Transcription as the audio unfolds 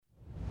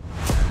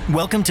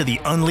Welcome to the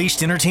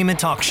Unleashed Entertainment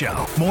Talk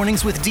Show.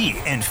 Mornings with D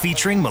and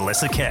featuring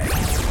Melissa K.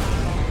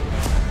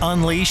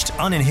 Unleashed,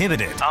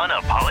 uninhibited,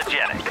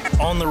 unapologetic.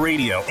 On the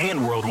radio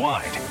and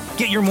worldwide.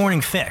 Get your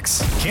morning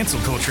fix. Cancel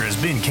culture has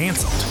been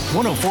canceled.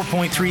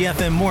 104.3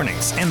 FM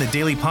mornings and the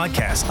daily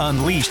podcast,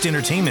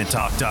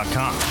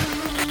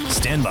 UnleashedEntertainmentTalk.com.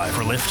 Stand by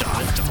for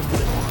liftoff.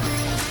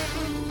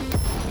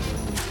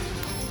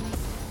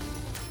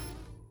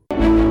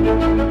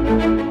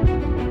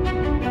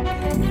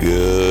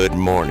 Good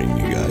morning,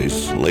 you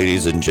guys.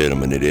 Ladies and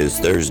gentlemen, it is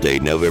Thursday,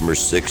 November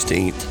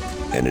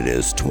 16th, and it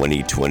is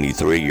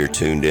 2023. You're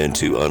tuned in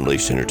to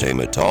Unleashed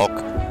Entertainment Talk.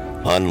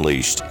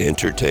 Unleashed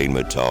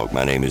Entertainment Talk.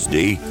 My name is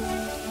D.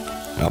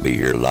 I'll be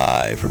here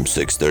live from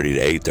 6:30 to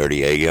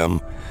 8:30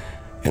 a.m.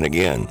 And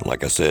again,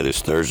 like I said,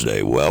 it's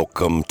Thursday.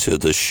 Welcome to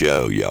the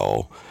show,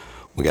 y'all.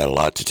 We got a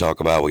lot to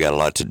talk about. We got a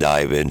lot to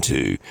dive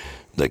into.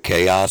 The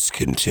chaos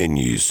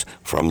continues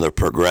from the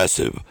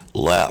progressive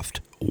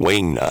left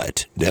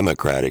wingnut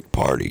Democratic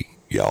Party,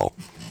 y'all.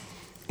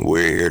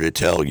 We're here to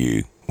tell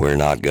you we're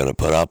not going to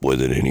put up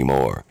with it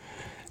anymore.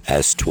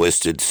 As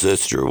Twisted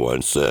Sister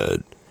once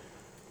said,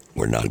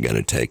 we're not going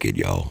to take it,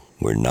 y'all.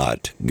 We're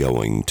not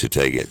going to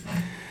take it.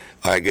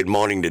 All right, good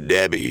morning to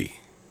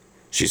Debbie.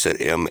 She said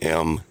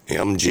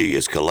MMMG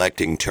is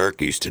collecting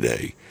turkeys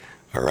today.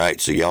 All right,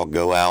 so y'all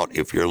go out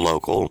if you're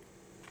local.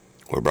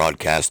 We're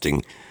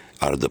broadcasting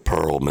out of the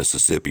Pearl,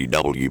 Mississippi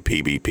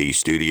WPBP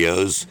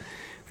studios.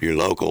 If you're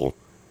local,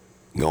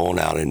 go on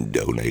out and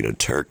donate a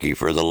turkey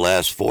for the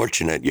less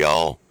fortunate,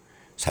 y'all.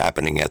 It's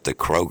happening at the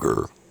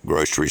Kroger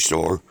grocery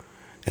store,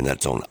 and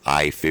that's on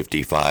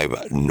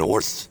I-55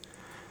 North,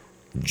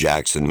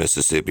 Jackson,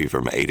 Mississippi,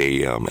 from 8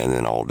 a.m. and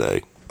then all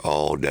day.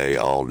 All day,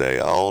 all day,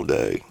 all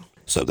day.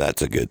 So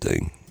that's a good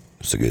thing.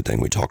 It's a good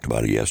thing. We talked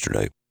about it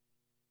yesterday.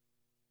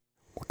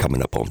 We're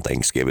coming up on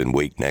Thanksgiving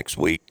week next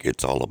week.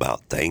 It's all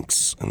about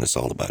thanks, and it's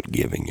all about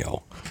giving,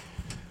 y'all.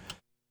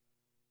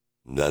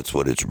 That's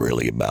what it's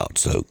really about.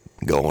 So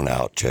go on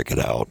out, check it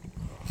out,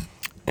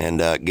 and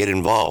get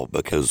involved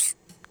because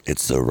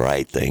it's the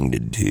right thing to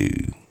do,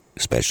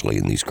 especially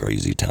in these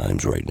crazy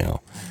times right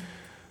now.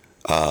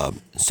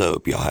 So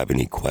if y'all have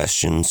any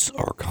questions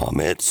or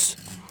comments,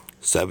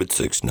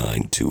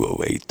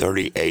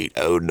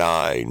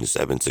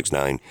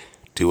 769-208-3809.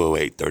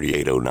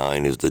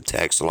 769-208-3809 is the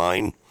text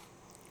line.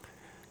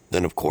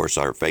 Then, of course,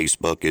 our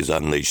Facebook is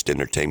Unleashed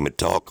Entertainment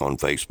Talk on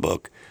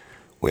Facebook.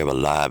 We have a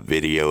live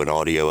video and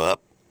audio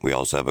up. We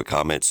also have a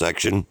comment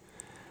section,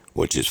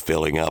 which is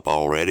filling up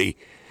already.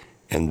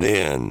 And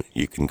then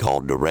you can call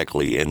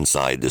directly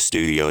inside the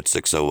studio at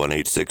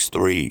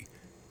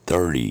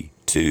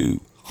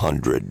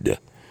 601-863-3200.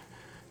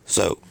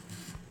 So,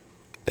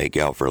 thank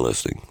y'all for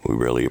listening. We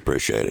really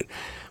appreciate it.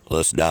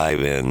 Let's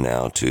dive in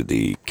now to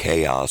the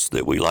chaos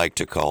that we like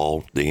to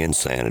call the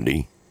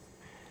insanity.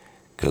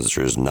 Because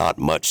there's not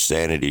much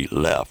sanity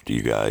left,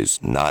 you guys.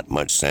 Not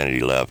much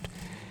sanity left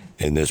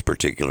in this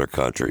particular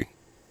country.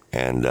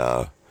 And,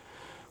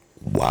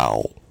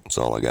 wow. That's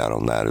all I got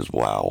on that is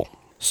wow.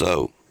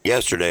 So,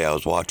 yesterday I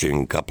was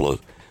watching a couple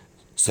of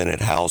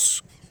Senate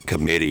House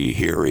committee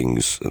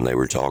hearings, and they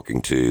were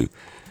talking to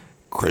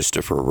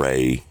Christopher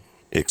Wray,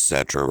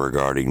 etc.,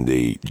 regarding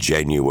the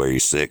January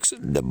 6th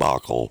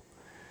debacle.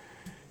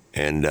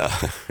 And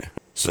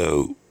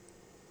so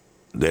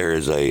there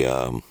is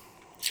a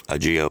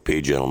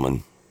GOP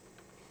gentleman,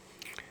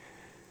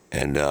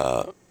 and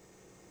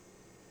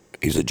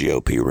he's a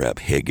GOP rep,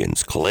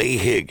 Higgins, Clay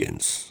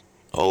Higgins,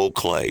 old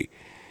Clay.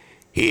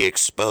 He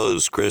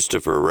exposed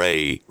Christopher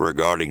Wray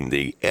regarding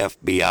the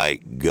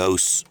FBI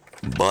ghost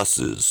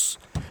buses,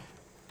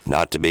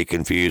 not to be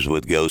confused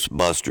with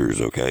Ghostbusters,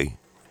 okay?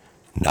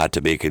 Not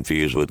to be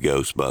confused with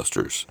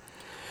Ghostbusters.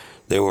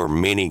 There were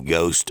many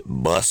ghost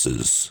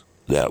buses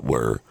that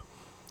were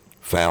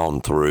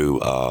found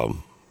through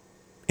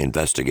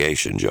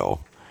investigations,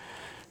 y'all.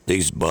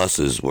 These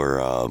buses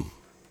were,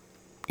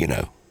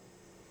 they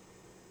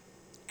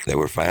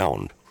were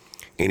found.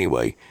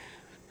 Anyway,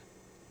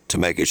 to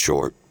make it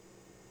short,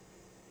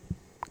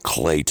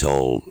 Clay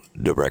told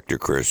Director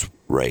Chris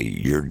Wray,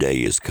 your day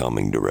is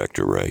coming,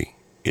 Director Wray.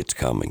 It's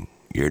coming.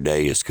 Your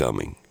day is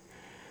coming.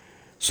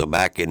 So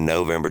back in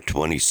November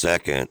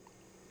 22nd,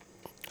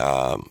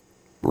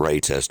 Wray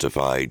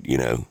testified,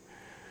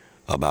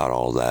 about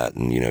all that.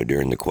 And,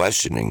 during the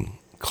questioning,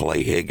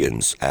 Clay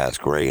Higgins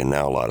asked Wray, and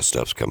now a lot of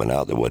stuff's coming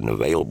out that wasn't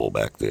available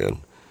back then.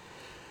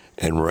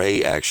 And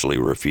Wray actually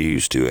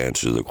refused to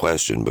answer the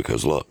question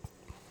because, look,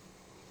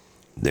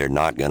 they're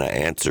not going to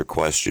answer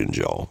questions,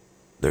 y'all.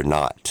 They're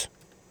not.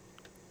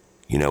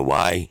 You know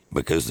why?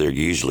 Because they're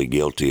usually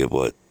guilty of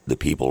what the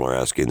people are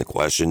asking the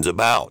questions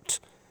about.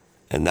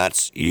 And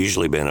that's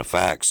usually been a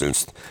fact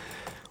since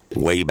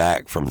way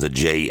back from the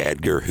J.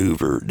 Edgar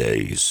Hoover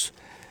days.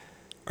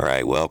 All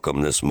right,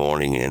 welcome this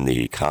morning in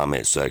the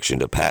comment section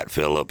to Pat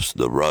Phillips,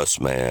 the Russ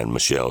Man,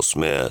 Michelle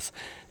Smith,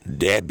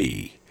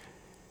 Debbie.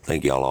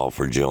 Thank y'all all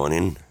for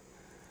joining.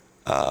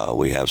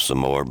 We have some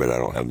more, but I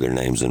don't have their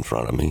names in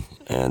front of me.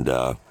 And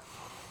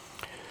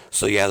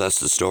so, yeah, that's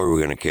the story we're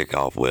going to kick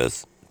off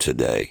with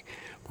today.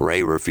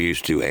 Wray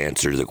refused to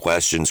answer the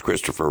questions.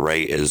 Christopher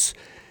Wray is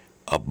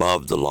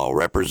above the law.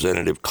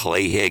 Representative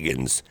Clay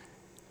Higgins,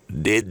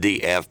 did the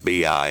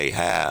FBI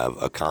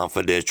have a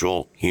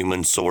confidential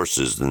human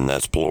sources, and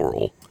that's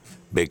plural,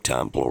 big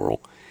time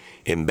plural,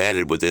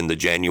 embedded within the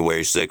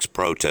January 6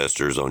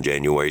 protesters on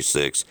January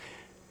 6,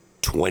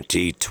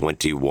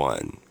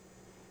 2021?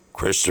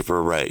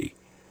 Christopher Wray.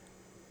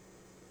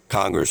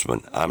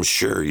 Congressman, I'm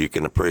sure you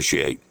can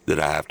appreciate that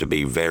I have to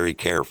be very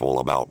careful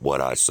about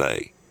what I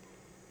say.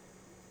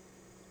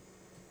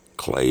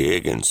 Clay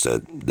Higgins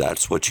said,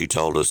 that's what you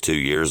told us 2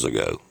 years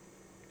ago.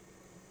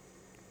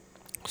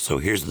 So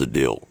here's the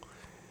deal.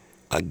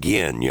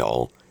 Again,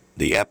 y'all,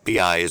 the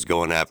FBI is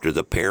going after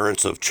the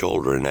parents of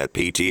children at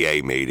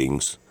PTA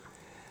meetings.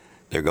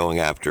 They're going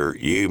after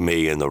you,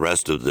 me, and the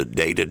rest of the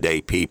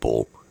day-to-day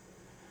people.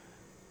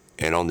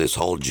 And on this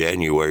whole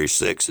January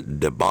 6th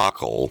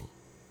debacle,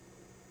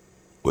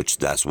 which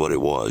that's what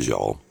it was,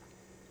 y'all.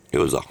 It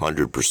was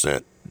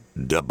 100%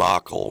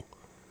 debacle.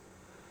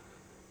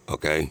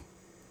 Okay?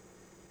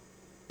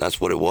 That's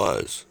what it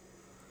was.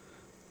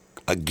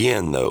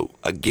 Again,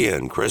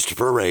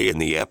 Christopher Wray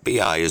and the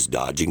FBI is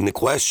dodging the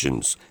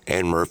questions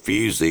and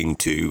refusing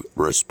to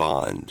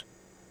respond.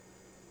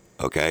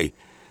 Okay?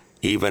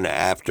 Even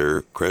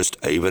after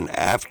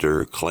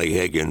Clay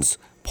Higgins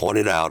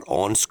pointed out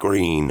on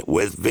screen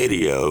with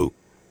video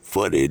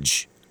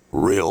footage,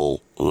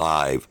 real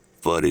live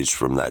footage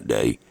from that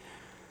day,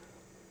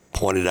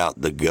 pointed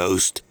out the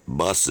ghost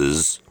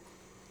buses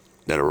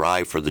that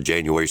arrived for the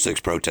January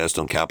 6th protest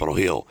on Capitol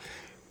Hill.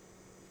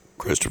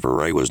 Christopher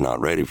Wray was not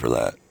ready for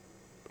that.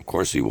 Of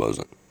course he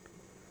wasn't.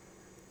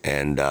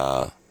 And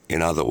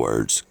in other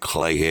words,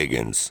 Clay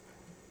Higgins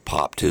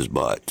popped his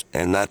butt,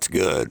 and that's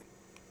good.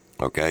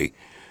 Okay?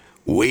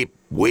 We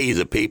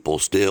the people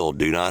still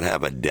do not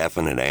have a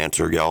definite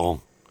answer,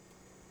 y'all.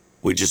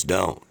 We just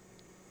don't.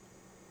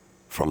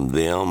 From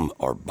them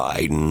or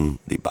Biden,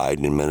 the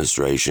Biden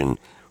administration,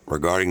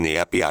 regarding the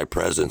FBI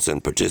presence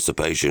and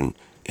participation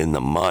in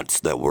the months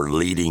that were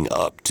leading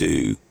up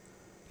to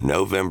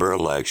November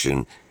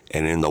election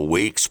and in the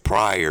weeks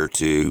prior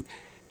to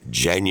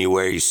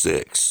January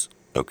 6th,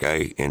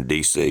 okay, in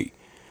D.C.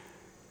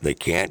 They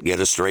can't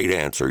get a straight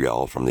answer,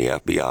 y'all, from the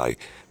FBI.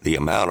 The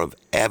amount of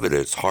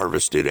evidence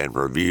harvested and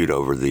reviewed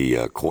over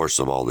the course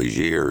of all these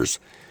years,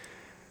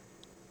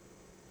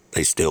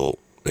 they still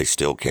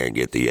can't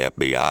get the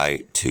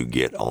FBI to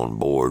get on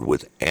board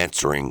with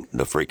answering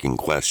the freaking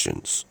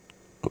questions,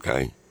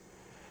 okay?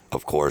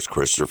 Of course,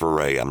 Christopher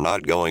Wray, I'm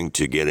not going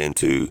to get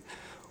into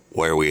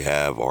where we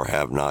have or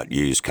have not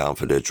used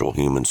confidential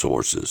human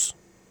sources.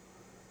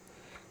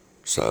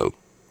 So,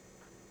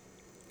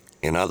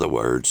 in other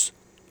words,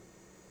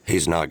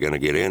 he's not going to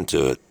get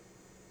into it,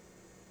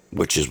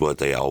 which is what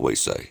they always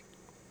say.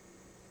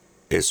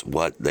 It's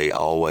what they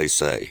always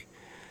say.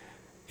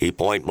 He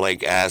point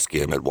blank asked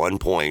him at one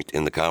point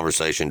in the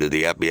conversation, did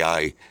the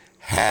FBI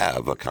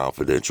have a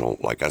confidential,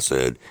 like I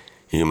said,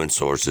 human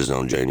sources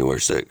on January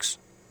 6th?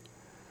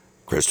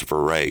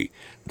 Christopher Wray,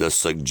 the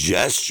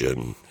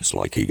suggestion, it's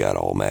like he got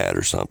all mad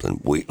or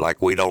something.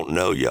 We don't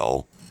know,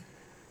 y'all.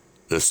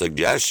 The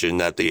suggestion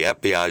that the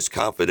FBI's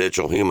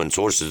confidential human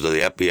sources of the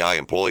FBI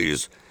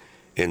employees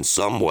in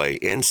some way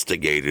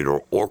instigated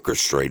or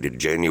orchestrated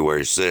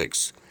January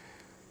 6th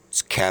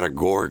is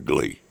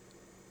categorically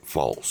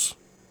false.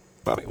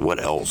 I mean,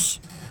 what else?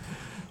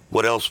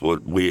 What else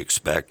would we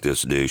expect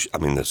this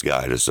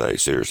guy to say?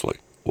 Seriously,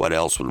 what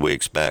else would we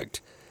expect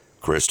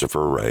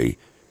Christopher Wray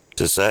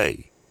to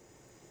say?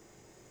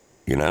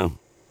 You know,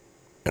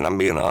 and I'm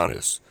being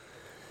honest.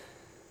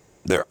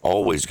 They're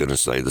always going to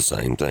say the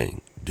same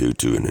thing due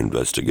to an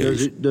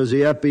investigation. Does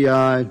the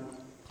FBI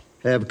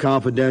have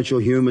confidential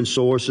human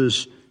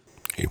sources?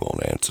 He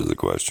won't answer the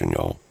question,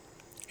 y'all.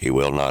 He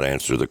will not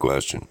answer the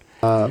question.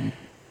 Did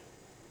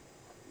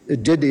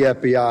the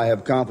FBI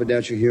have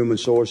confidential human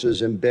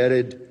sources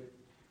embedded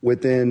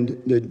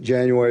within the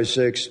January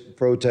 6th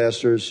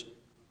protesters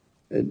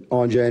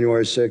on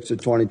January 6th of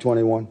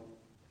 2021?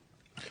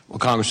 Well,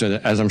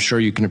 Congressman, as I'm sure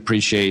you can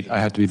appreciate,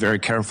 I have to be very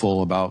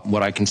careful about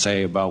what I can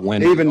say about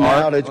when. Even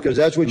now, because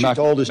that's what you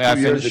told us 2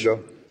 years ago.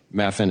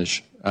 May I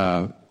finish?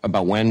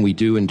 About when we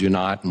do and do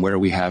not, and where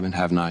we have and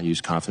have not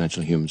used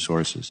confidential human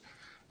sources.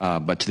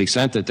 But to the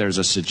extent that there's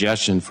a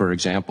suggestion, for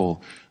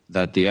example,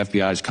 that the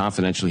FBI's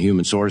confidential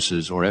human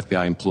sources or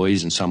FBI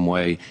employees in some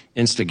way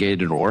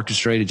instigated or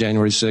orchestrated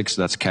January 6th,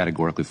 that's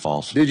categorically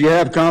false. Did you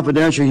have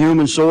confidential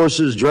human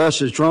sources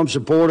dressed as Trump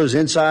supporters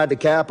inside the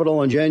Capitol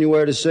on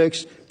January the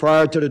 6th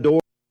prior to the door?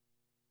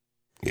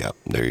 Yeah,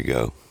 there you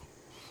go.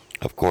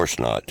 Of course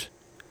not.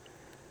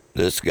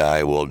 This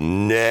guy will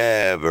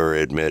never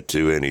admit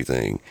to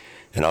anything.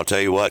 And I'll tell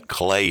you what,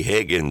 Clay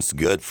Higgins,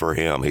 good for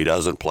him. He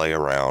doesn't play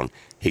around.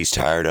 He's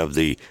tired of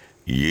the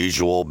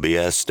usual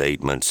BS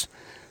statements,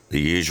 the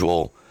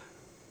usual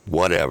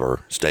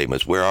whatever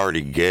statements. We're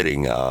already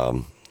getting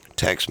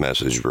text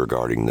messages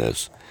regarding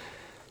this.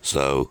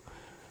 So,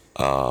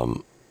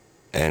 and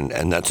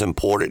that's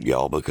important,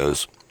 y'all,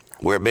 because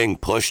we're being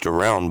pushed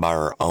around by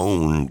our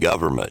own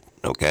government,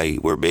 okay?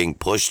 We're being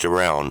pushed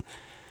around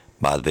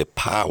by the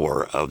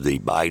power of the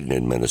Biden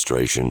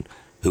administration,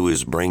 who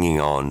is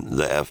bringing on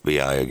the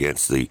FBI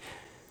against the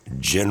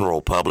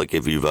general public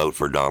if you vote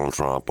for Donald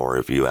Trump or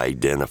if you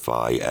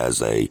identify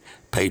as a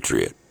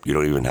patriot. You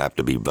don't even have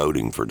to be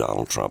voting for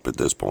Donald Trump at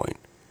this point.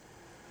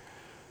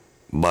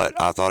 But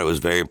I thought it was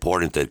very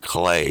important that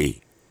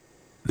Clay,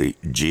 the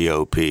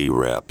GOP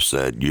rep,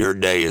 said, your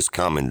day is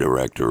coming,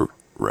 Director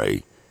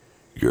Wray.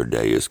 Your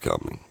day is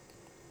coming.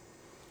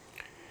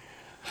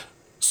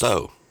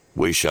 So,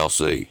 we shall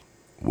see.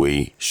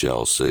 We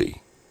shall see.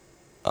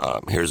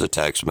 Here's a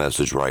text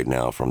message right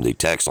now from the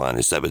text line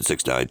is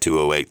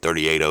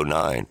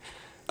 769-208-3809.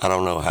 I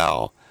don't know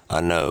how.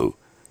 I know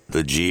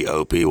the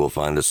GOP will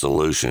find a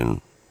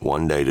solution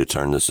one day to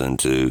turn this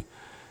into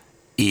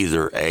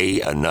either A,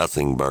 a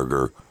nothing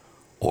burger,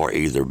 or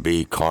either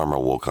B, karma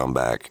will come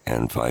back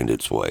and find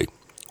its way.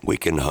 We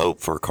can hope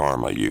for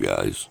karma, you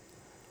guys.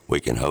 We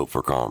can hope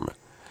for karma.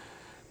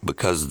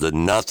 Because the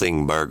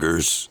nothing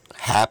burgers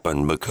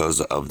happen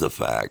because of the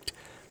fact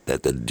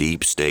that the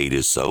deep state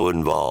is so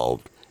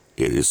involved.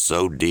 It is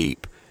so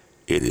deep.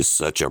 It is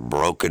such a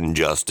broken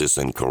justice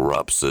and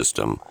corrupt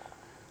system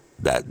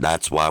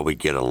that's why we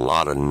get a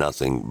lot of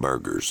nothing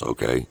burgers,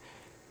 okay?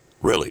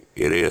 Really,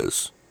 it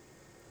is.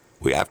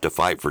 We have to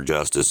fight for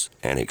justice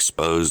and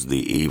expose the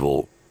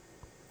evil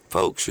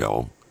folks,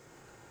 y'all.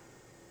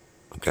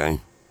 Okay?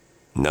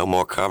 No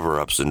more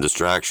cover-ups and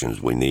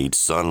distractions. We need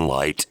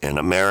sunlight in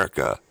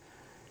America.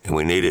 And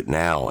we need it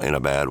now in a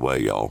bad way,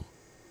 y'all.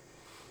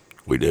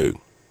 We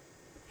do.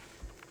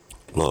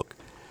 Look,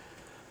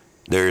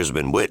 there has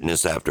been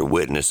witness after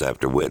witness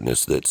after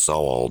witness that saw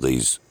all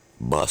these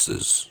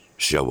buses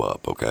show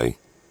up, okay?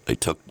 They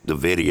took the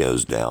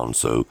videos down,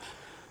 so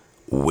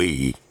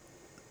we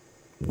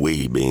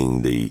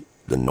being the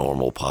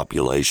normal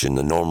population,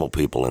 the normal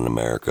people in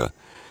America,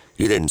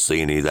 you didn't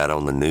see any of that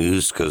on the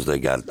news because they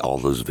got all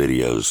those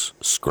videos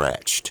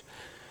scratched.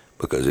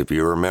 Because if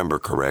you remember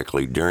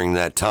correctly, during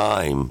that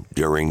time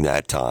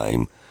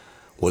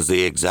was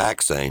the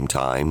exact same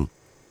time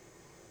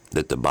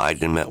that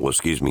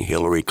the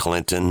Hillary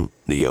Clinton,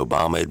 the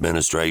Obama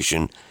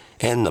administration,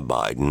 and the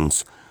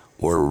Bidens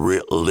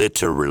were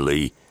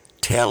literally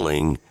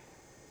telling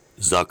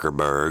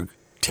Zuckerberg,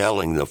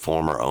 telling the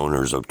former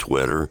owners of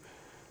Twitter,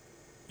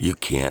 you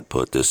can't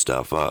put this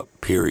stuff up,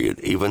 period.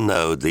 Even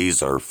though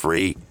these are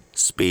free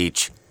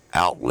speech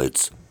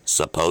outlets,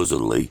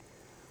 supposedly,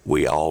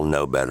 we all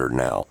know better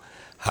now.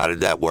 How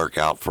did that work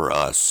out for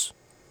us?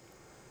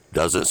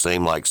 Doesn't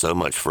seem like so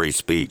much free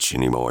speech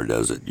anymore,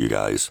 does it, you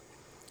guys?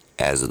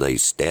 As they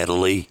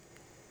steadily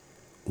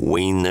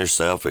wean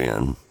themselves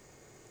in,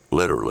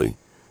 literally,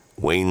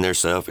 wean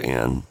themselves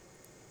in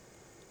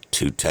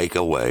to take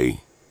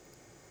away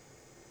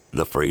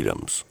the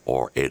freedoms,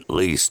 or at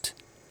least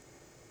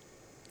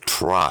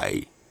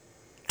try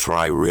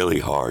really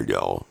hard,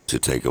 y'all, to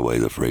take away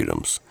the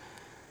freedoms.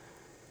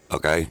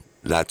 Okay?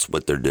 That's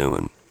what they're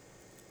doing.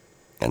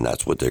 And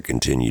that's what they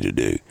continue to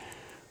do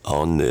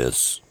on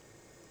this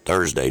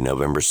Thursday,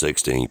 November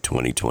 16th,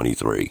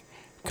 2023.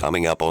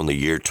 Coming up on the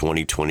year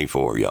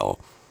 2024, y'all.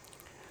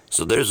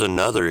 So there's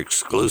another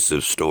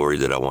exclusive story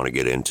that I want to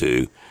get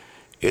into.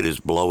 It is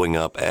blowing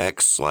up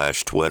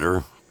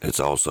X/Twitter. It's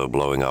also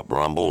blowing up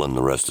Rumble and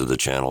the rest of the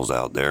channels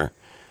out there,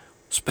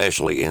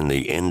 especially in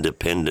the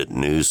independent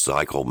news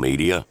cycle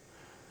media,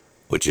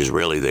 which is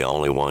really the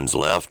only ones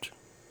left,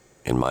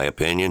 in my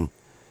opinion.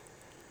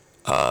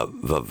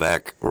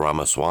 Vivek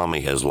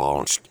Ramaswamy has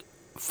launched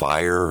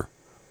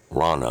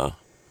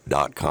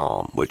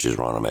FireRonna.com, which is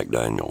Ronna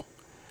McDaniel.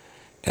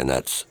 And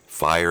that's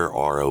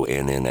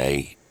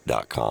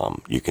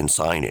FireRonna.com. You can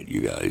sign it,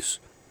 you guys.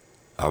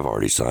 I've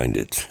already signed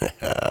it.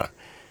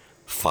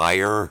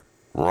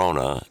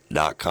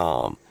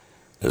 FireRonna.com.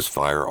 That's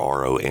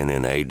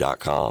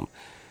FireRonna.com.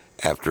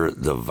 After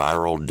the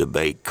viral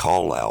debate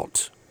call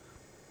out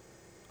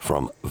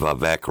from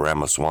Vivek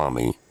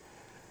Ramaswamy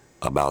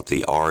about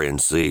the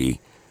RNC.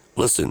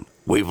 Listen,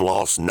 we've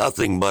lost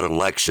nothing but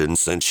elections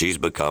since she's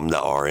become the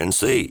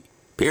RNC.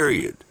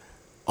 Period.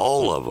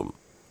 All of them.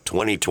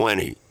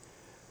 2020.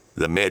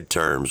 The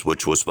midterms,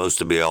 which was supposed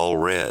to be all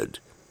red.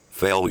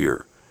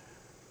 Failure.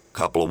 A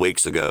couple of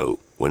weeks ago,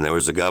 when there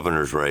was a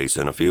governor's race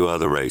and a few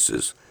other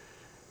races.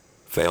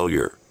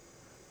 Failure.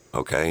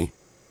 Okay?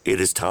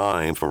 It is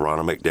time for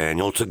Ronna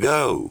McDaniel to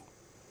go.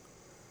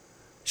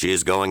 She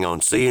is going on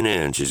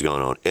CNN. She's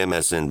going on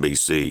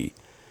MSNBC.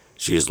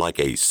 She is like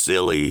a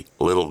silly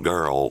little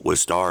girl with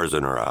stars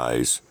in her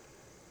eyes.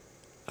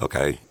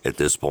 Okay, at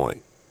this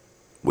point.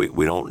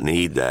 We don't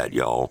need that,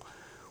 y'all.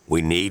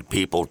 We need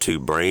people to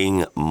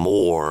bring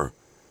more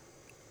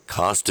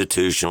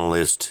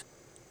constitutionalist,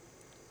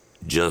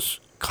 just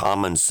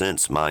common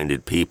sense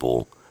minded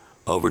people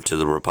over to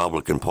the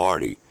Republican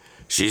Party.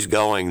 She's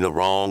going the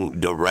wrong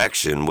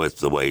direction with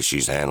the way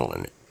she's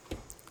handling it.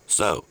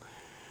 So,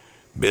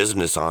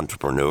 business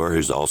entrepreneur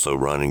who's also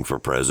running for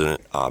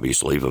president,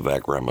 obviously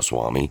Vivek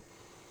Ramaswamy,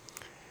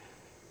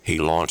 he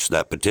launched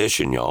that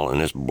petition, y'all,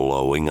 and it's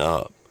blowing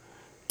up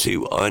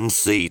to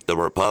unseat the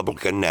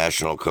Republican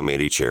National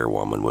Committee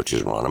chairwoman, which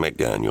is Ronna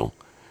McDaniel,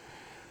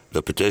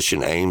 The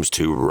petition aims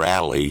to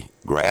rally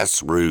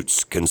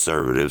grassroots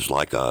conservatives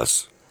like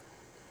us,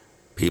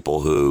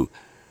 people who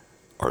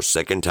are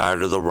sick and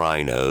tired of the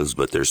rhinos,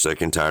 but they're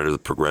sick and tired of the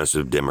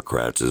progressive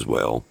Democrats as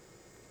well,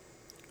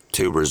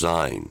 to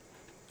resign.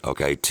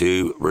 Okay,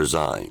 to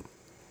resign.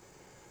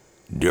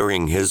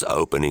 During his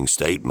opening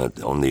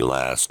statement on the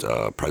last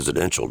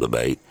presidential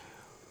debate,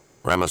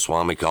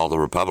 Ramaswamy called the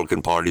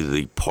Republican Party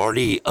the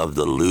party of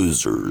the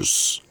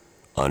losers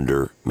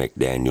under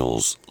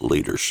McDaniel's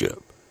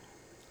leadership.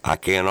 I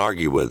can't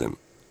argue with him.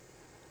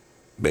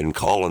 Been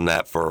calling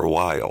that for a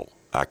while.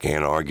 I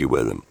can't argue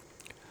with him.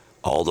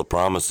 All the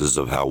promises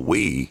of how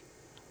we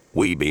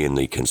being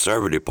the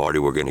conservative party,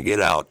 we're going to get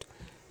out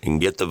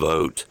and get the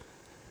vote,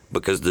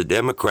 because the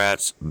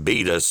Democrats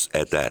beat us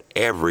at that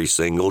every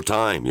single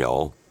time,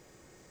 y'all.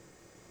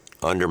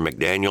 Under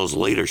McDaniel's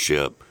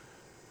leadership,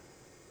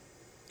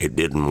 it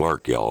didn't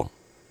work, y'all.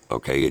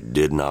 Okay, it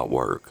did not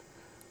work.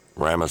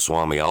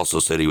 Ramaswamy also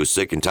said he was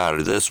sick and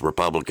tired of this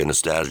Republican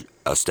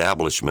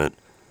establishment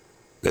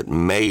that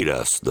made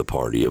us the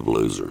party of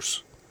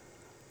losers.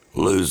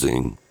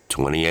 Losing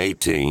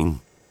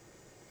 2018,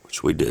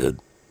 which we did,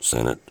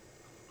 Senate,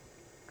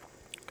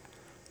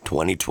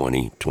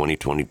 2020,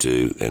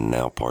 2022, and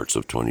now parts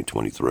of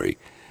 2023.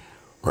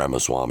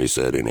 Ramaswamy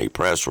said in a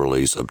press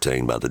release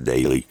obtained by the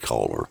Daily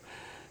Caller.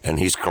 And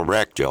he's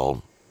correct,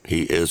 y'all.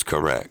 He is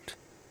correct.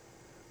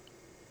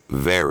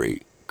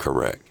 Very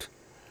correct.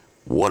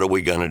 What are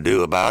we going to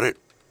do about it?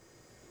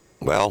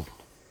 Well,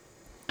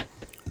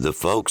 the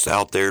folks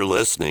out there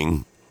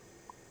listening,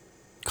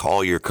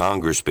 call your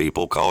Congress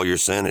people, call your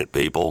Senate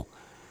people,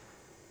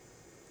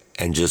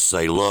 and just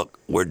say, look,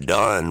 we're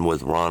done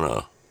with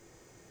Ronna.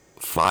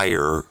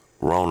 Fire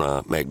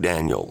Ronna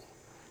McDaniel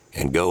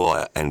and go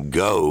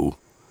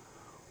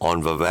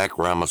on Vivek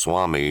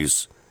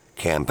Ramaswamy's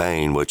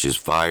campaign, which is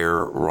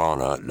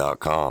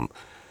fireronna.com,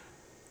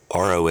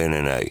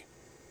 RONNA.com,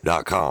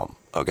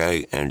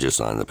 okay? And just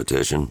sign the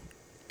petition.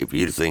 If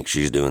you think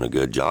she's doing a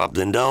good job,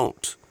 then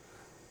don't.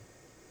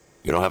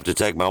 You don't have to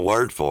take my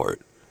word for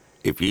it.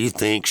 If you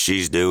think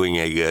she's doing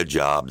a good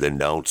job, then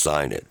don't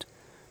sign it.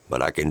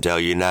 But I can tell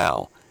you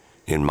now,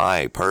 in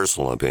my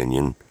personal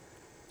opinion,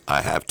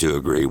 I have to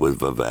agree with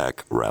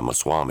Vivek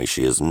Ramaswamy.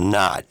 She is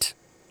not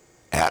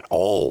at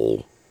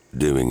all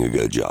doing a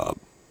good job.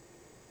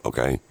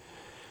 Okay?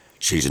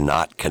 She's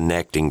not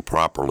connecting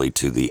properly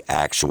to the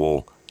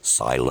actual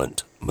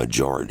silent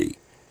majority.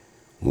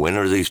 When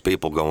are these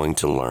people going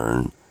to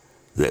learn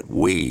that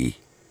we,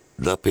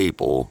 the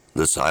people,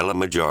 the silent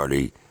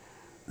majority,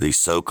 the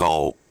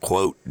so-called,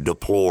 quote,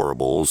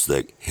 deplorables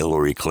that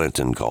Hillary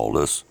Clinton called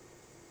us,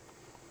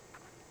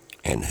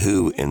 and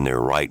who in their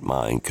right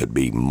mind could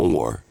be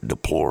more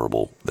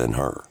deplorable than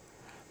her?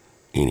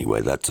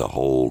 Anyway, that's a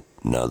whole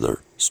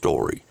nother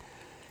story.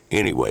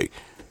 Anyway,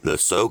 the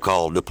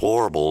so-called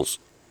deplorables,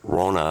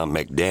 Ronna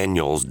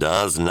McDaniel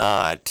does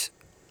not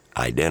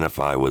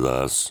identify with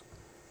us.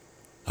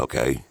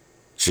 Okay?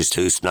 She's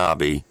too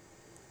snobby.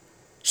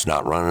 She's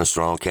not running a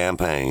strong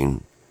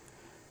campaign.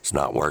 It's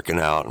not working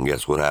out. And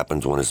guess what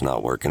happens when it's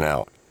not working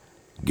out?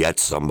 Get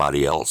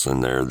somebody else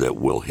in there that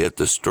will hit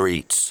the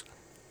streets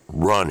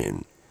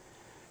running.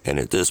 And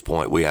at this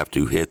point, we have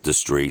to hit the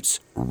streets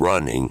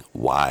running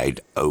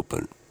wide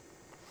open.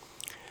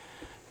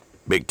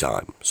 Big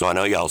time. So I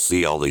know y'all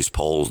see all these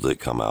polls that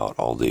come out,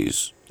 all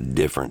these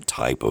different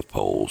type of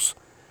polls.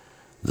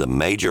 The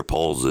major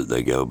polls that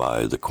they go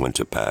by, the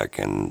Quinnipiac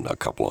and a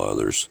couple of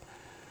others,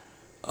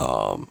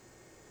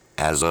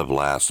 as of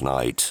last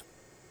night,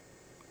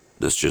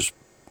 this just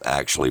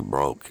actually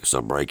broke. It's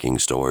a breaking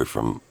story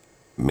from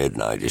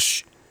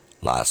midnight-ish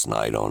last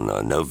night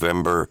on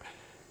November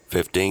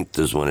 15th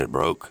is when it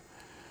broke.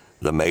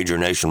 The major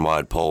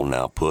nationwide poll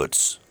now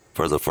puts,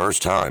 for the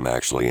first time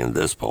actually in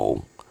this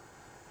poll,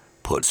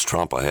 puts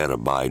Trump ahead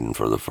of Biden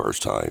for the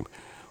first time.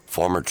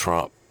 Former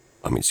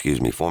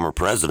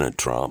President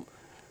Trump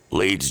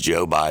leads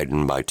Joe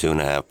Biden by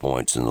 2.5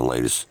 points in the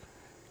latest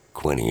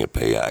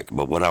Quinnipiac.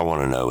 But what I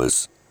want to know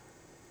is,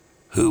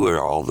 who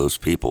are all those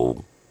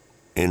people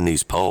in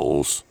these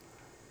polls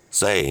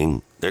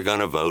saying they're going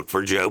to vote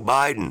for Joe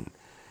Biden?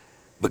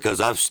 Because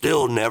I've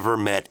still never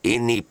met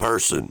any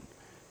person,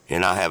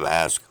 and I have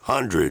asked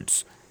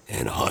hundreds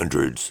and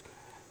hundreds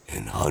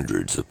and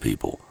hundreds of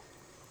people.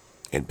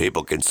 And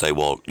people can say,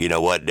 well, you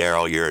know what,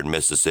 Daryl, you're in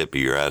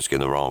Mississippi, you're asking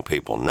the wrong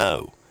people.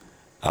 No,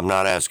 I'm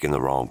not asking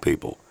the wrong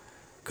people,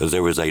 because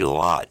there was a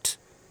lot,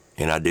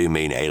 and I do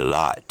mean a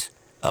lot,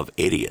 of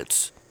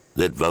idiots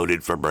that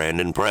voted for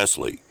Brandon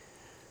Presley.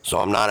 So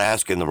I'm not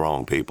asking the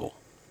wrong people.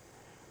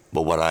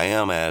 But what I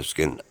am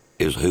asking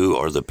is, who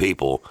are the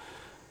people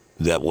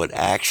that would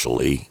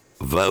actually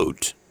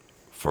vote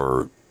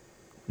for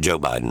Joe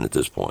Biden at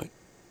this point?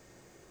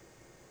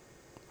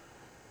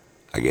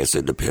 I guess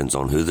it depends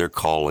on who they're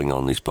calling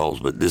on these polls,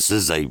 but this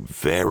is a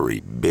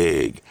very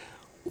big,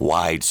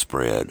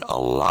 widespread, a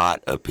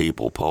lot of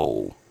people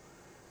poll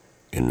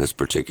in this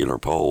particular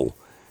poll.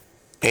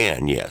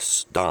 And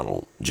yes,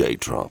 Donald J.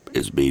 Trump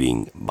is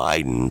beating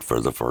Biden for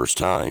the first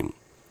time.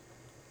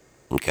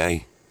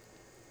 Okay?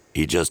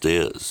 He just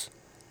is.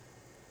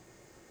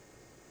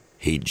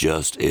 He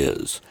just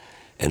is.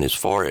 And as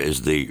far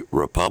as the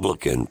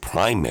Republican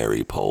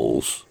primary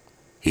polls,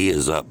 he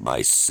is up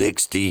by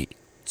 60,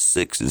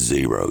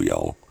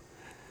 y'all.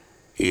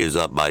 He is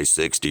up by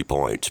 60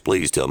 points.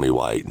 Please tell me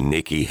why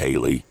Nikki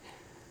Haley,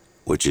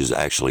 which is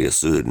actually a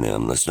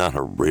pseudonym, that's not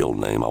her real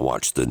name. I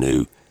watched the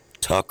new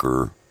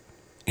Tucker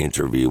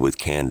interview with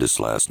Candace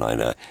last night.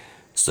 I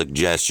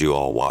suggest you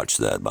all watch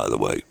that, by the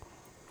way.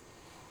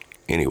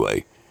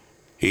 Anyway,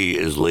 he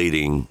is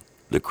leading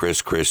the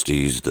Chris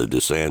Christies, the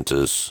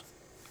DeSantis,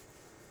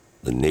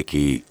 the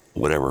Nikki,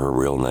 whatever her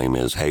real name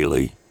is,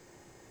 Haley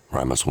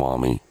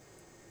Ramaswamy,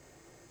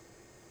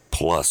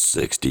 plus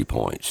 60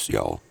 points,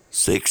 y'all.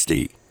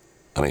 60.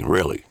 I mean,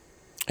 really.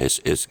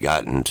 It's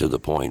gotten to the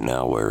point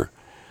now where,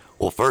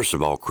 well, first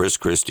of all, Chris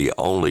Christie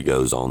only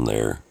goes on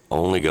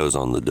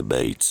the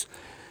debates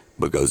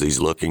because he's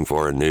looking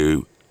for a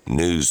new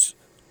news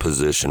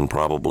position,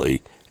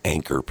 probably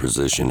anchor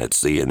position at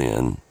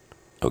CNN,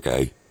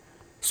 okay?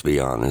 Let's be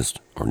honest,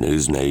 or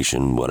News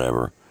Nation,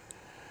 whatever.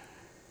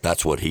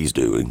 That's what he's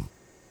doing.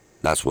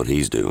 Let's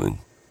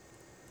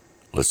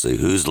see,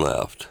 who's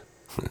left?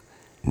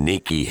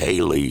 Nikki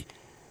Haley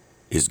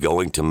is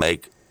going to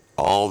make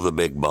all the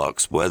big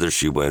bucks, whether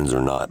she wins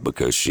or not,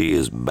 because she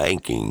is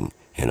banking,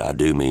 and I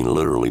do mean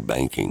literally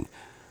banking,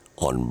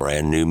 on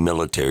brand new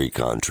military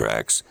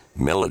contracts,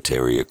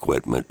 military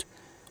equipment,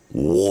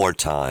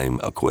 wartime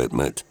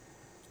equipment,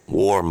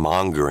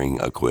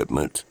 warmongering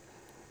equipment.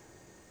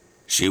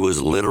 She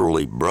was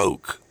literally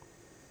broke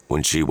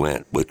when she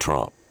went with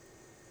Trump.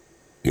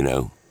 You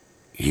know,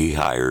 he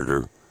hired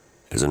her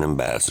as an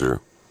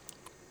ambassador,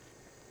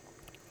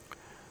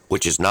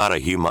 which is not a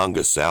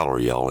humongous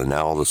salary, y'all, and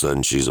now all of a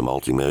sudden she's a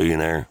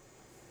multimillionaire.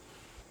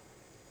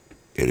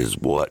 It is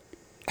what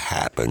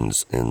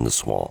happens in the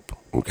swamp,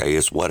 okay?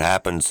 It's what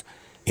happens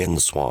in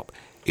the swamp.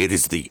 It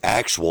is the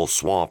actual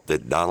swamp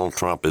that Donald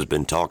Trump has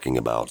been talking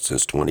about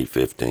since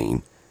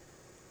 2015,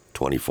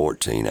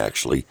 2014,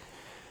 actually,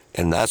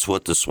 and that's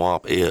what the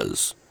swamp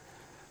is.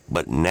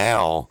 But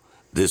now,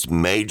 this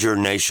major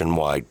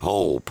nationwide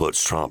poll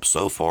puts Trump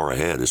so far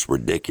ahead, it's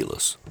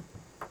ridiculous.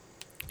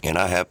 And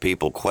I have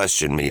people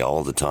question me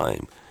all the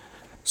time.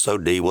 So,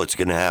 D, what's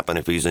going to happen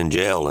if he's in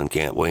jail and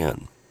can't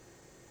win?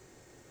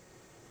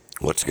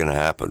 What's going to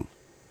happen?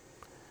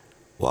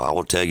 Well, I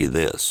will tell you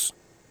this,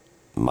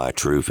 my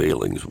true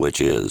feelings, which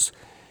is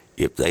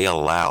if they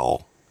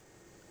allow,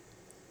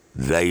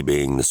 they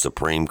being the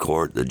Supreme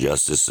Court, the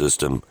justice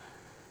system,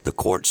 the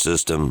court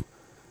system,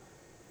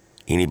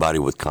 anybody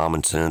with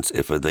common sense,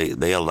 if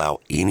they allow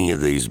any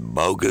of these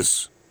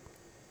bogus,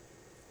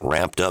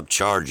 ramped up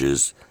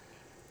charges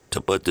to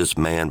put this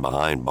man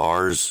behind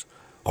bars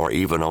or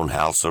even on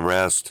house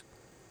arrest,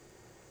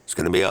 it's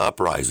going to be an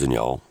uprising,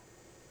 y'all.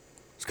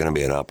 It's going to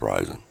be an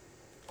uprising,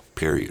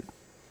 period.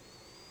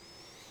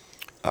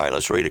 All right,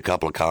 let's read a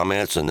couple of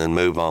comments and then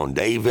move on.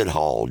 David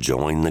Hall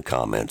joined the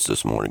comments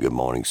this morning. Good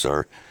morning,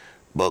 sir.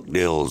 Book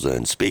deals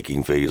and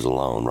speaking fees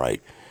alone,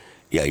 right?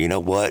 Yeah, you know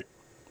what?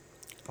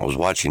 I was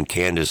watching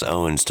Candace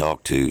Owens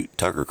talk to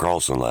Tucker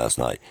Carlson last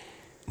night.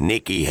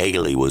 Nikki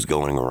Haley was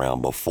going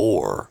around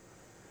before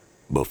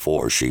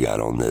she got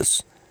on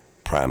this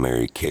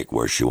primary kick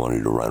where she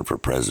wanted to run for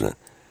president,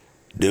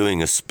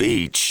 doing a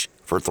speech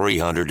for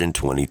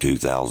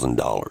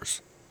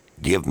 $322,000.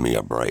 Give me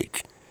a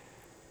break.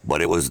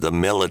 But it was the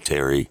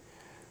military,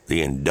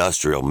 the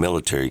industrial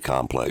military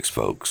complex,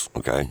 folks,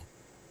 okay?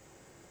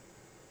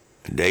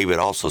 David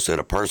also said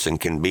a person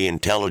can be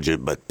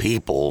intelligent, but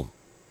people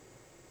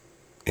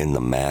in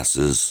the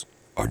masses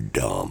are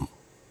dumb.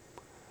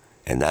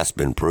 And that's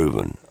been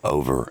proven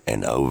over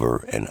and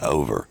over and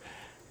over,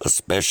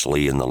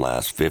 especially in the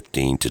last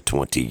 15 to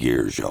 20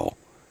 years, y'all.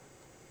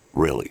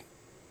 Really.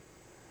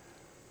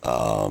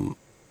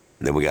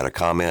 Then we got a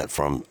comment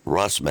from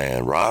Russ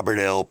Man. Robert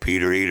L.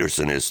 Peter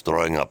Ederson is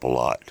throwing up a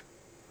lot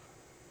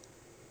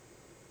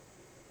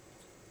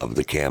of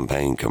the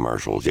campaign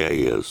commercials. Yeah,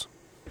 he is.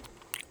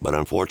 But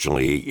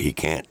unfortunately, he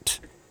can't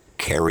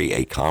carry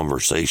a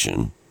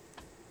conversation.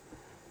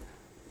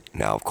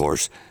 Now, of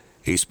course,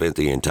 he spent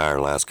the entire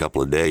last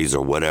couple of days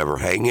or whatever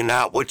hanging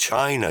out with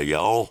China,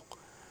 y'all.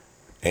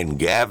 And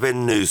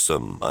Gavin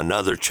Newsom,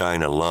 another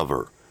China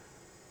lover.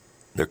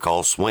 They're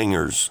called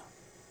swingers,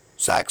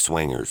 sack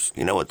swingers.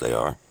 You know what they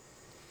are.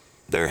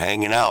 They're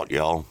hanging out,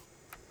 y'all.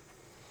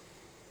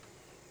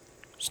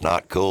 It's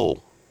not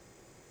cool.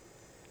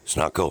 It's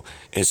not cool.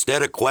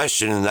 Instead of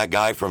questioning that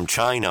guy from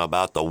China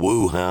about the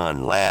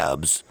Wuhan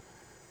labs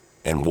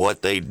and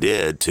what they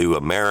did to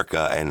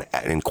America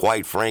and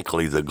quite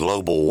frankly, the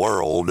global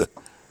world,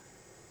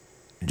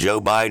 Joe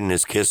Biden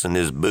is kissing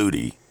his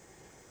booty.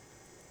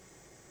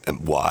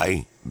 And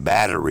why?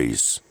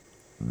 Batteries.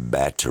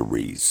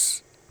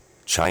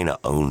 China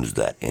owns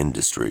that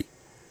industry.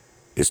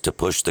 Is to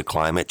push the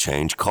climate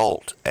change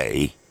cult,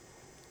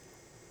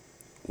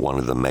 one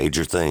of the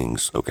major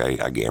things, okay?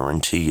 I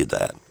guarantee you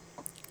that.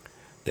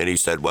 Then he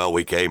said, well,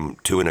 we came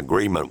to an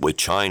agreement with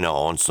China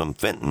on some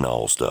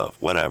fentanyl stuff.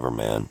 Whatever,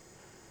 man.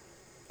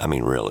 I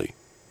mean, really.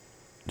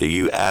 Do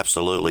you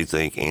absolutely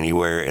think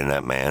anywhere in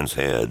that man's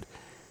head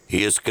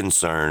he is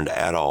concerned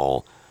at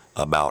all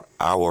about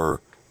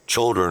our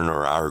children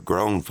or our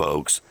grown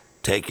folks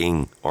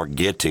taking or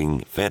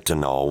getting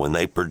fentanyl when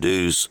they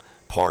produce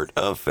part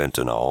of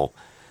fentanyl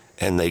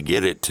and they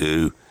get it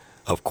to,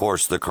 of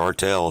course, the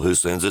cartel who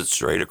sends it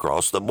straight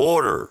across the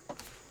border?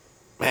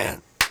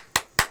 Man,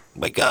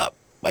 wake up,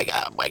 wake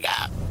up, wake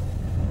up.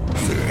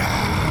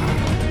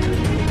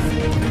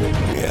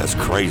 Yeah, it's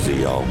crazy,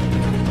 y'all.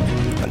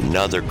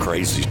 Another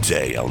crazy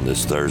day on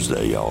this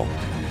Thursday, y'all.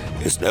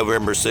 It's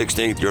November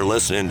 16th. You're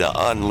listening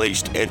to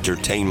Unleashed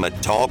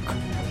Entertainment Talk.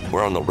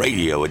 We're on the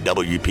radio at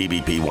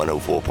WPBP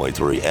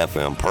 104.3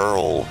 FM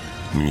Pearl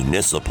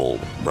Municipal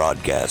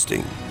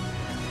Broadcasting.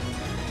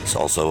 It's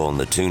also on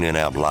the TuneIn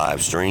app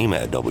live stream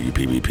at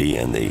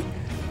WPBP, and the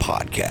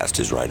podcast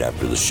is right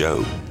after the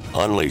show.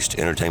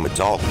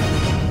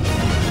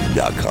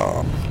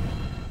 UnleashedEntertainmentTalk.com.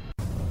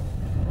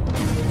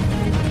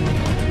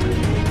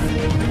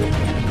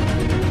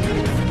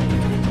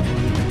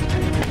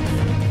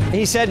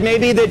 He said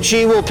maybe that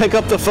Xi will pick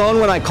up the phone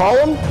when I call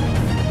him.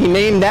 He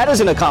named that as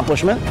an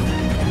accomplishment.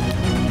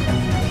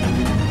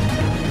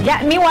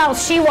 Yeah, meanwhile,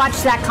 Xi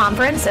watched that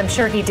conference. I'm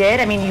sure he did.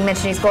 I mean, you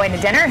mentioned he's going to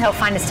dinner. He'll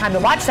find his time to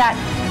watch that.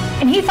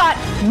 And he thought,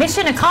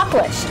 mission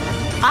accomplished.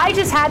 I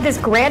just had this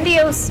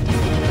grandiose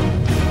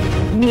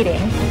meeting.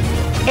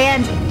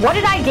 And what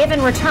did I give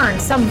in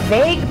return? Some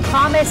vague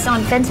promise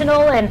on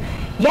fentanyl and,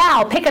 yeah,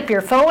 I'll pick up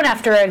your phone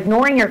after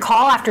ignoring your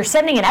call, after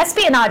sending an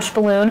espionage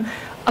balloon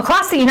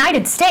across the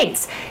United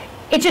States.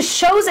 It just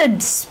shows a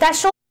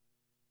special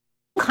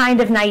kind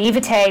of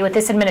naivete with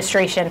this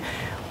administration.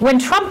 When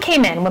Trump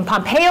came in, when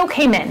Pompeo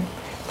came in,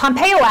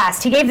 Pompeo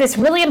asked, he gave this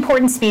really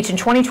important speech in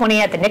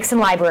 2020 at the Nixon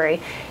Library.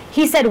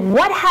 He said,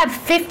 what have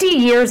 50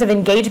 years of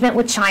engagement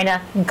with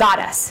China got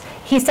us?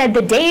 He said,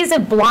 the days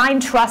of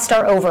blind trust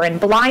are over and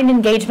blind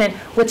engagement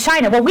with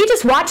China. Well, we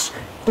just watched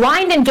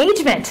blind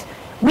engagement.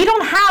 We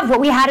don't have what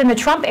we had in the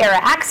Trump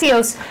era.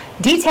 Axios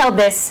detailed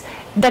this,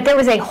 that there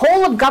was a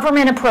whole of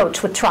government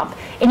approach with Trump.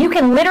 And you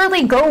can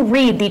literally go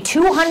read the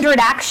 200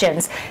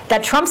 actions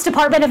that Trump's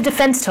Department of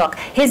Defense took,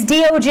 his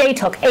DOJ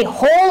took, a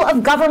whole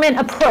of government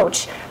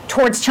approach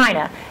towards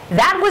China.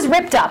 That was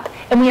ripped up,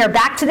 and we are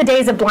back to the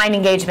days of blind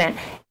engagement.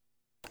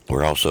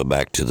 We're also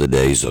back to the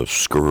days of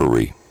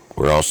screwery.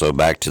 We're also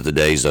back to the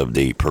days of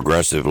the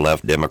progressive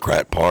left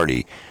Democrat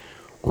Party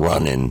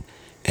running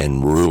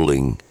and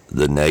ruling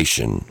the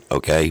nation,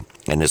 okay?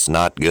 And it's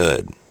not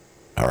good.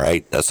 All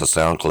right, that's a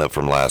sound clip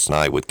from last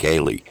night with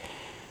Kayleigh,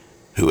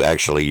 who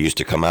actually used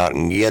to come out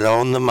and get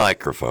on the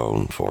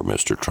microphone for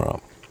Mr.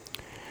 Trump.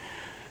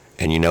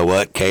 And you know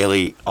what?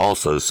 Kayleigh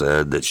also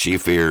said that she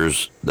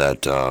fears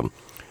that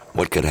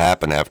what could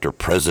happen after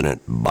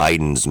President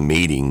Biden's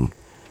meeting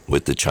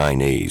with the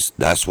Chinese.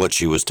 That's what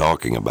she was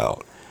talking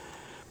about.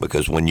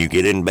 Because when you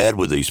get in bed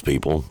with these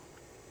people,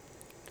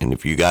 and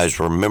if you guys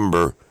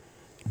remember,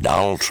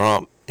 Donald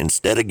Trump,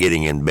 instead of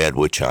getting in bed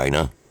with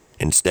China,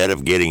 instead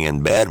of getting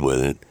in bed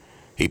with it,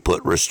 he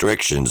put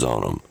restrictions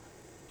on them,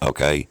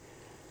 okay?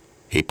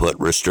 He put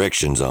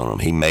restrictions on them.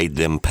 He made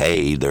them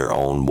pay their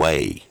own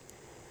way,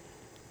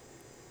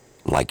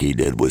 like he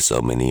did with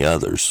so many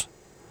others.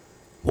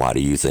 Why do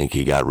you think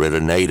he got rid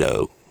of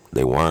NATO?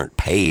 They weren't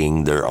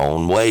paying their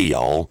own way,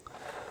 y'all.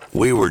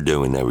 We were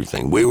doing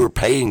everything. We were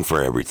paying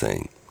for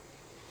everything.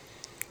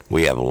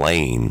 We have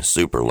Lane,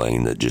 Super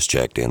Lane, that just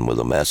checked in with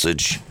a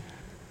message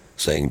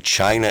saying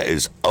China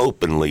is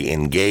openly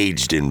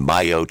engaged in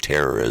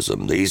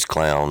bioterrorism. These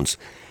clowns,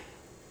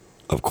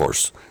 of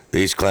course,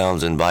 these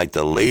clowns invite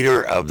the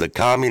leader of the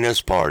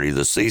Communist Party,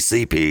 the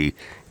CCP,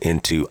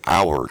 into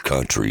our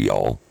country,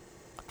 y'all.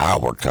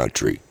 Our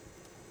country.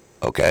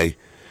 Okay?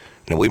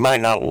 Now, we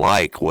might not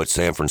like what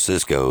San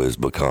Francisco has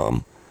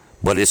become,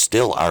 but it's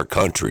still our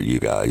country,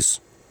 you guys.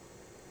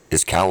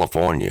 It's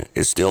California.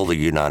 It's still the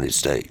United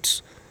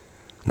States.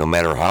 No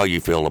matter how you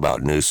feel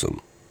about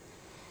Newsom.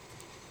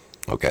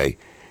 Okay?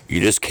 You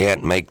just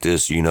can't make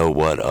this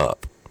you-know-what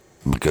up.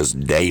 Because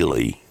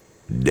daily,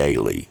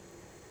 it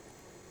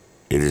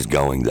is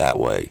going that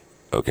way.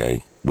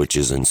 Okay? Which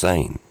is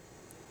insane.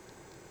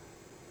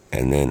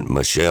 And then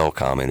Michelle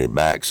commented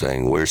back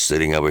saying, we're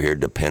sitting over here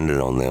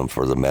dependent on them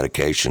for the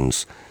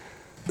medications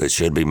that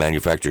should be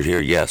manufactured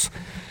here. Yes.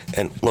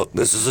 And look,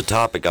 this is a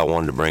topic I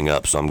wanted to bring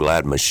up, so I'm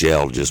glad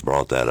Michelle just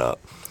brought that up.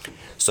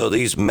 So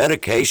these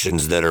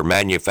medications that are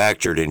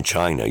manufactured in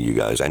China, you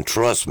guys, and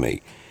trust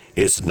me,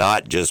 it's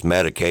not just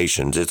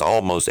medications. It's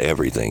almost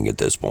everything at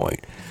this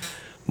point.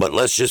 But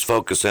let's just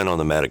focus in on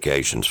the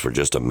medications for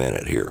just a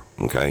minute here,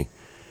 okay?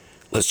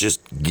 Let's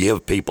just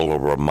give people a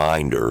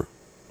reminder.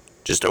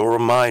 Just a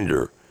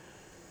reminder.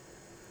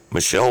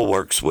 Michelle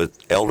works with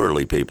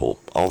elderly people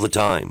all the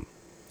time.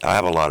 I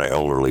have a lot of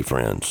elderly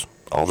friends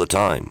all the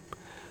time.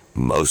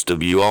 Most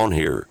of you on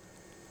here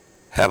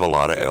have a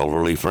lot of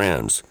elderly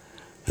friends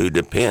who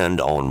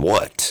depend on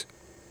what?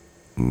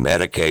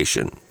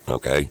 Medication,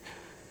 okay?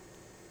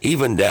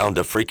 Even down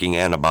to freaking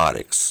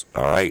antibiotics,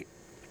 all right?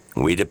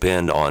 We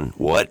depend on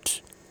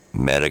what?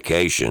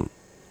 Medication.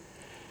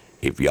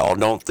 If y'all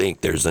don't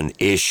think there's an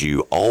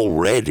issue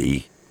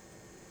already,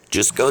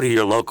 just go to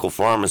your local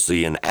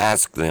pharmacy and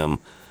ask them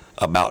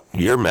about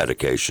your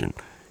medication,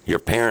 your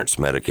parents'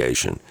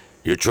 medication,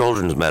 your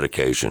children's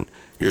medication,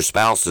 your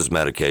spouse's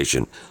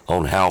medication,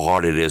 on how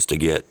hard it is to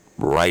get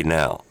right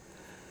now.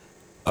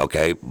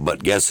 Okay,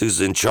 but guess who's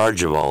in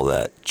charge of all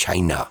that?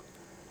 China,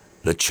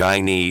 the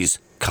Chinese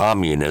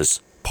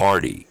Communist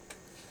Party.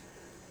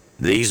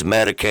 These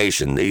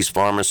medication, these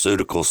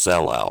pharmaceutical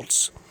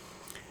sellouts,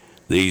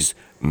 these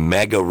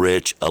mega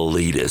rich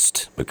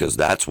elitists, because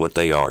that's what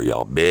they are,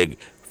 y'all. Big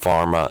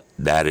pharma,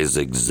 that is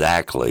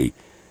exactly,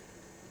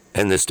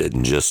 and this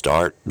didn't just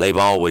start. They've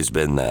always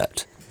been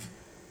that.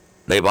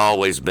 They've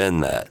always been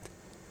that.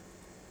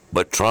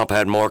 But Trump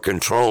had more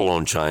control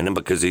on China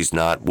because he's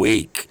not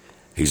weak.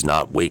 He's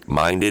not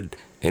weak-minded,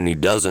 and he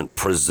doesn't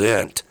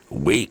present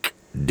weak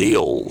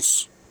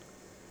deals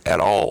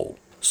at all.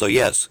 So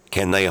yes,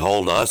 can they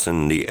hold us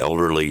and the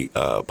elderly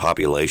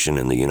population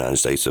in the United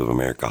States of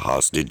America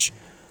hostage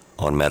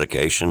on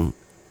medication?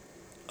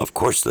 Of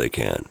course they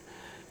can.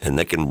 And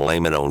they can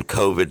blame it on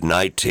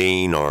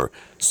COVID-19 or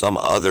some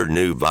other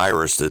new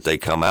virus that they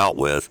come out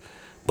with.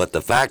 But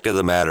the fact of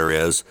the matter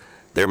is,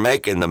 they're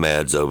making the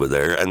meds over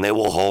there, and they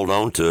will hold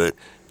on to it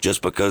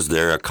just because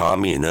they're a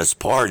communist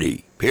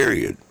party,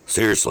 period.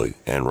 Seriously.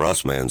 And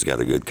Russ Man's got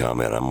a good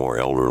comment. I'm more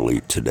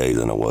elderly today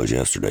than I was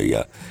yesterday.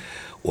 Yeah.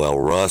 Well,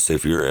 Russ,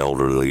 if you're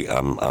elderly,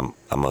 I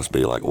must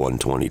be like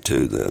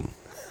 122 then.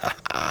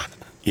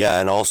 Yeah,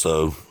 and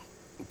also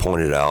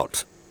pointed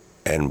out,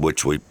 and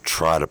which we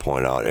try to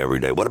point out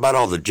every day, what about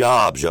all the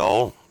jobs,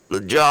 y'all?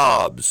 The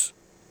jobs.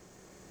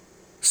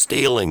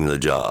 Stealing the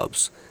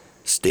jobs.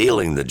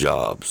 Stealing the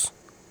jobs.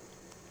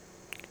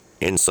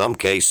 In some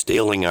case,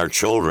 stealing our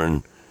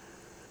children,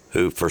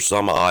 who for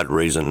some odd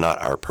reason,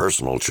 not our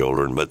personal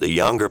children, but the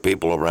younger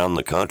people around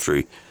the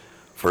country,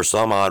 for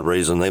some odd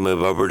reason, they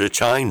move over to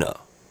China.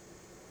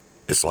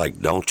 It's like,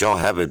 don't y'all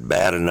have it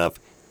bad enough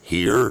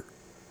here,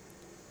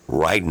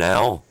 right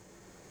now?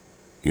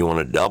 You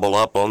want to double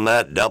up on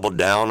that, double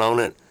down on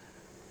it,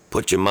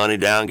 put your money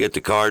down, get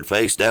the card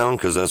face down,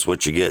 because that's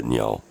what you're getting,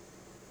 y'all.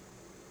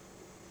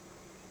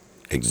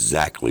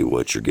 Exactly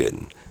what you're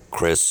getting.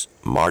 Chris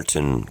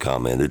Martin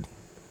commented,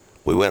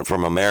 we went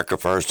from America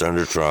first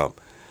under Trump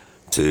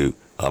to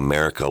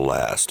America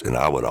last, and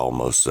I would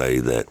almost say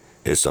that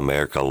it's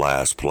America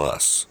last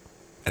plus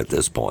at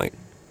this point,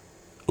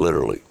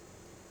 literally.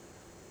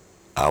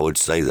 I would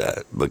say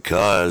that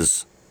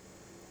because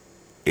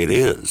it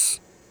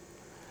is.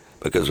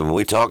 Because when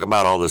we talk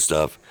about all this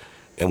stuff,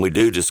 and we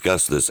do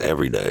discuss this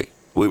every day,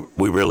 we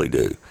really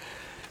do.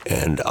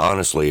 And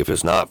honestly, if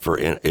it was not for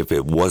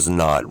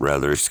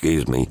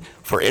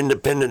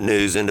independent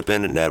news,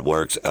 independent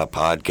networks, a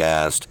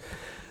podcast,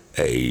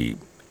 a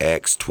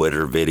X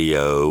Twitter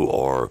video,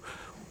 or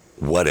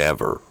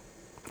whatever,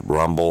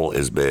 Rumble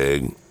is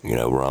big.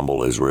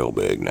 Rumble is real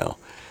big now.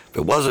 If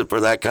it wasn't for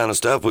that kind of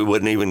stuff, we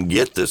wouldn't even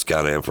get this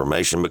kind of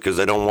information because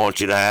they don't want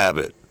you to have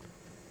it.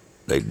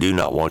 They do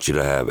not want you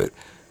to have it.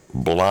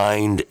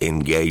 Blind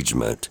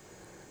engagement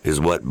is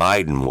what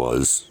Biden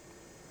was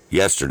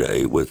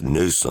yesterday with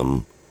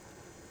Newsom,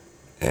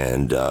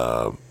 and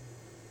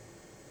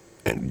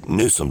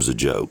Newsom's a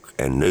joke,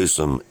 and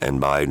Newsom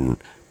and Biden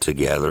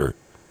together,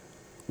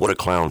 what a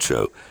clown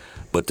show.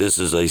 But this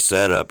is a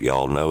setup,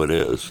 y'all know it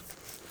is.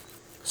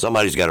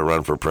 Somebody's got to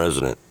run for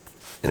president,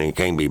 and it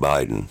can't be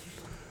Biden.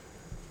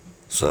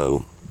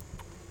 So,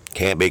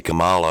 can't be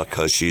Kamala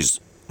because she's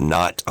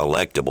not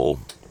electable.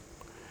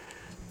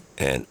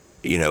 And,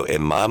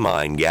 in my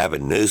mind,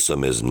 Gavin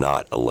Newsom is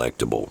not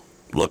electable.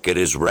 Look at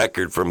his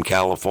record from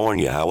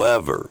California.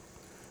 However,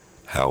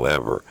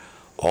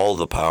 all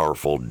the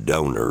powerful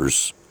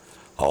donors,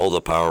 all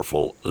the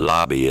powerful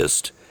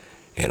lobbyists,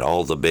 and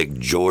all the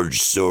big George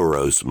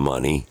Soros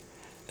money,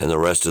 and the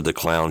rest of the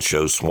clown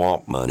show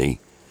swamp money,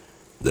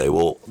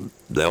 they'll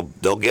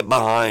get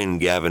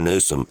behind Gavin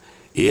Newsom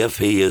if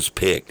he is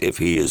picked, if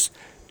he is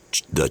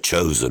the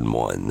chosen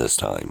one this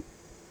time.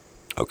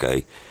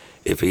 Okay?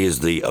 If he is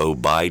the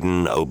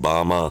Biden,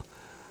 Obama,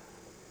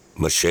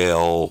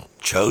 Michelle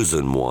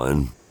chosen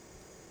one,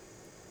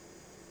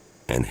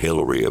 and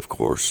Hillary, of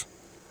course,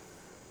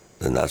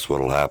 then that's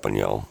what'll happen,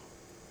 y'all.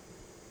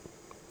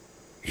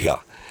 Yeah.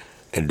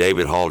 And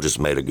David Hall just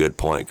made a good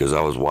point because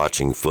I was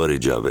watching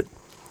footage of it.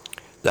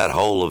 That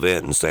whole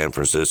event in San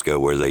Francisco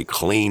where they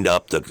cleaned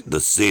up the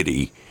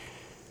city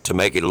to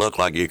make it look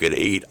like you could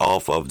eat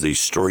off of the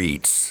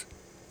streets.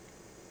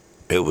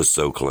 It was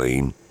so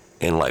clean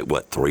in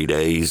 3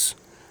 days?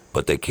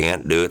 But they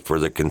can't do it for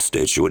the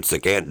constituents. They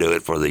can't do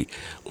it for the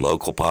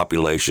local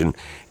population.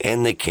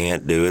 And they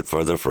can't do it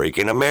for the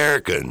freaking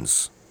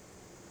Americans.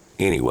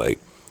 Anyway,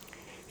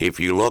 if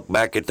you look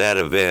back at that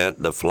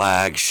event, the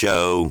flag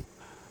show,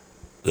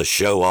 the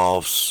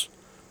show-offs,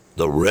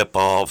 the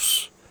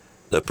rip-offs,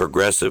 the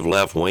progressive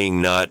left-wing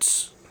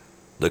nuts,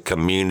 the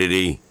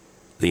community,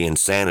 the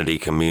insanity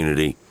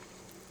community,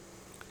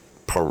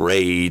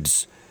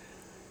 parades,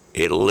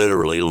 it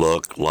literally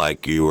looked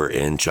like you were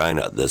in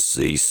China. The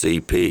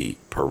CCP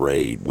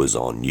parade was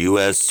on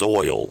U.S.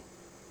 soil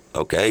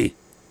Okay?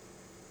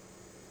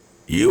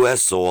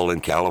 U.S. soil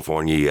in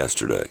California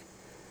yesterday.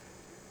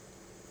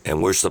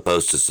 And we're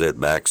supposed to sit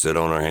back, sit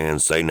on our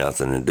hands, say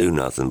nothing, and do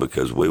nothing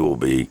because we will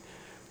be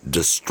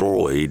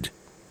destroyed.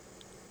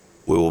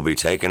 We will be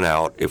taken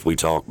out if we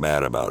talk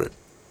bad about it.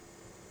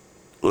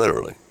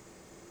 Literally.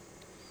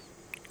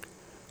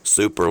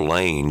 Super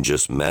Lane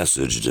just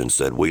messaged and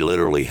said, we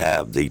literally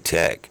have the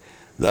tech,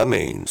 the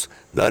means,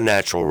 the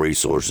natural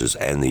resources,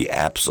 and the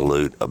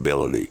absolute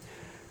ability,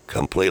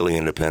 completely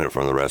independent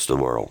from the rest of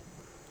the world.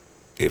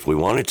 If we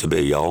want it to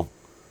be, y'all.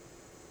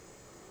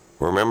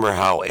 Remember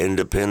how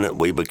independent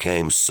we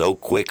became so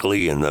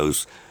quickly in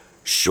those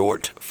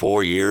short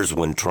 4 years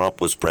when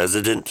Trump was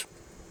president?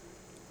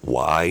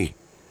 Why?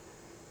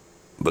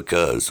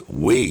 Because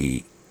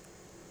we,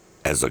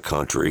 as a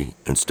country,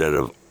 instead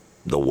of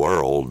the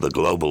world, the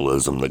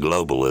globalism, the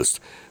globalists,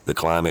 the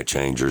climate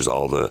changers,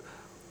 all the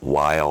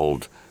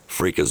wild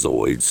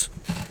freakazoids,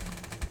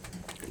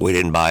 we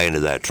didn't buy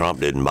into that.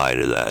 Trump didn't buy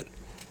into that.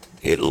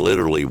 It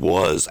literally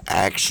was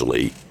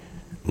actually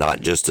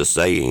not just a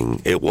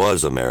saying. It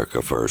was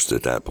America first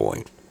at that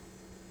point.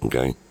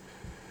 Okay?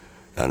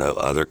 I know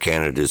other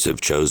candidates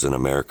have chosen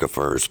America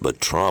first,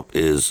 but Trump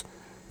is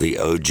the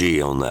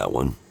OG on that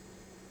one.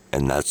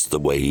 And that's the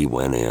way he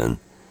went in.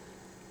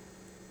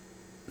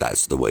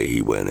 That's the way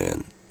he went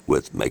in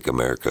with Make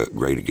America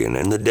Great Again.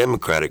 And the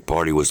Democratic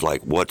Party was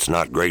like, what's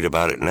not great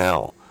about it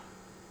now?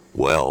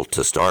 Well,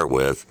 to start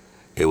with,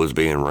 it was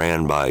being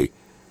ran by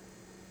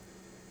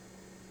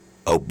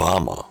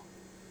Obama.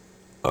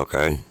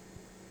 Okay?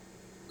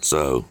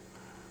 So,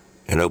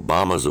 and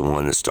Obama's the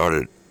one that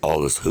started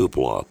all this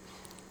hoopla.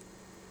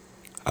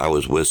 I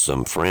was with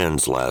some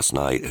friends last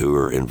night who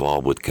are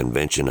involved with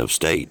Convention of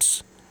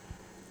States,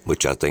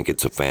 which I think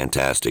it's a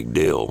fantastic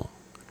deal.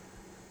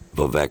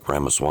 Vivek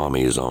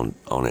Ramaswamy is on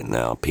it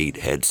now. Pete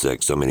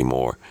Hegseth, so many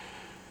more.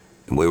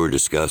 And we were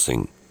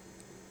discussing,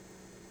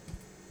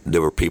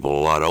 there were people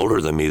a lot older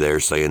than me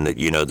there saying that,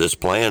 this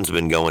plan's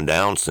been going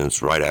down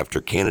since right after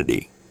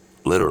Kennedy.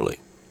 Literally.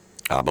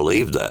 I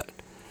believe that.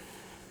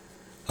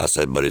 I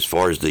said, but as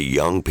far as the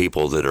young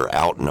people that are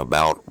out and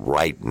about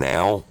right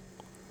now,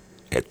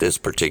 at this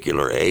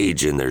particular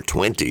age in their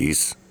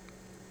 20s,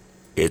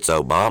 it's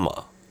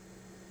Obama.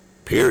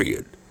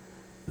 Period.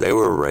 They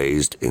were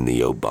raised in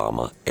the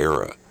Obama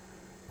era.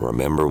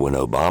 Remember when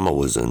Obama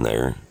was in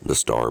there, the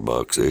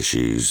Starbucks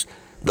issues,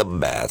 the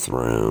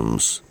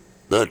bathrooms,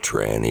 the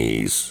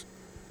trannies,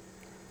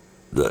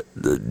 the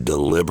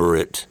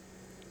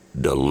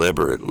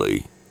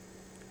deliberately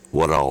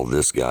what all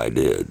this guy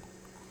did.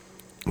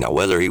 Now,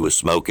 whether he was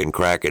smoking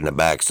crack in the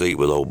back seat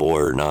with old boy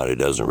or not, it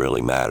doesn't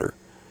really matter.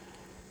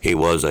 He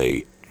was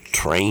a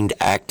trained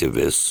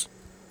activist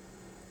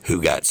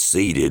who got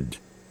seated,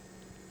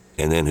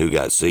 and then who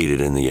got seated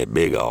in the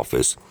big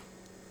office.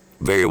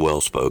 Very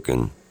well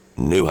spoken,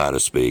 knew how to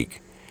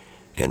speak.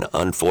 And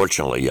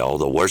unfortunately, y'all,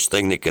 the worst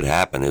thing that could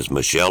happen is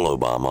Michelle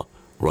Obama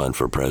run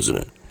for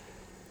president,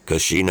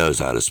 because she knows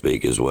how to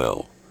speak as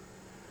well.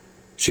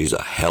 She's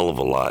a hell of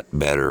a lot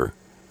better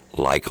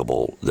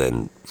likable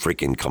than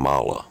freaking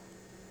Kamala,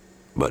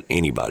 but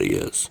anybody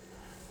is.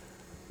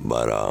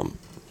 But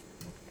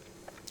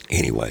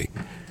anyway,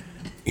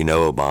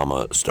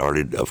 Obama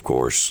started, of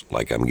course,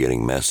 like I'm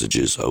getting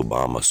messages,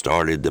 Obama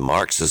started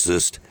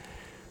the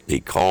the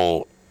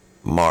Karl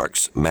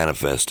Marx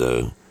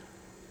Manifesto,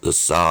 the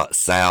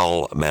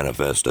Sal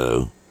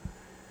Manifesto,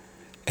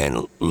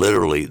 and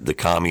literally the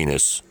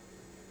communist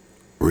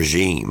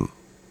regime,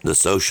 the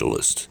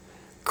socialist.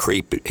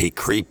 He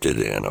creeped it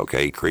in,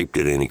 okay? He creeped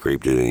it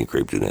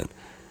in.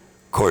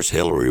 Of course,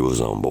 Hillary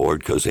was on board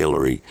because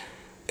Hillary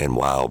and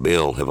Wild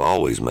Bill have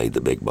always made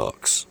the big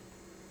bucks,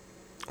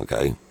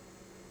 okay?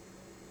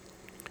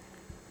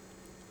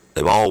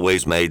 They've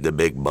always made the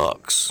big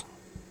bucks.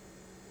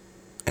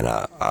 And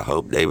I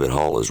hope David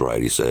Hall is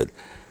right. He said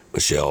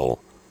Michelle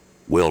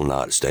will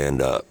not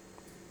stand up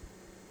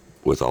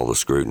with all the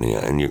scrutiny.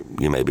 And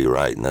you may be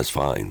right, and that's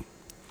fine.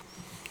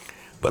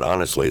 But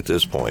honestly, at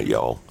this point,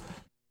 y'all,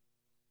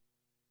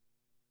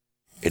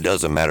 it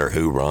doesn't matter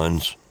who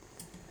runs.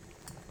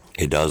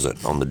 It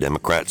doesn't. On the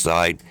Democrat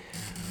side,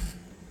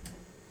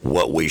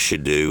 what we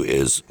should do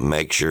is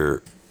make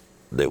sure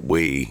that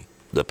we,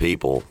 the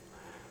people,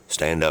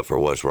 stand up for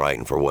what's right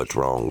and for what's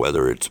wrong,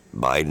 whether it's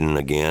Biden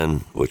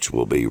again, which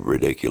will be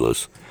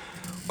ridiculous,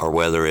 or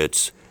whether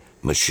it's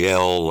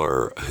Michelle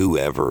or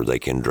whoever they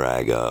can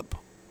drag up,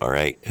 all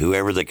right?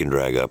 Whoever they can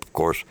drag up. Of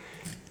course,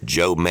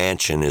 Joe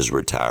Manchin is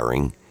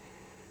retiring.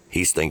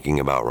 He's thinking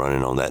about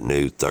running on that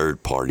new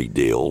third-party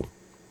deal.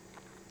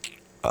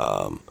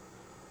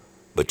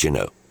 But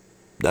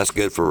that's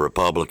good for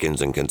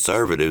Republicans and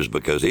conservatives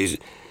because he's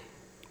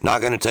not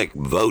going to take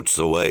votes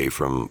away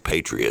from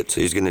patriots.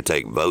 He's going to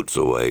take votes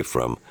away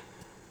from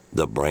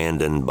the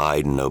Brandon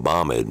Biden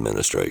Obama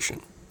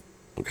administration.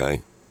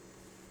 Okay?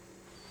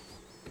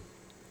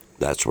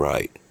 That's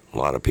right. A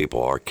lot of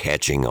people are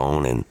catching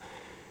on, and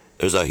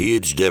there's a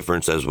huge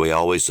difference, as we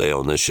always say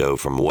on this show,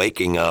 from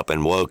waking up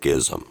and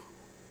wokeism.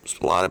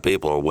 A lot of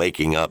people are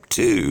waking up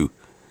to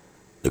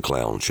the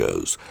clown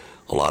shows.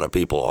 A lot of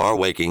people are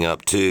waking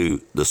up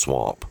to the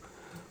swamp.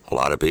 A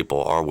lot of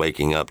people are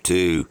waking up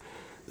to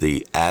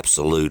the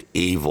absolute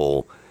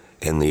evil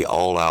and the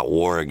all-out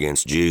war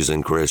against Jews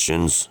and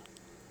Christians.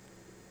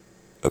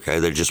 Okay,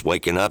 they're just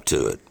waking up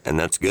to it, and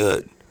that's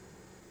good.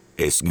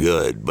 It's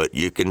good, but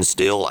you can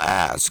still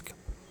ask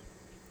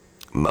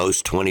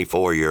most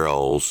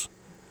 24-year-olds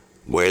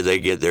where they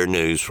get their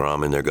news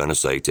from, and they're going to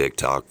say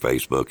TikTok,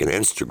 Facebook, and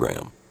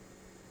Instagram,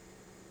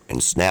 and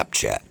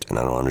Snapchat. And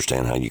I don't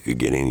understand how you could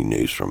get any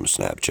news from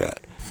Snapchat.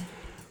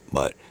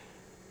 But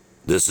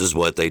this is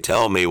what they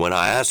tell me when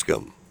I ask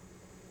them.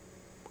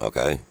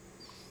 Okay?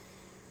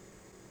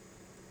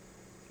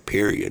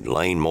 Period.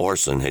 Lane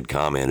Morrison had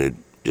commented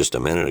just a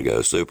minute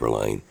ago, Super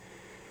Lane.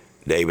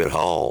 David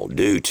Hall,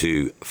 due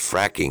to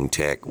fracking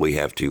tech, we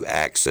have to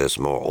access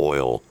more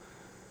oil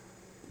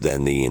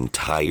than the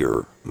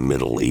entire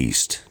Middle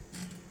East.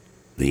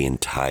 The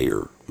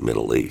entire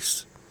Middle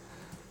East.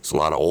 It's a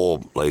lot of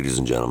oil, ladies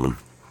and gentlemen.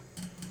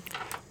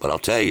 But I'll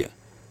tell you,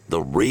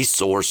 the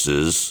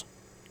resources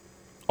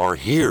are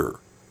here,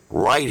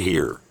 right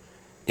here,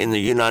 in the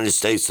United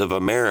States of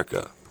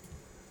America.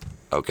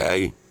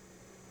 Okay?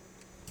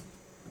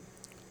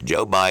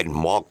 Joe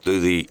Biden walked through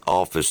the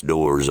office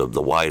doors of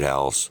the White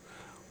House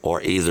or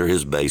either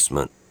his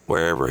basement,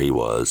 wherever he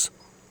was,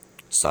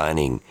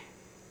 signing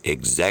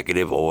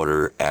executive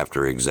order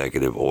after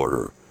executive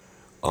order,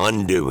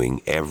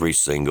 undoing every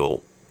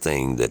single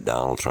thing that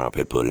Donald Trump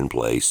had put in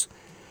place,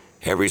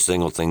 every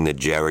single thing that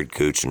Jared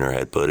Kushner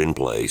had put in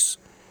place.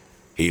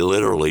 He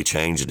literally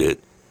changed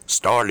it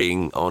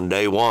starting on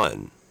day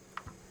one.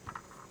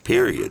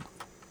 Period.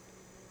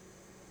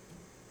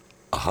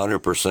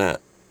 100%.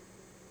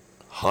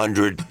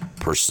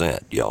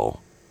 100%, y'all.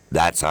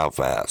 That's how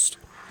fast.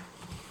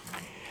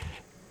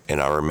 And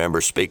I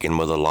remember speaking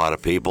with a lot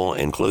of people,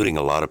 including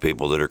a lot of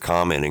people that are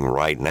commenting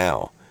right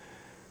now.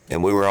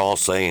 And we were all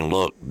saying,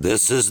 look,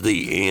 this is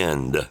the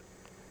end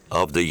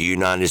of the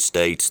United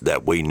States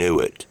that we knew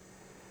it.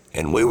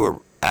 And we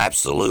were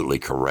absolutely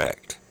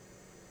correct.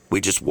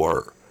 We just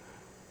were.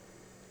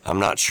 I'm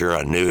not sure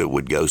I knew it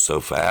would go so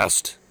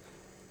fast,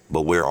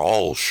 but we're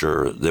all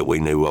sure that we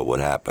knew what would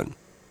happen.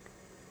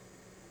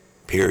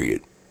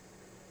 Period.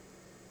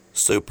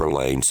 Super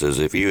Lane says,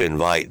 if you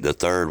invite the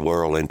third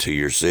world into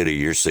your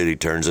city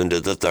turns into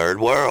the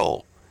third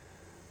world.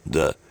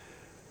 The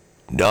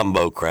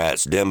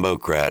Dumbocrats,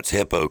 Democrats,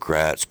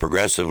 Hippocrats,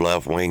 progressive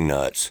left-wing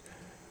nuts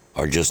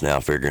are just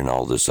now figuring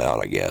all this out,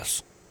 I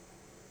guess.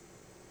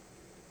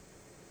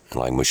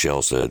 And like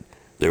Michelle said,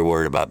 they're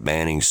worried about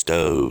banning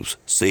stoves,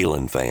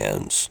 ceiling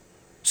fans.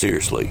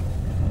 Seriously,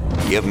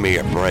 give me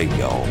a break,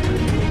 y'all.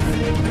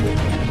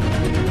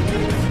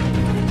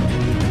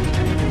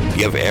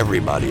 Give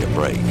everybody a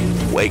break.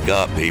 Wake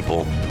up,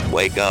 people.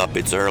 Wake up.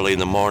 It's early in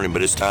the morning,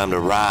 but it's time to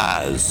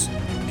rise.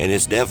 And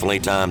it's definitely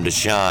time to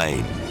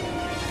shine.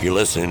 You're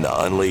listening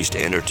to Unleashed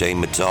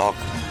Entertainment Talk,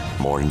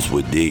 Mornings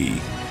with D.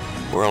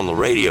 We're on the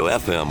radio,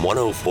 FM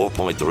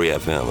 104.3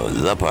 FM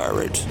of The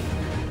Pirate.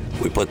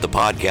 We put the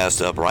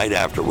podcast up right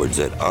afterwards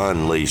at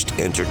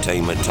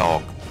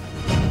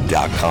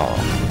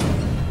UnleashedEntertainmentTalk.com.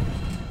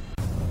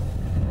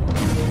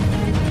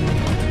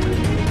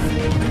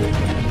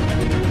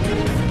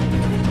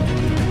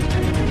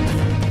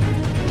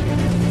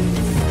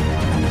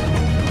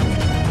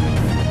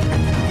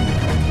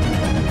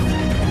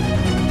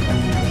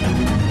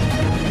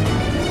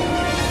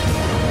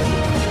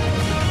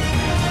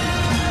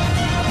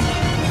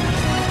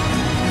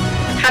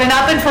 Had it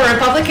not been for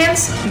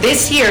Republicans,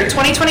 this year,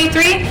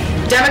 2023,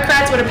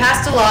 Democrats would have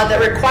passed a law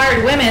that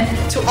required women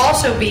to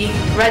also be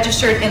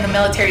registered in the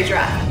military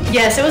draft.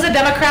 Yes, it was the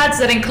Democrats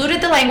that included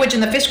the language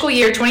in the fiscal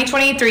year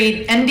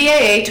 2023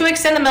 NDAA to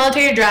extend the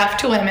military draft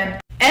to women.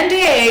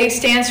 NDAA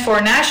stands for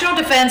National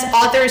Defense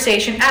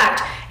Authorization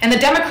Act, and the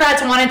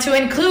Democrats wanted to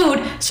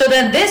include so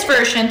that this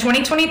version,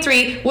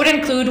 2023, would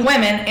include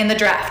women in the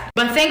draft.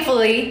 But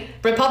thankfully,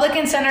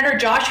 Republican Senator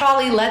Josh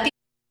Hawley led the...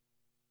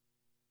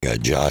 Yeah,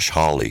 Josh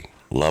Hawley.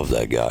 Love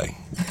that guy.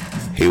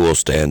 He will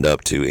stand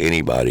up to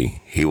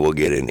anybody. He will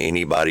get in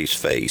anybody's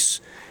face,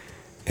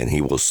 and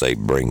he will say,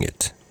 bring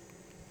it.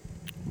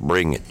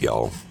 Bring it,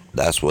 y'all.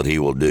 That's what he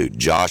will do.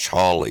 Josh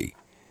Hawley.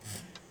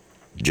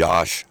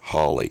 Josh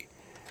Hawley.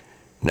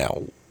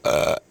 Now,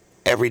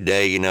 every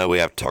day, you know, we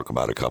have to talk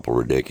about a couple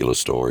ridiculous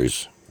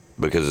stories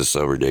because it's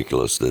so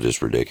ridiculous that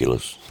it's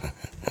ridiculous.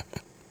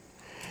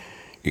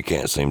 You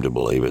can't seem to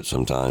believe it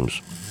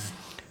sometimes.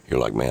 You're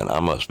like, man,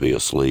 I must be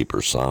asleep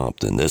or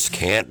something. This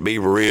can't be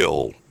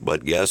real.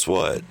 But guess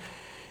what?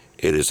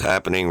 It is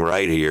happening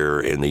right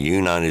here in the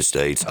United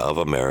States of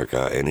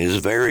America, and it is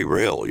very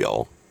real,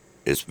 y'all.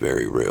 It's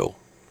very real.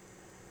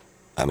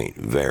 I mean,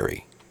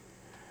 very.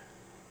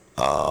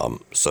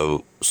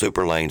 So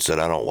Super Lane said,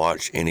 I don't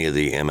watch any of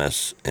the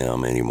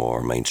MSM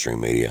anymore,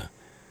 mainstream media.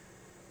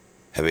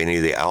 Have any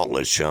of the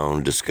outlets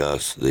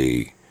discuss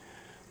the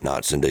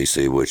knots in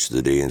D.C., which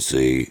the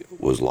DNC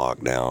was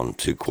locked down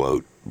to,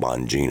 quote,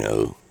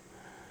 Bongino,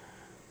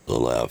 the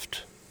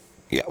left?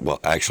 Yeah, well,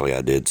 actually,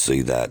 I did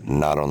see that,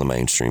 not on the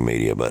mainstream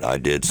media, but I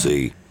did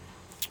see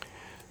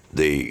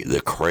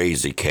the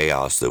crazy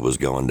chaos that was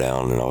going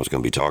down, and I was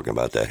going to be talking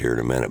about that here in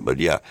a minute. But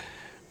yeah,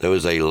 there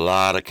was a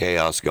lot of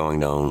chaos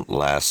going on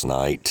last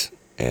night,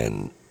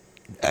 and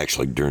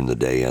actually during the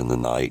day and the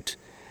night,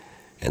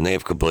 and they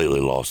have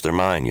completely lost their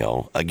mind,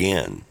 y'all.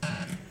 Again.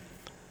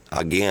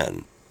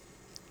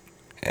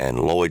 And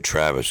Lloyd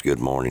Travis, good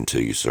morning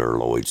to you, sir.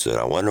 Lloyd said,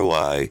 I wonder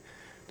why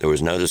there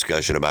was no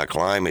discussion about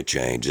climate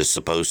change. It's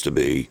supposed to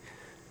be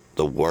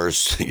the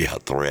worst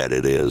threat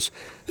it is.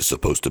 It's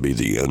supposed to be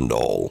the end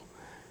all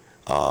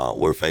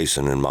we're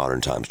facing in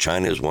modern times.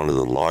 China is one of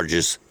the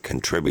largest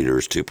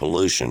contributors to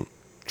pollution.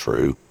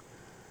 True.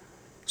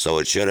 So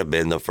it should have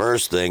been the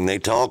first thing they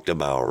talked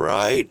about,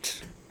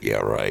 right? Yeah,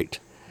 right.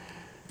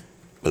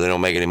 But they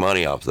don't make any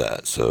money off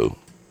that, so,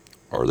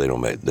 or they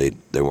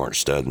weren't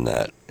studying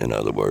that, in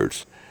other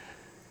words.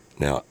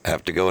 Now, I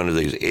have to go into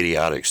these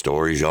idiotic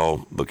stories,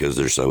 y'all, because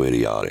they're so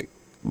idiotic.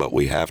 But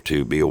we have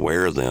to be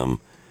aware of them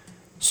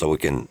so we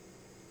can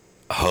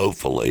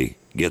hopefully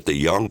get the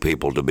young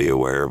people to be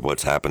aware of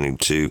what's happening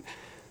to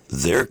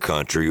their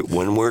country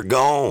when we're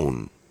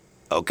gone,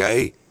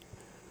 okay?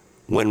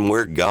 When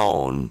we're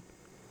gone,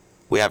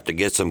 we have to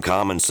get some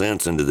common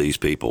sense into these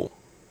people,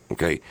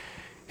 okay?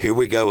 Here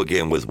we go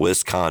again with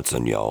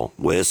Wisconsin, y'all.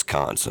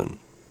 Wisconsin.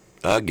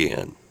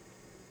 Again.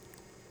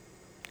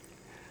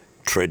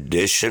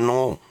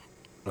 Traditional,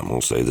 I'm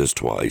going to say this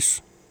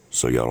twice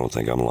so y'all don't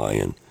think I'm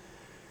lying.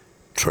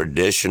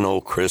 Traditional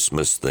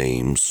Christmas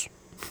themes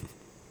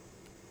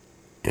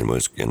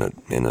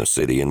in a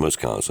city in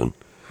Wisconsin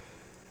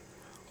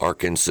are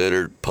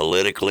considered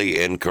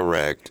politically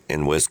incorrect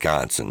in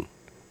Wisconsin,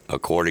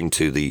 according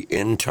to the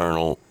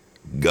internal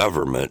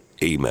government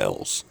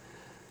emails.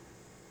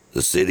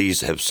 The cities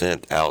have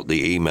sent out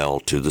the email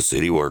to the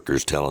city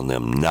workers telling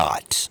them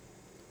not,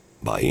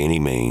 by any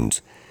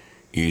means,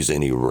 use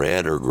any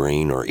red or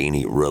green or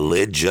any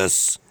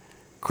religious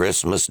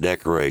Christmas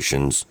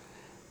decorations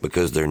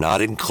because they're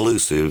not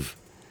inclusive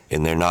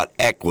and they're not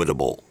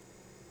equitable.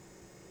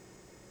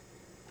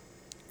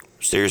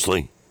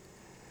 Seriously?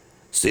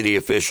 City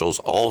officials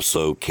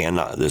also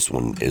cannot, this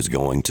one is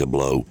going to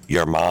blow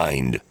your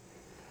mind.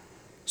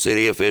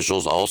 City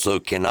officials also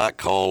cannot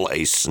call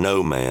a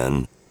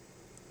snowman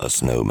a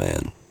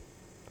snowman.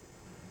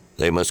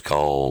 They must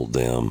call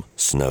them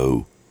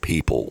snow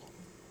people.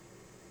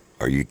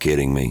 Are you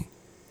kidding me?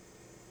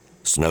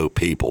 Snow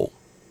people.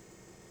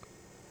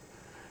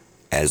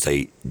 As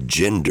a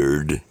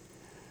gendered,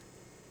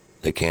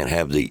 they can't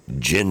have the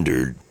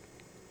gendered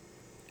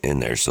in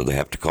there, so they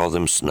have to call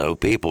them snow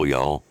people,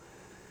 y'all.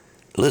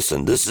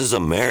 Listen, this is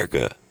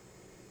America.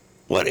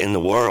 What in the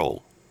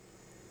world?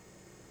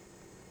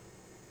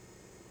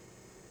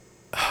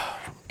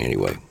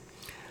 Anyway,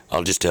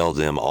 I'll just tell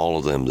them, all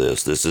of them,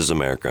 this is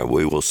America.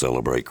 We will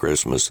celebrate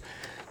Christmas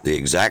the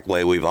exact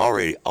way we've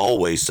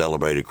always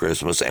celebrated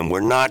Christmas, and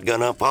we're not going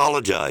to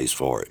apologize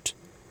for it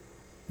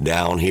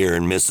down here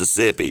in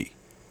Mississippi.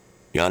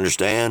 You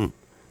understand?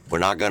 We're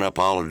not going to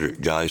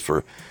apologize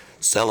for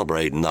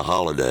celebrating the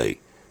holiday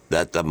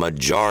that the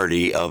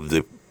majority of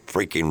the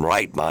freaking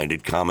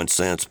right-minded, common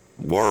sense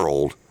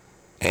world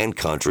and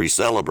country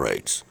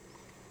celebrates.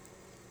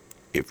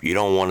 If you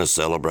don't want to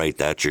celebrate,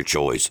 that's your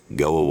choice.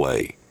 Go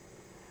away.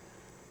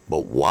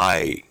 But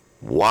why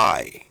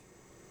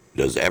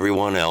does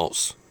everyone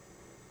else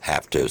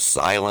have to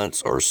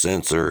silence or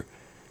censor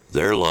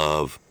their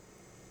love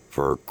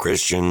for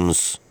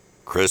Christians,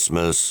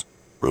 Christmas,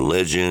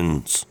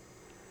 religions,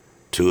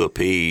 to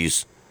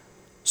appease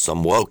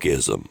some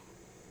wokeism?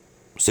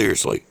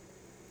 Seriously.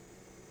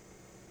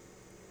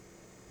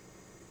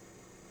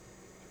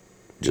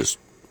 Just,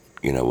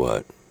 you know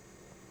what?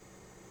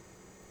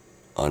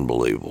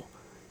 Unbelievable.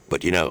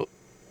 But, you know,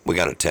 we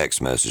got a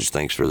text message.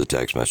 Thanks for the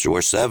text message.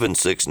 We're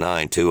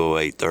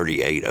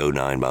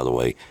 769-208-3809, by the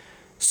way.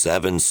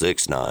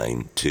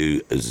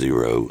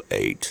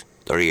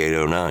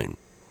 769-208-3809.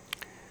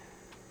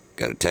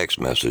 Got a text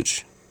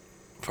message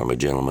from a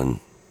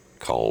gentleman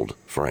called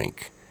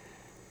Frank.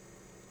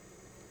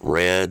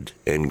 Red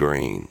and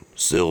green,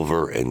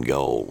 silver and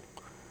gold.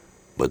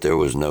 But there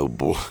was no...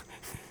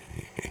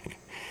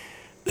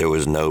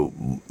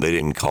 they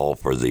didn't call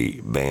for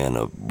the ban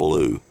of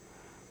blue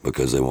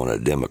because they want a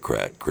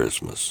Democrat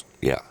Christmas.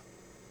 Yeah.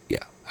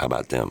 How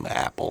about them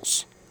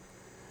apples?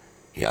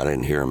 Yeah, I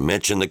didn't hear him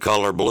mention the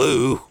color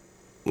blue.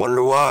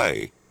 Wonder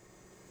why.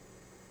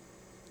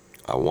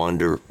 I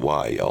wonder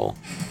why, y'all.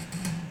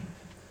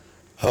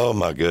 Oh,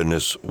 my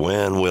goodness.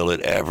 When will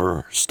it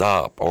ever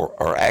stop?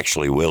 Or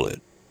actually, will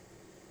it?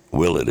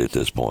 Will it at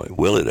this point?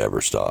 Will it ever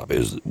stop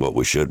is what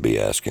we should be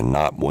asking,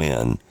 not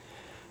when.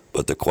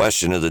 But the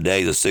question of the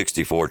day, the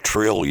 $64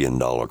 trillion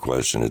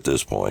question at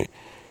this point,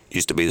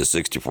 used to be the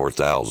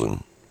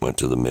 64,000, went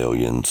to the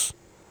millions,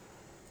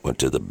 went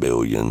to the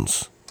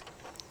billions.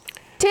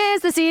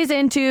 'Tis the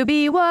season to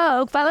be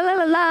woke. La la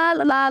la la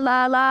la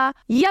la la.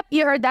 Yep,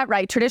 you heard that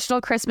right. Traditional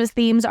Christmas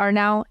themes are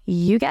now,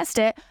 you guessed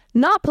it,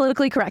 not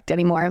politically correct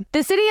anymore.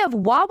 The city of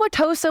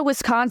Wauwatosa,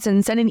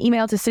 Wisconsin sent an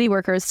email to city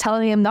workers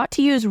telling them not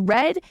to use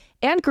red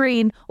and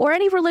green or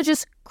any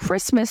religious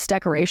Christmas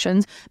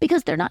decorations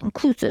because they're not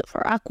inclusive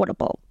or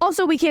equitable.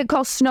 Also, we can't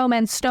call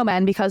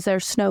snowmen because they're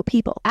snow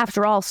people.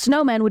 After all,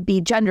 snowmen would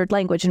be gendered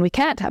language and we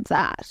can't have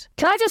that.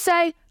 Can I just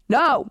say,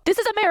 no, this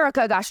is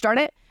America, gosh darn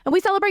it. And we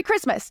celebrate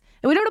Christmas.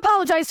 And we don't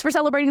apologize for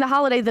celebrating the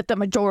holiday that the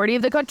majority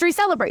of the country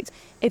celebrates.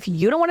 If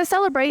you don't want to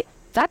celebrate,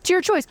 that's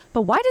your choice.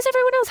 But why does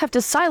everyone else have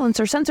to silence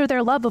or censor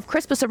their love of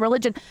Christmas and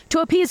religion to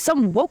appease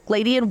some woke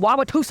lady in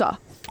Wauwatosa?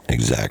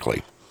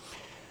 Exactly.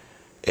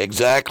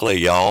 Exactly,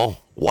 y'all.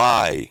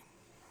 Why?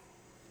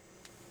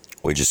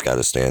 We just got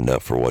to stand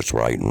up for what's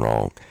right and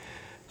wrong.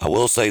 I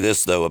will say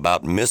this, though,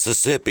 about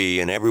Mississippi,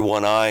 and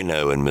everyone I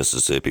know in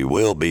Mississippi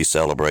will be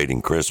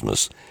celebrating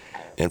Christmas.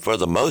 And for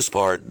the most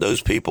part,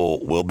 those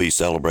people will be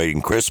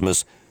celebrating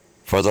Christmas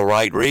for the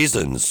right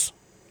reasons.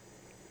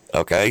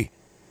 Okay?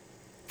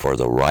 For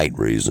the right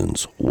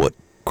reasons. What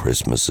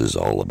Christmas is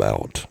all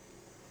about.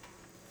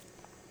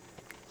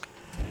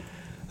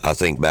 I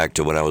think back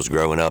to when I was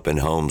growing up in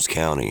Holmes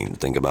County.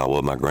 Think about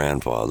what my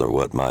grandfather,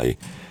 what my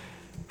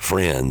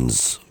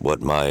friends,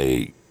 what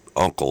my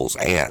uncles,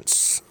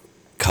 aunts,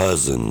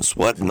 cousins,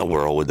 what in the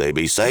world would they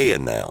be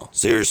saying now?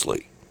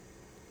 Seriously.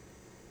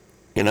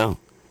 You know,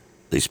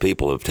 these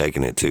people have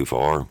taken it too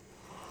far.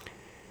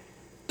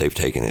 They've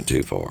taken it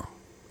too far.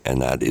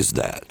 And that is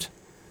that.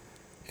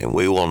 And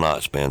we will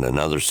not spend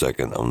another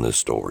second on this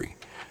story.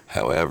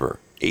 However,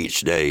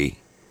 each day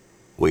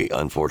we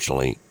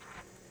unfortunately,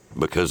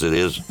 because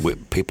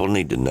people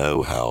need to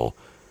know how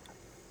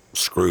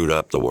screwed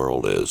up the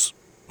world is.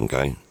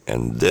 Okay?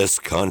 And this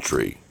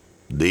country,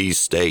 these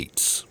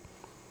states,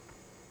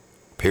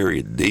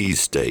 period,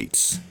 these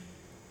states.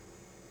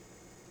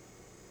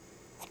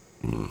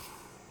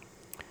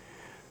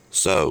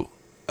 So,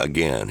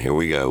 again, here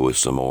we go with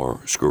some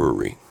more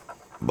screwery.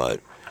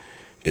 But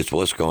it's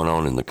what's going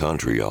on in the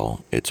country,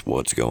 y'all. It's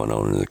what's going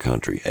on in the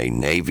country. A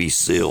Navy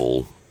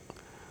SEAL,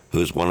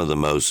 who's one of the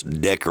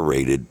most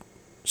decorated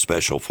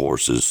special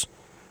forces,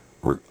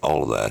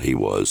 all of that he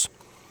was,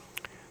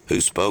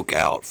 who spoke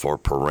out for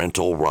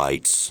parental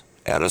rights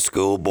at a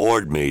school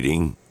board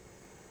meeting,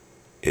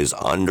 is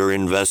under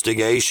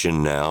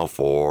investigation now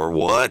for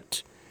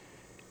what?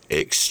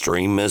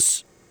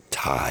 Extremist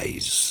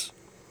ties.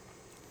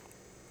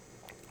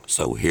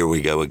 So here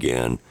we go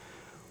again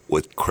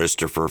with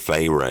Christopher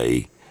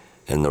Fay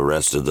and the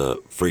rest of the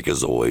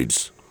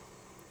freakazoids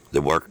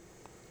that work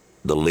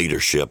the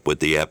leadership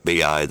with the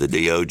FBI, the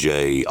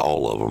DOJ,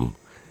 all of them.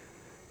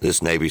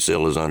 This Navy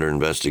SEAL is under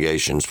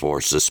investigations for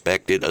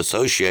suspected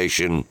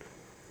association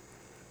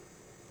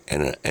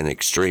and an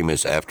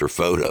extremist after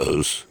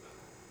photos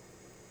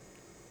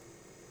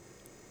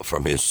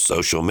from his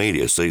social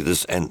media. See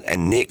this,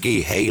 and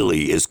Nikki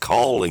Haley is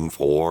calling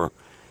for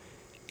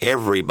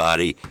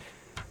everybody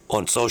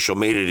on social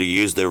media to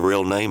use their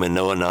real name and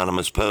no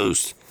anonymous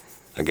post.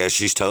 I guess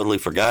she's totally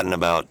forgotten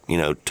about,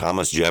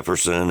 Thomas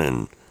Jefferson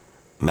and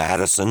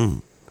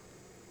Madison,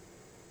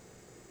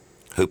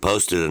 who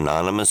posted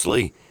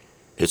anonymously.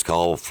 It's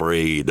called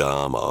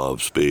freedom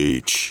of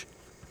speech.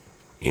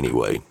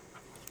 Anyway,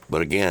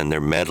 but again, they're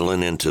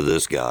meddling into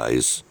this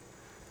guy's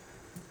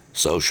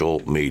social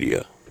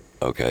media.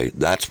 Okay,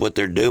 that's what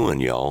they're doing,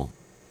 y'all.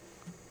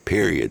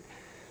 Period.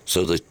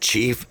 So the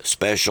Chief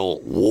Special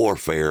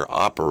Warfare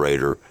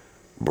Operator,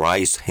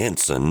 Bryce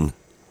Henson,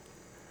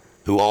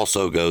 who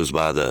also goes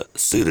by the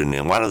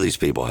pseudonym. Why do these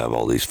people have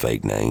all these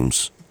fake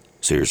names?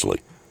 Seriously.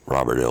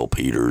 Robert L.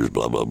 Peters,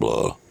 blah, blah,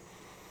 blah.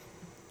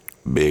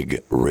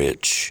 Big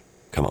Rich.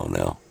 Come on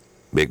now.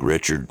 Big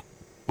Richard.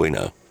 We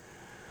know.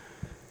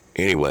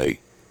 Anyway,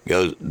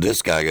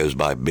 this guy goes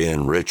by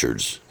Ben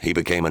Richards. He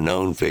became a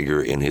known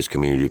figure in his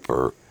community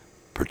for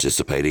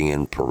participating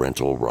in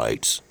parental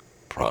rights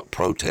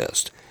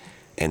protest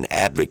and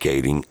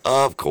advocating,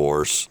 of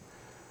course,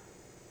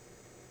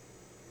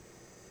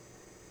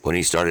 when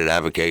he started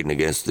advocating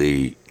against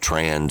the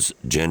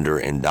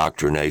transgender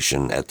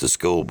indoctrination at the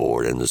school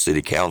board and the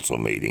city council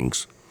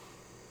meetings.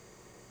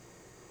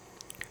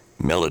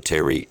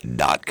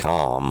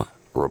 Military.com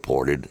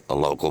reported a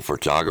local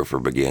photographer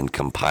began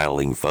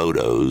compiling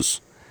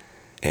photos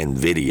and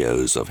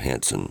videos of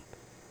Henson.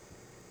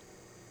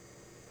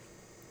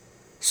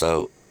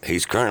 So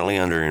he's currently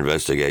under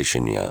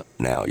investigation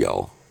now,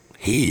 y'all.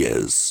 He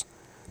is.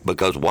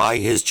 Because why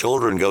his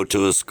children go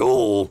to a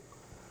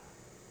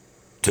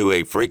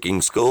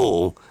freaking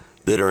school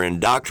that are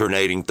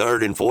indoctrinating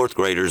 3rd and 4th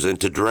graders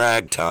into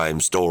drag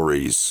time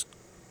stories.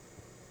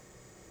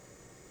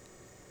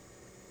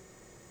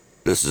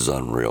 This is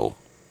unreal.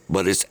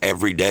 But it's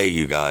every day,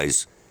 you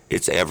guys.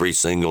 It's every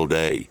single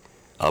day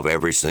of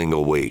every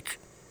single week.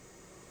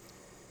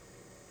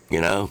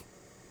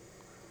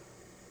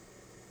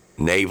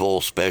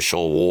 Naval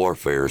Special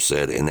Warfare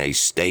said in a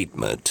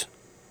statement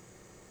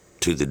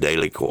to the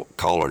Daily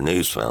Caller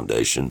News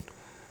Foundation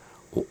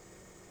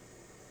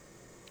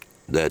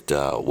that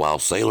while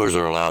sailors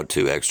are allowed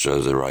to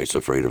exercise their rights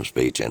of freedom of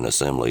speech and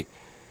assembly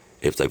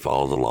if they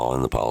follow the law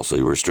and the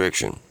policy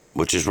restriction,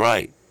 which is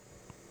right.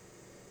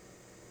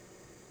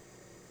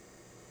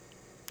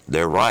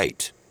 They're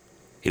right.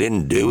 He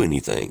didn't do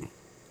anything.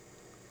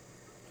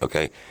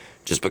 Okay?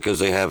 Just because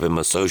they have him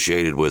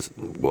associated with,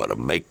 what, a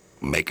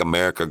Make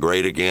America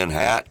Great Again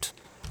hat,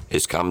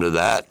 it's come to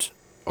that,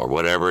 or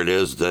whatever it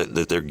is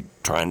that they're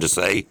trying to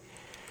say.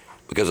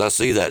 Because I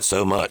see that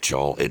so much,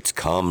 y'all. It's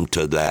come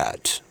to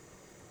that.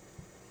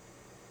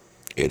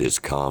 It has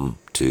come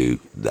to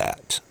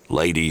that.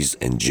 Ladies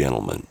and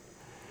gentlemen,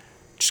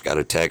 just got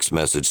a text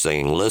message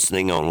saying,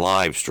 listening on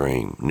live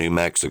stream, New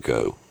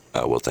Mexico.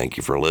 Well, thank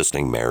you for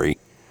listening, Mary.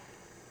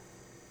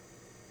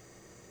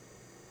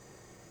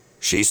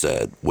 She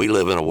said, we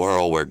live in a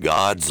world where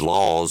God's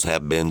laws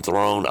have been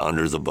thrown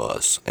under the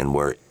bus and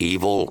where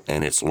evil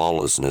and its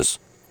lawlessness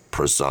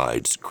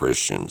presides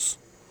Christians.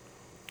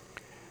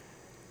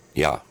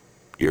 Yeah,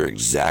 you're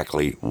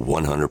exactly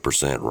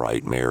 100%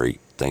 right, Mary.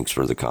 Thanks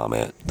for the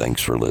comment.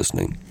 Thanks for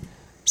listening.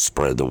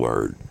 Spread the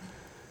word.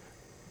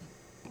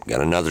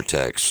 Got another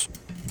text.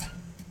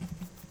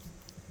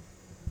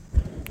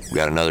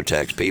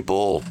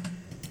 People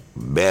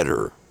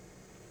better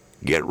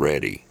get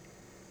ready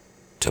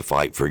to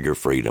fight for your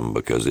freedom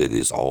because it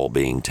is all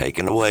being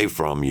taken away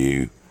from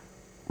you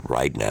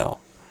right now.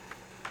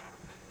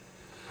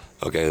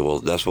 Okay, well,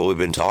 that's what we've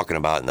been talking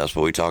about, and that's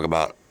what we talk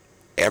about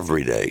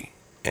every day.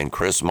 And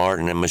Chris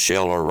Martin and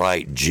Michelle are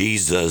right.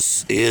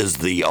 Jesus is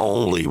the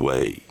only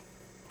way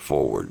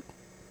forward.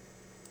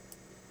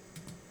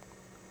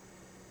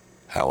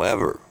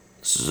 However,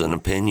 this is an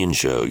opinion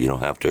show. You don't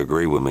have to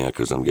agree with me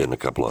because I'm getting a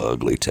couple of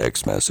ugly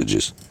text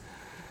messages.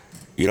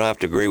 You don't have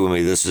to agree with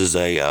me. This is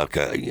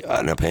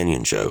an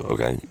opinion show,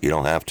 okay? You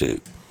don't have to.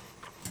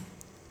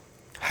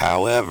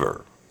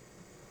 However,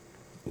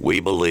 I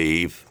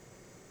believe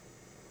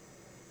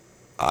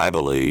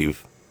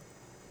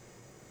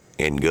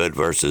in good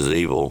versus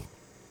evil,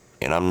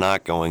 and I'm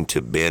not going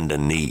to bend a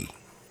knee,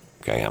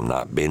 okay? I'm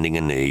not bending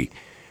a knee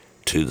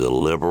to the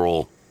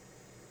liberal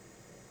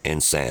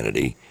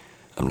insanity.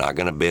 I'm not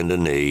going to bend a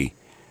knee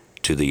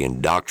to the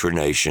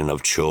indoctrination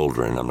of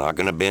children. I'm not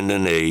going to bend a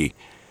knee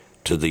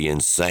to the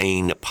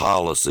insane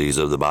policies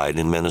of the Biden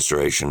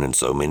administration and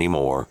so many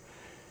more.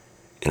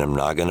 And I'm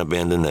not going to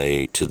bend a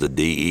knee to the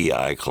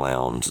DEI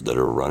clowns that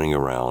are running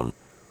around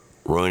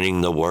ruining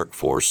the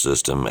workforce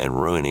system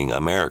and ruining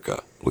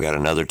America. We got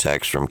another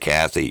text from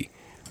Kathy.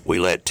 We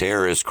let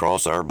terrorists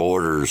cross our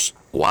borders,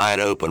 wide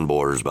open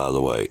borders, by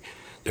the way.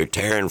 They're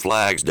tearing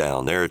flags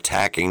down. They're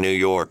attacking New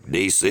York,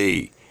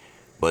 D.C.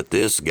 But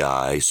this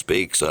guy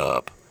speaks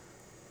up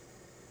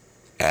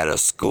at a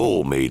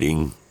school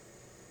meeting,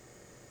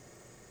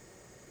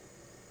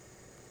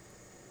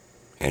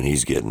 and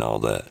he's getting all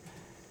that.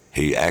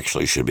 He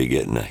actually should be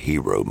getting a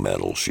hero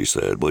medal, she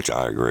said, which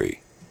I agree.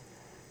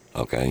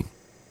 Okay?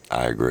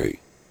 I agree.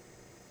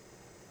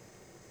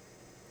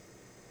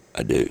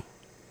 I do.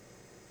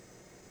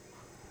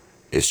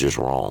 It's just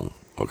wrong.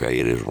 Okay?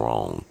 It is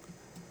wrong.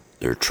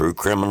 There are true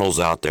criminals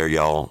out there,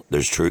 y'all.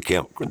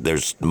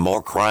 There's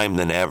more crime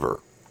than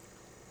ever.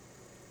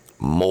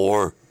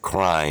 More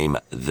crime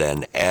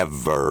than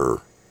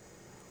ever.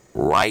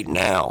 Right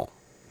now.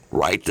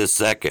 Right this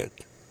second.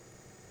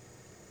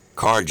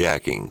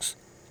 Carjackings.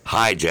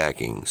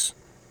 Hijackings.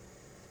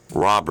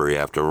 Robbery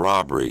after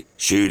robbery.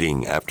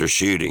 Shooting after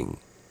shooting.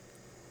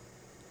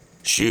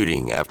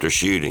 Shooting after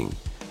shooting.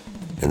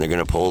 And they're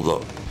going to pull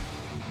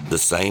the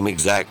same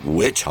exact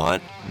witch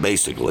hunt,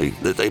 basically,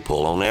 that they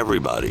pull on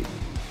everybody.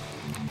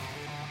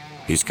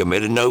 He's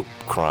committed no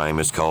crime.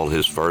 It's called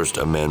his First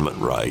Amendment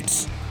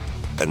rights.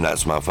 And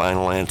that's my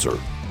final answer.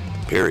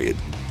 Period.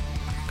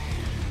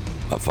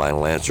 My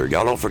final answer.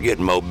 Y'all don't forget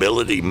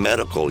Mobility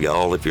Medical,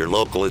 y'all. If you're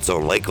local, it's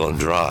on Lakeland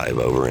Drive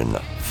over in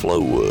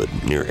Flowood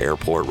near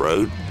Airport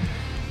Road.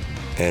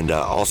 And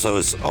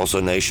it's also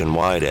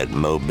nationwide at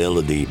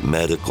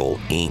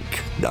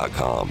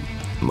mobilitymedicalinc.com.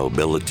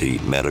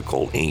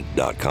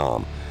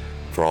 mobilitymedicalinc.com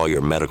for all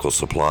your medical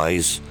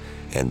supplies.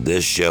 And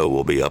this show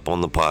will be up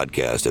on the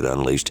podcast at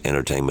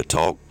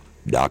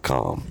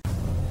unleashedentertainmenttalk.com.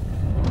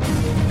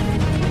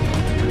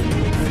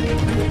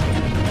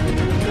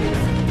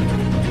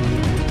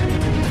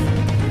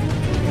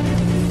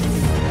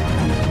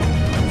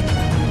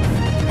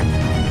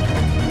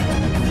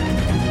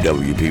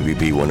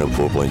 WPVP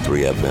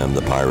 104.3 FM,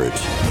 The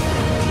Pirates.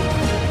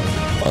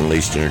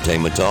 Unleashed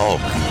Entertainment Talk.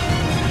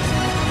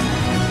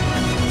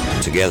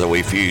 Together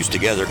we fuse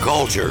together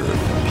culture,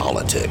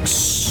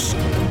 politics,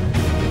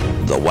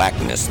 the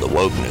whackness, the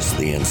wokeness,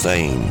 the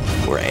insane.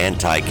 We're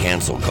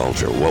anti-cancel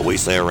culture. What we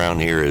say around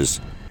here is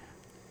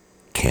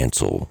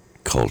cancel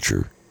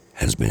culture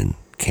has been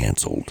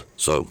canceled.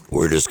 So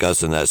we're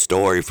discussing that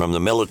story from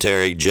the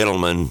military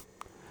gentleman,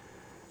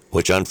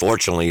 which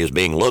unfortunately is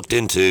being looked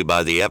into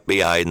by the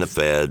FBI and the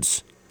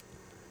feds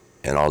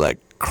and all that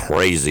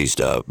crazy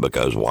stuff.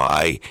 Because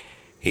why?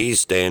 He's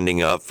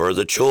standing up for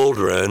the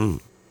children.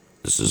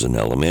 This is an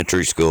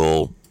elementary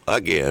school.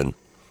 Again,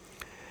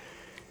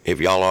 if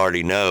y'all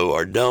already know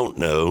or don't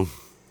know,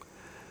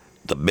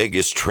 the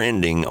biggest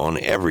trending on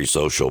every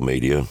social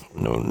media,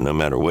 no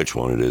matter which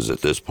one it is at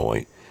this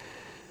point,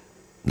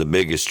 the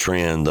biggest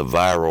trend, the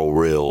viral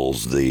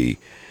reels, the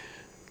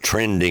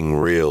trending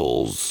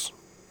reels,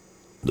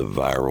 the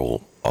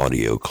viral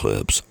audio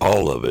clips,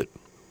 all of it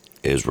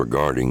is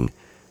regarding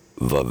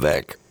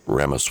Vivek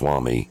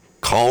Ramaswamy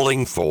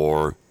calling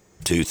for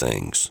two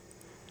things.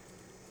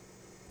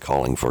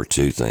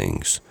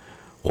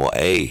 Well,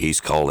 A,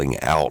 he's calling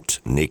out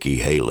Nikki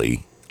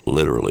Haley,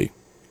 literally.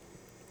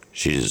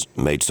 She's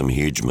made some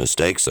huge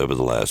mistakes over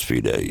the last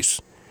few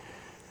days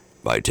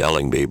by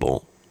telling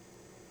people,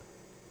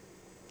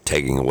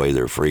 taking away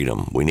their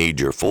freedom. We need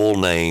your full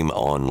name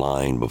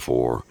online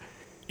before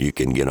you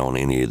can get on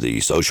any of the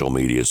social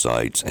media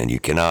sites, and you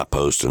cannot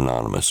post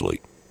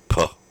anonymously.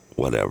 Puh,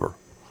 whatever.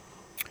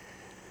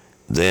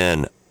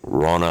 Then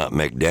Ronna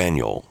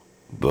McDaniel,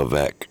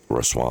 Vivek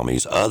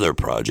Ramaswamy's other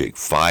project,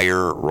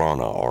 Fire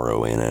Ronna,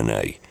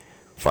 R-O-N-N-A,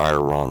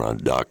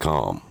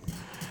 FireRonna.com.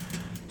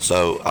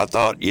 So I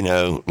thought,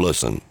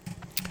 listen,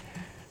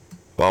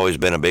 I've always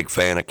been a big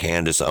fan of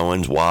Candace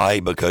Owens. Why?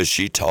 Because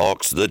she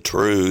talks the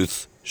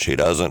truth. She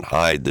doesn't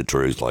hide the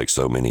truth like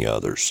so many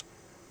others.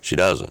 She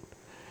doesn't.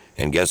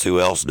 And guess who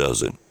else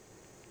doesn't?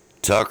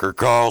 Tucker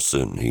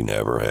Carlson. He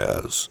never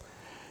has.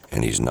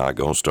 And he's not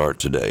going to start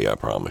today, I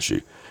promise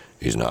you.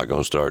 He's not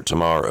going to start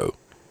tomorrow.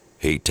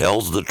 He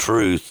tells the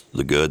truth,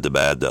 the good, the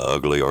bad, the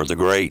ugly, or the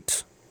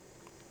great.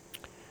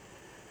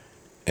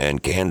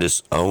 And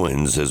Candace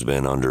Owens has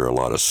been under a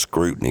lot of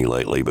scrutiny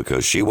lately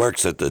because she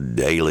works at the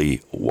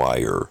Daily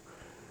Wire.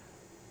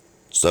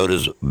 So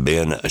does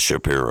Ben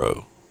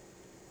Shapiro.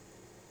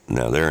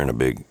 Now, they're in a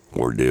big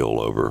ordeal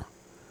over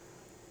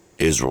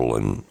Israel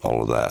and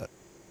all of that.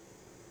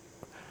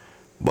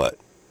 But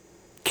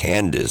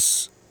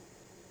Candace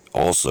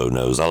also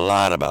knows a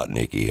lot about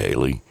Nikki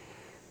Haley.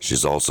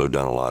 She's also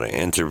done a lot of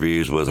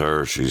interviews with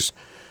her. She's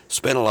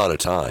spent a lot of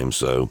time,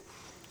 so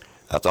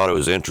I thought it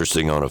was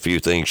interesting on a few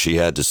things she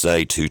had to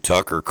say to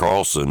Tucker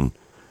Carlson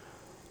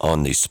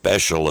on the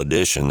special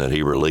edition that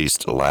he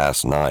released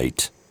last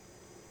night.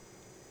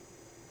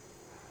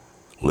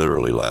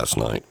 Literally last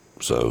night.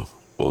 So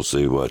we'll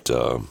see what...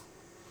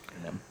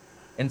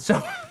 And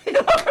so,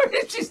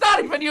 she's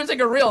not even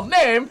using a real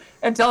name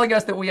and telling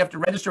us that we have to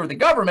register with the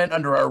government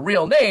under our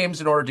real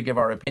names in order to give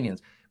our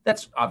opinions.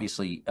 That's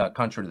obviously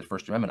contrary to the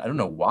First Amendment. I don't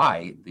know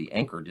why the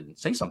anchor didn't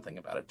say something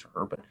about it to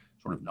her, but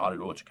sort of nodded,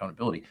 it's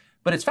accountability.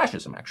 But it's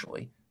fascism,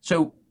 actually.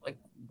 So,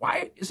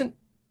 why isn't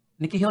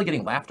Nikki Haley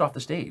getting laughed off the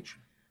stage?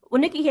 Well,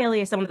 Nikki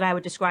Haley is someone that I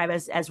would describe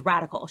as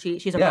radical.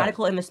 She's a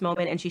radical in this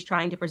moment, and she's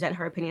trying to present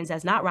her opinions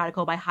as not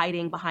radical by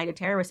hiding behind a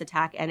terrorist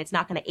attack, and it's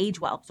not going to age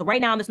well. So right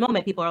now in this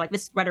moment, people are like,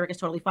 this rhetoric is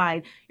totally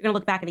fine. You're going to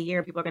look back in a year,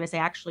 and people are going to say,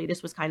 actually,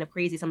 this was kind of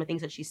crazy, some of the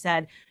things that she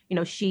said.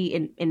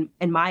 She,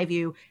 in my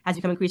view, has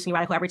become increasingly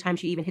radical every time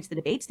she even hits the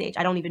debate stage.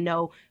 I don't even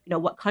know,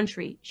 what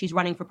country she's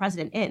running for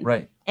president in.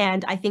 Right.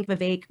 And I think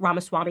Vivek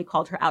Ramaswamy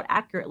called her out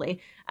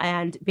accurately.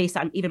 And based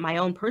on even my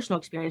own personal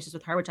experiences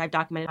with her, which I've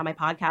documented on my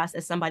podcast,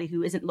 as somebody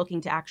who isn't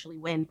looking to actually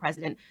win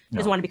president,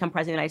 doesn't want to become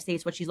president of the United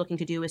States. What she's looking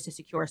to do is to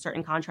secure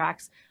certain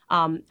contracts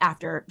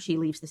after she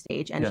leaves the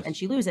stage and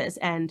she loses.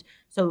 And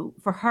so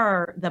for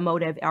her, the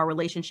motive are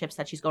relationships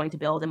that she's going to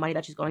build and money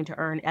that she's going to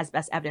earn, as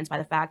best evidenced by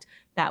the fact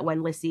that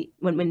when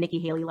Nikki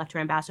Haley left her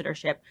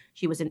ambassadorship,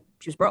 she was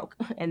broke,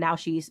 and now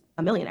she's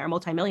a millionaire,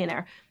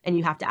 multimillionaire. And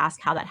you have to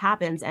ask how that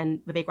happens. And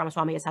Vivek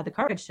Ramaswamy has had the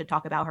courage to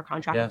talk about her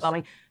contract with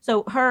Boeing.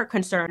 So her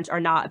concerns are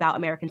not about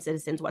American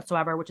citizens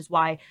whatsoever, which is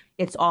why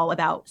it's all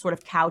about sort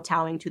of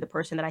kowtowing to the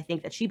person that I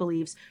think that she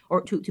believes,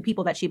 or to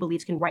people that she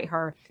believes can write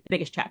her the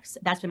biggest checks.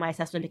 That's been my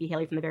assessment of Nikki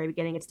Haley from the very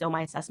beginning. It's still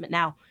my assessment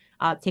now.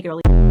 Take it or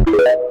leave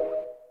it.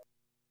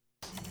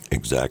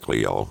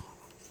 Exactly, y'all.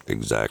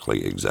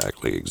 Exactly.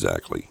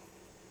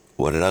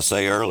 What did I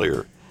say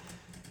earlier?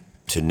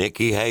 To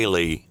Nikki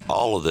Haley,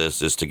 all of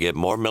this is to get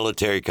more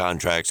military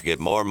contracts, get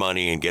more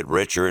money, and get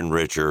richer and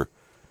richer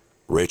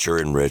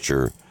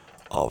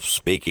off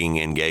speaking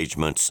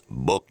engagements,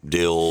 book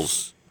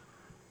deals,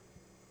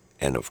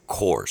 and of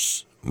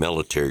course,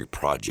 military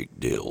project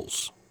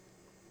deals.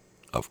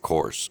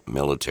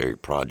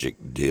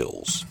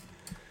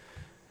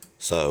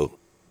 So,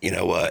 you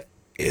know what?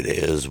 It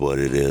is what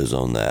it is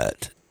on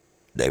that.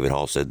 David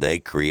Hall said they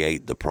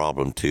create the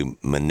problem to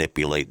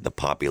manipulate the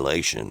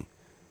population.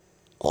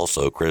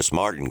 Also, Chris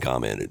Martin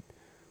commented,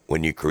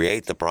 when you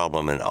create the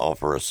problem and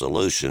offer a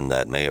solution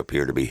that may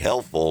appear to be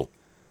helpful,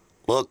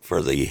 look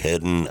for the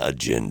hidden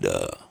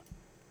agenda.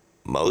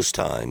 Most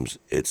times,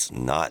 it's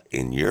not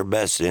in your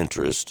best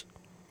interest,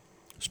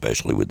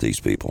 especially with these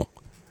people.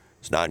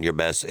 It's not in your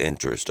best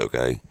interest,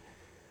 okay?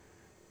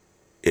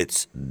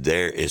 It's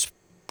there is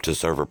to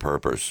serve a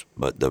purpose,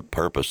 but the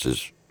purpose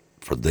is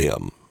for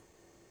them.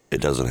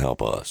 It doesn't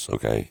help us,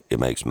 okay? It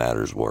makes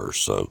matters worse.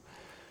 So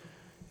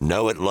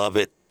know it, love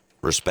it,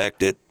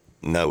 respect it,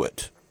 know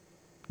it.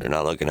 They're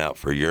not looking out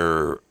for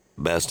your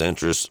best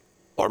interests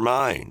or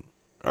mine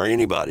or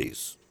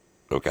anybody's,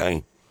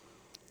 okay?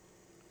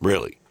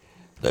 Really.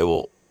 They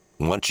will,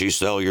 once you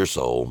sell your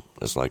soul,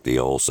 it's like the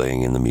old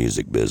saying in the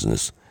music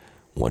business,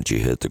 once you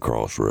hit the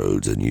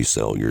crossroads and you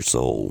sell your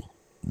soul,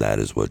 that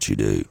is what you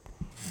do.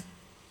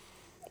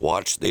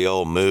 Watch the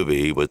old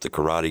movie with the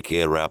Karate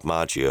Kid, Ralph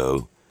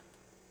Macchio,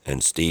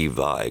 and Steve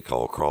Vai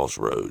called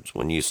Crossroads.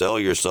 When you sell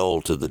your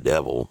soul to the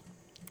devil,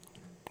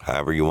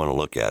 however you want to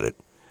look at it,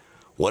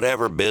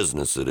 whatever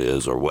business it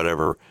is or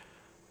whatever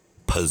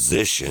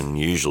position,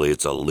 usually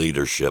it's a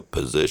leadership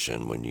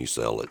position when you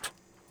sell it.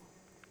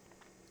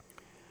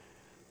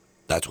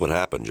 That's what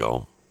happened,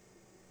 y'all.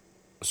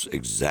 It's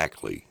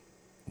exactly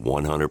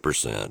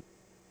 100%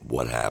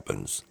 what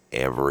happens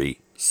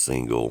every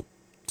single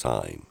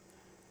time.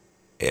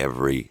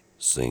 Every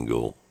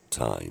single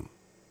time.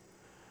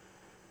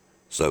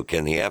 So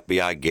can the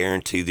FBI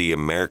guarantee the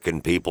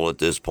American people at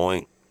this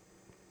point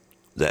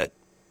that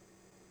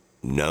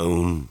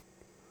known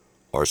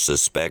or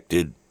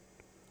suspected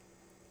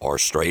or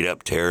straight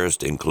up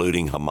terrorists,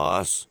 including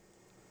Hamas,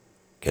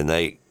 can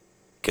they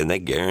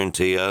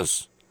guarantee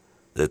us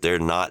that they're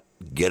not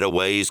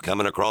getaways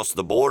coming across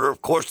the border?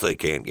 Of course they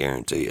can't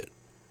guarantee it.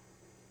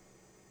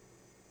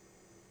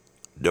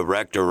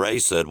 Director Wray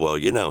said, well,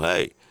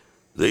 hey,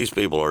 these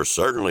people are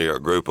certainly a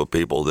group of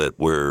people that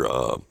we're,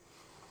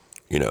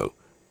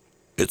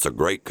 it's a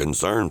great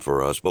concern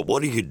for us, but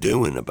what are you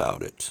doing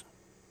about it?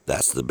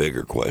 That's the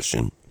bigger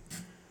question.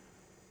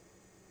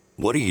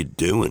 What are you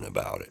doing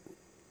about it?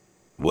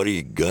 What are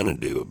you going to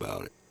do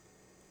about it?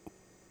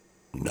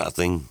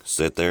 Nothing?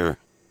 Sit there?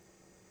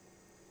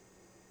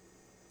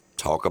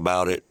 Talk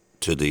about it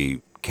to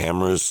the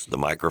cameras, the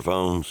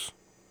microphones?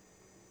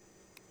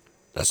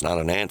 That's not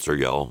an answer,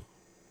 y'all.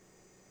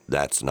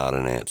 That's not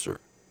an answer.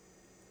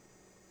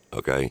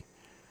 Okay?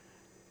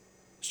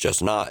 It's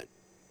just not.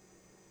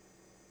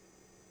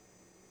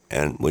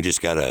 And we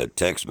just got a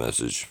text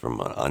message from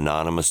an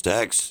anonymous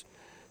text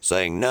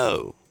saying,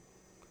 no,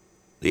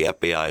 the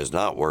FBI is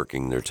not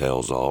working their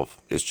tails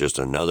off. It's just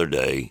another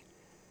day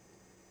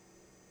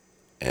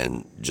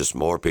and just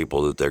more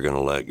people that they're going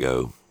to let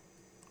go.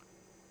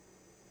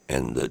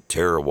 And the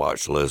terror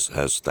watch list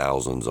has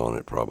thousands on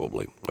it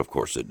probably. Of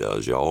course it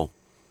does, y'all.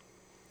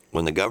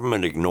 When the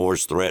government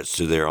ignores threats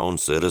to their own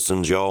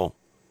citizens, y'all,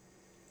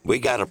 we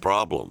got a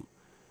problem.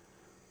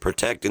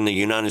 Protecting the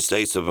United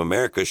States of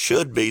America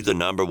should be the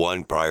number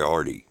one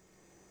priority.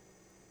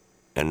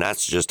 And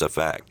that's just a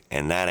fact.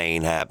 And that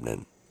ain't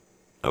happening.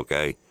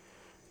 Okay?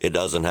 It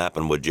doesn't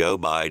happen with Joe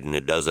Biden.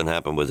 It doesn't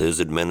happen with his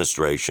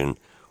administration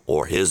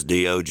or his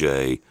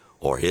DOJ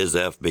or his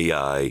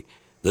FBI.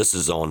 This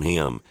is on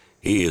him.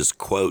 He is,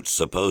 quote,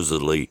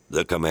 supposedly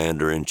the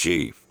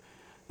commander-in-chief.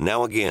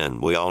 Now,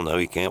 again, we all know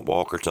he can't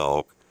walk or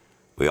talk.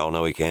 We all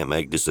know he can't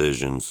make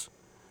decisions.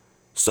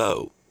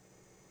 So,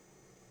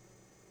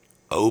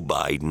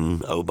 Biden,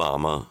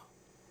 Obama,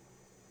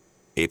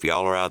 if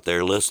y'all are out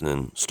there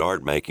listening,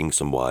 start making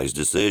some wise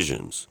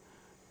decisions.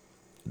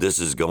 This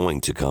is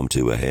going to come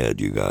to a head,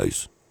 you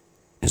guys.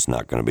 It's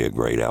not going to be a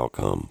great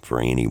outcome for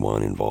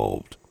anyone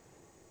involved.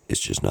 It's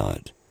just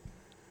not.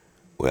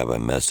 We have a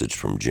message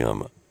from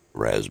Jim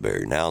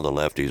Raspberry. Now the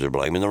lefties are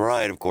blaming the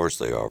right. Of course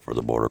they are, for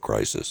the border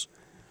crisis.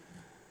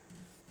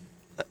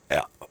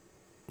 Yeah.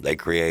 They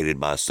created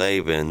by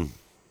saying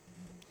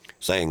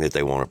that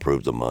they want to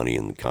approve the money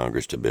in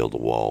Congress to build a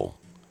wall.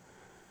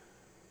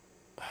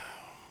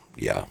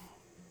 Yeah.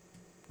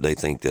 They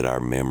think that our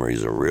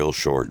memories are real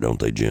short, don't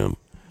they, Jim?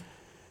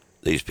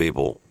 These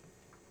people,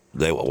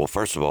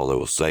 first of all, they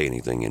will say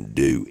anything and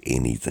do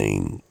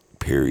anything,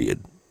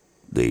 period.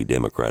 The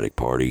Democratic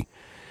Party.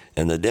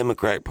 And the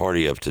Democratic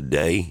Party of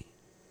today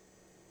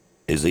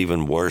is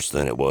even worse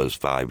than it was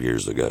 5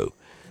 years ago.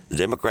 The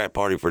Democrat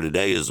Party for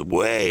today is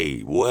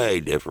way, way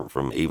different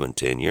from even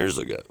 10 years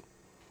ago.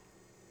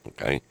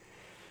 Okay?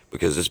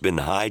 Because it's been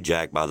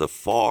hijacked by the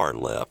far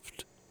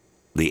left,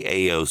 the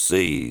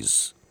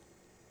AOCs.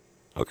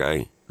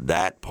 Okay?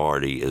 That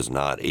party is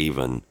not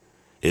even,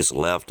 it's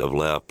left of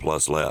left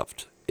plus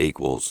left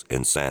equals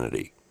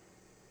insanity.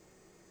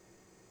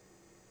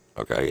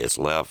 Okay? It's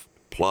left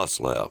plus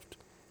left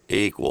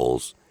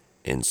equals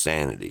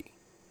insanity.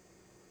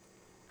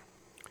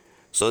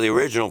 So the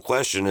original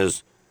question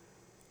is,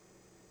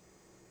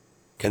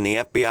 can the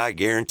FBI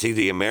guarantee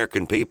the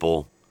American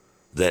people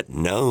that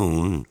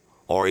known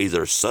or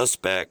either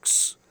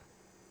suspects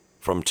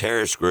from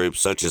terrorist groups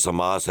such as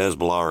Hamas,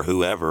 Hezbollah, or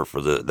whoever for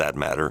that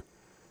matter,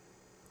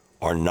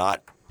 are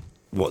not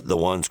the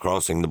ones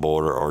crossing the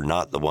border or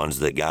not the ones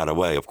that got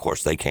away? Of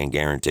course, they can't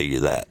guarantee you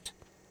that.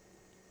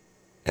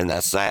 And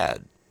that's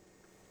sad.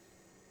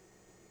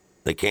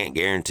 They can't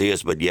guarantee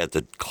us, but yet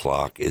the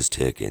clock is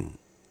ticking.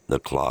 The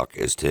clock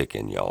is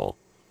ticking, y'all.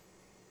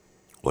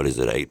 What is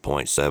it,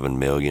 8.7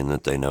 million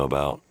that they know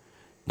about?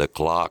 The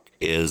clock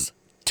is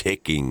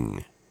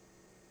ticking.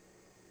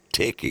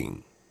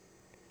 Ticking.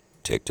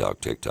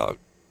 Tick-tock, tick-tock.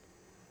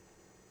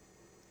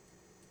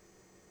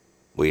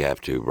 We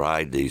have to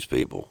ride these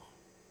people.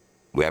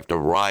 We have to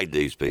ride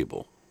these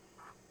people.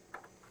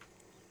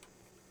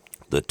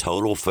 The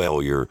total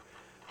failure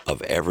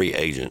of every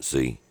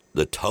agency,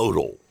 the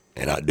total,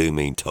 and I do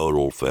mean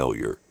total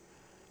failure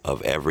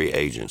of every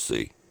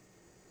agency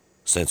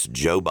since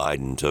Joe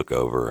Biden took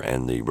over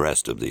and the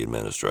rest of the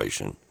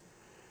administration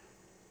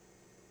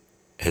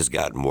has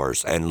gotten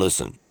worse. And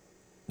listen,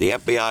 the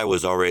FBI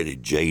was already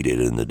jaded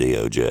in the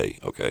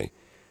DOJ, okay?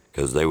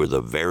 Because they were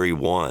the very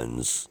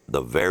ones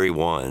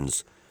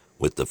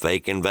with the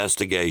fake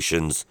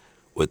investigations,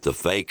 with the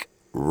fake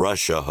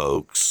Russia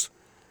hoax,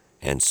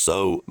 and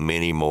so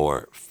many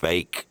more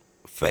fake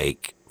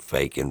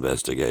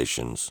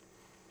investigations,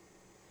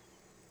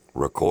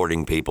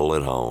 recording people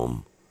at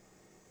home,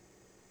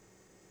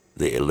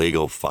 the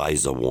illegal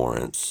FISA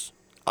warrants,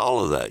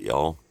 all of that,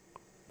 y'all.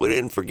 We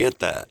didn't forget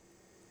that.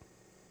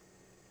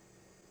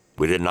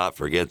 We did not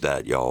forget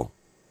that, y'all,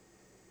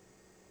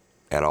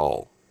 at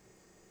all.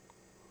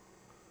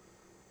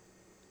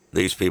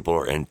 These people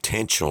are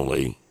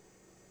intentionally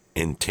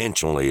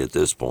at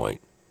this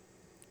point,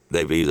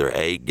 they've either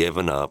A,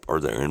 given up, or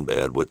they're in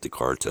bed with the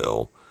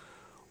cartel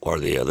or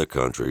the other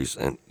countries,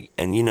 and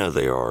you know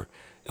they are.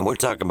 And we're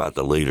talking about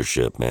the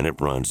leadership, man.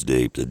 It runs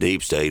deep. The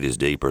deep state is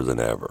deeper than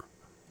ever.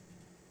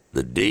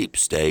 The deep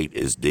state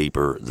is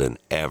deeper than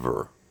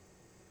ever.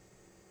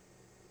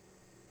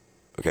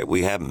 Okay,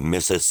 we have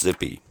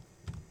Mississippi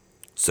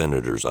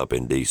senators up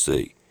in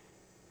D.C.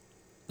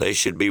 They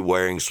should be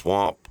wearing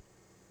swamp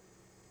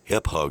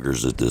hip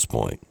huggers at this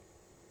point.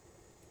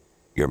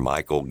 Your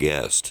Michael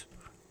Guest,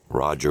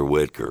 Roger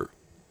Whittaker.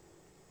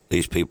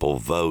 These people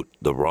vote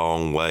the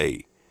wrong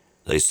way.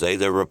 They say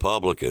they're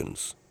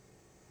Republicans.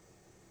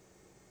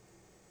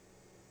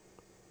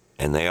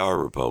 And they are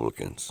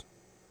Republicans.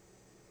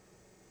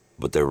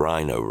 But they're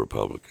rhino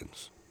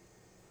Republicans.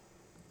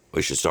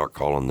 We should start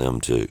calling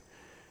them too.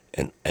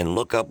 And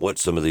look up what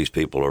some of these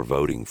people are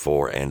voting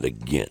for and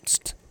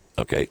against.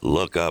 Okay,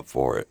 look up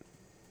for it.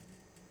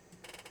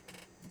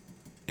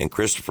 And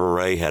Christopher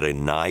Wray had a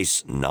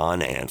nice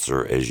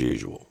non-answer as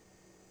usual.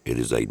 It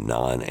is a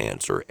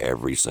non-answer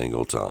every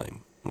single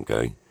time.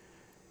 Okay?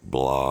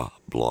 Blah,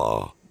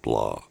 blah,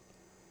 blah.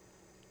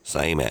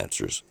 Same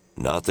answers.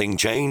 Nothing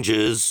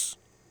changes.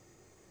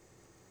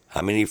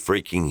 How many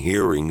freaking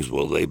hearings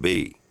will they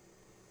be?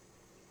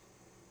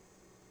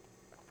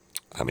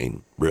 I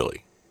mean,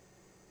 really.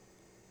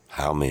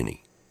 How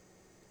many?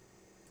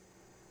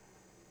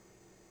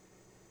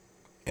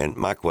 And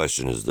my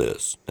question is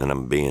this, and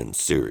I'm being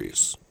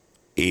serious,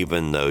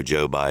 even though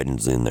Joe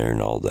Biden's in there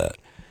and all that.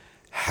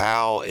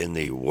 How in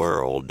the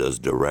world does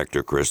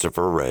Director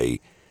Christopher Wray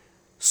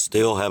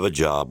still have a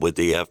job with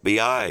the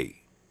FBI?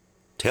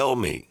 Tell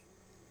me.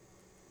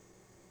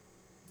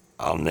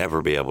 I'll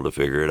never be able to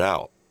figure it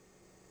out.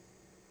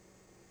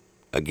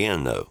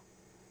 Again, though,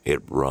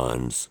 it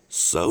runs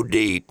so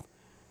deep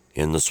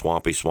in the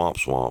swampy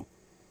swamp,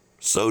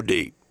 so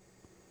deep.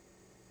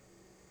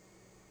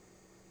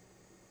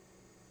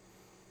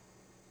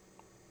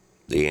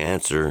 The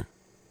answer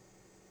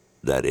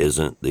that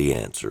isn't the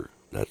answer.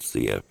 That's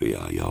the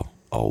FBI, y'all.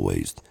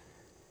 Always.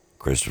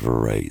 Christopher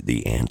Wray,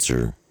 the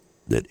answer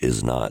that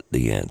is not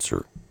the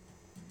answer.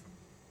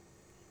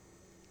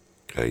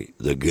 Okay,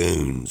 the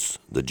goons,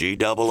 the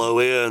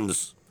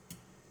GOONs.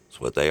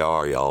 That's what they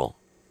are, y'all.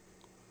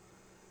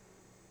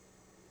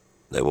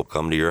 They will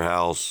come to your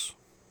house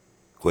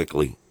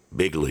quickly,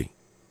 bigly.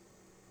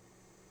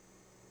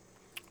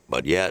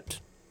 But yet,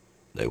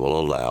 they will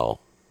allow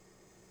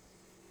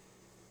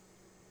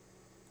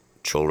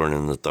children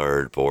in the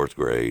 3rd, 4th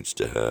grades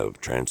to have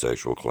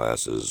transsexual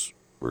classes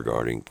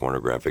regarding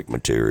pornographic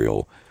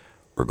material,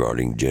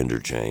 regarding gender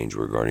change,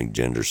 regarding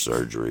gender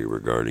surgery,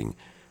 regarding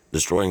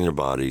destroying their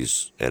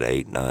bodies at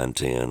 8, 9,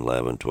 10,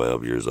 11,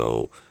 12 years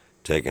old,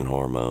 taking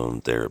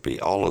hormone therapy,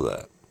 all of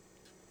that.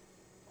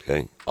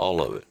 Okay?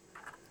 All of it.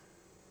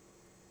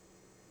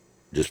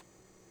 Just,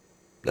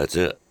 that's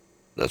it.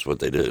 That's what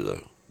they do,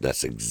 though.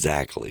 That's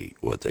exactly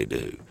what they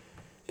do.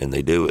 And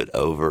they do it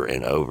over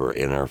and over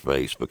in our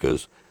face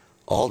because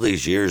all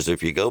these years,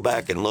 if you go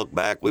back and look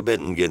back, we've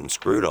been getting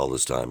screwed all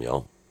this time,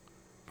 y'all,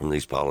 from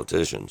these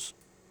politicians.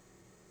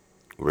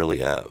 We really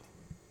have.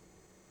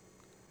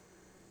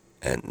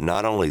 And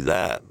not only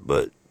that,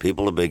 but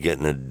people have been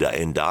getting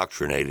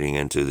indoctrinating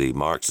into the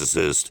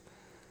Marxist,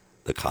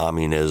 the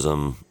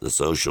communism, the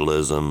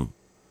socialism.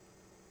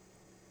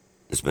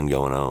 It's been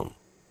going on,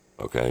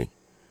 okay?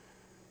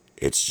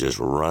 It's just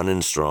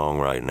running strong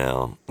right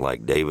now.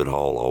 Like David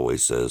Hall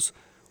always says,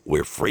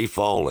 we're free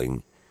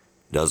falling.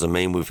 Doesn't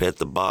mean we've hit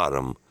the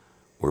bottom.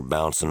 We're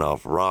bouncing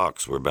off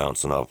rocks. We're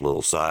bouncing off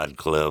little side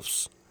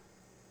cliffs.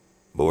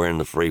 But we're in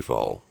the free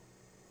fall,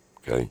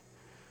 okay?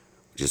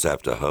 We just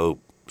have to hope,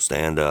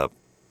 stand up,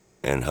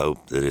 and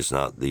hope that it's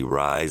not the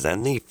rise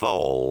and the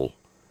fall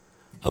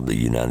of the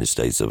United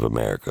States of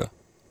America.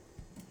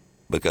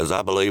 Because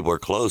I believe we're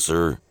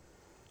closer.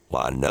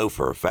 Well, I know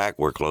for a fact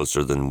we're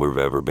closer than we've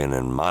ever been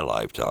in my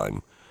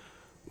lifetime.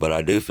 But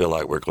I do feel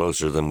like we're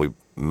closer than we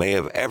may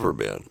have ever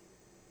been.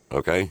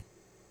 Okay?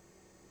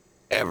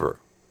 Ever.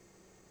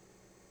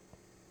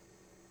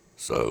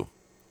 So,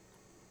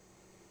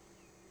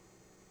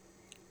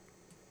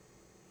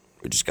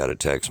 we just got a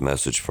text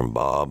message from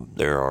Bob.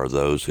 There are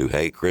those who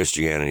hate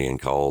Christianity and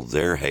call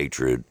their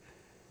hatred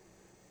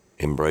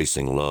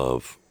embracing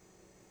love.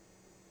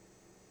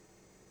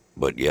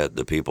 But yet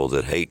the people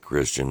that hate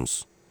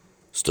Christians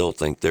still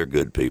think they're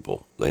good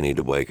people. They need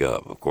to wake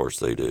up. Of course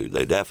they do.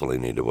 They definitely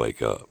need to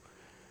wake up.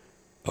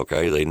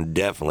 Okay? They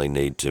definitely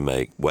need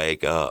to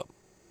wake up.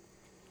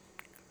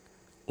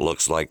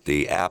 Looks like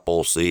the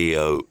Apple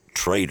CEO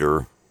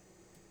traitor,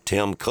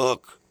 Tim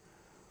Cook,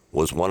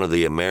 was one of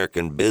the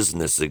American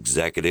business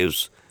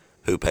executives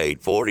who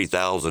paid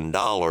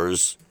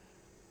 $40,000,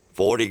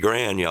 40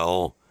 grand,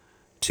 y'all,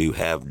 to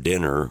have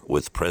dinner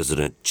with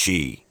President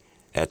Xi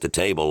at the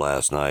table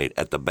last night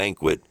at the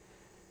banquet,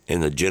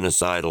 and the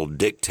genocidal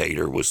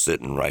dictator was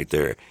sitting right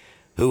there,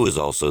 who was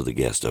also the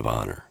guest of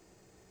honor.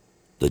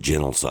 The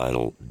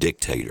genocidal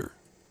dictator.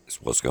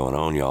 That's what's going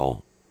on,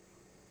 y'all.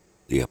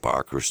 The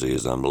hypocrisy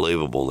is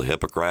unbelievable. The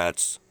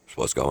hypocrites. That's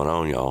what's going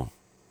on, y'all.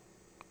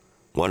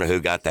 Wonder who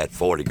got that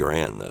 40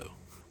 grand, though.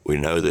 We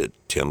know that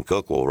Tim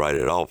Cook will write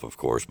it off, of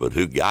course, but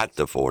who got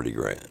the 40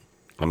 grand?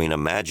 I mean,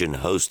 imagine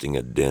hosting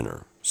a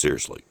dinner,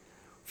 seriously,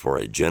 for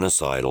a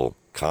genocidal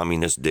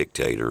communist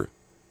dictator.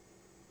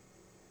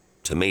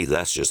 To me,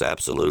 that's just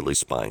absolutely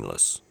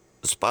spineless.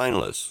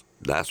 Spineless.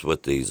 That's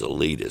what these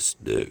elitists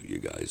do, you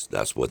guys.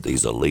 That's what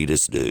these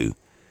elitists do.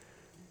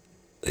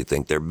 They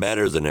think they're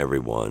better than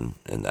everyone,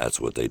 and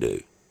that's what they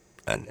do.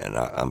 And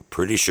I'm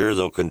pretty sure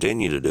they'll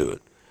continue to do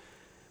it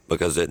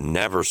because it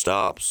never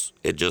stops.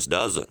 It just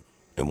doesn't.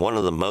 And one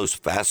of the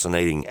most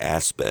fascinating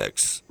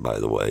aspects, by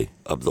the way,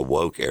 of the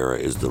woke era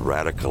is the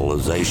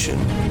radicalization.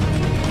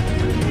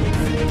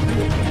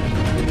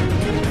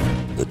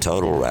 The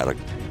total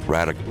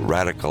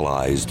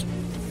radicalized,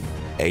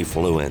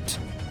 affluent,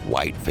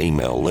 white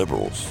female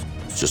liberals.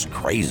 It's just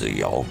crazy,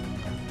 y'all.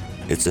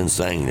 It's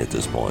insane at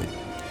this point.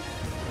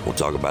 We'll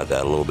talk about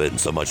that a little bit and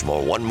so much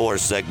more. One more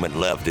segment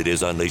left. It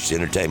is Unleashed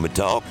Entertainment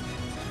Talk.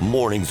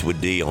 Mornings with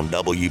D on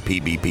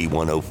WPBP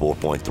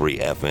 104.3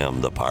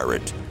 FM, The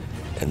Pirate.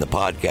 And the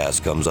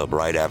podcast comes up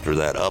right after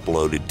that,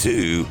 uploaded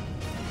to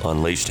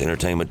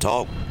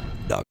UnleashedEntertainmentTalk.com.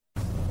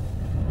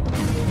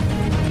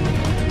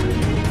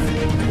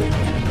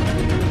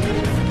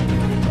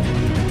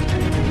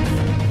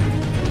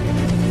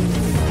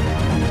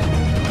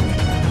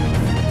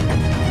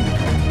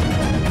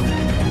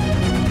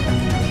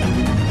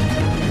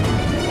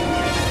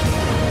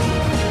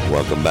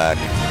 Welcome back.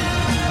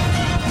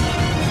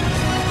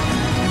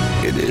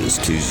 It is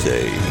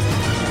Tuesday.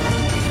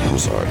 I'm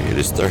sorry, it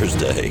is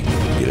Thursday.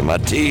 Getting my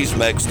T's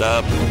mixed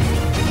up.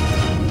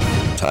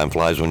 Time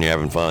flies when you're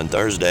having fun.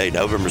 Thursday,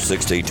 November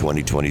 16,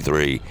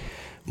 2023.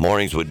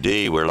 Mornings with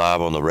D. We're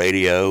live on the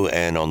radio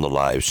and on the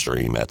live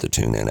stream at the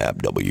TuneIn app,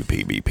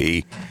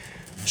 WPBP.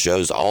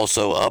 Show's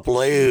also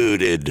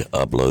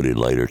uploaded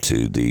later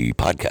to the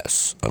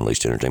podcast,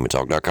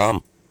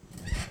 UnleashedEntertainmentTalk.com.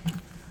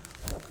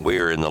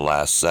 We're in the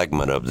last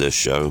segment of this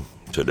show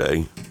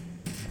today,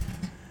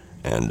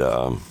 and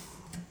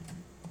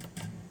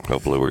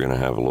hopefully we're going to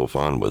have a little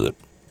fun with it.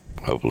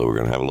 Hopefully we're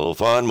going to have a little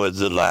fun with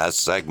the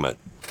last segment.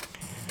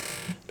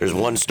 There's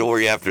one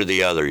story after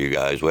the other, you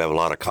guys. We have a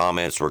lot of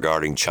comments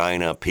regarding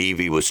China.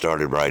 Peavey was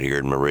started right here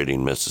in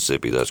Meridian,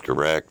 Mississippi. That's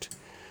correct.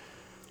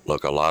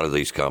 Look, a lot of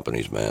these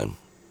companies, man,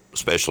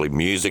 especially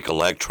music,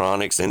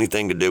 electronics,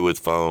 anything to do with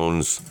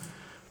phones,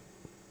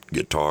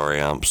 guitar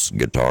amps,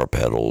 guitar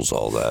pedals,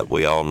 all that.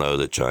 We all know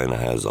that China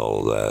has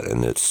all of that,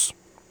 and it's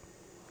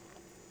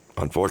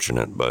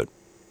unfortunate, but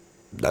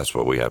that's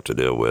what we have to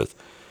deal with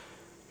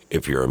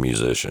if you're a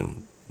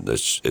musician.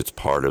 It's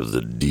part of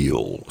the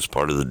deal. It's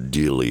part of the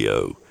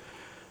dealio.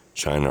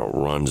 China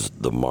runs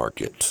the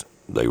market.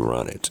 They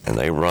run it, and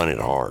they run it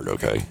hard,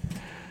 okay?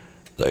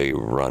 They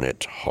run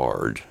it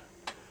hard.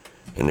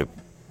 And if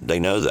they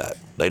know that.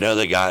 They know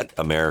they got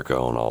America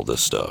on all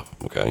this stuff,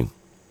 okay?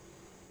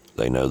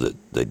 They know that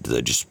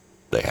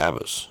they have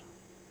us,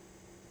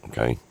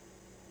 okay?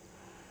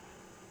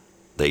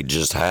 They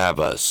just have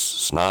us.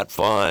 It's not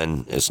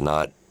fun. It's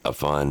not a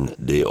fun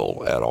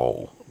deal at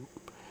all.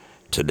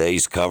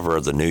 Today's cover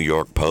of the New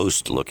York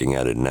Post, looking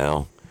at it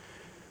now,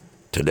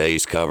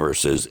 today's cover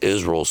says,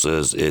 Israel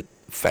says it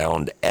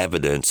found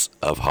evidence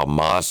of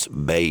Hamas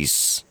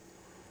base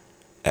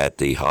at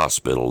the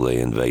hospital they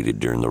invaded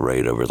during the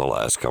raid over the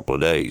last couple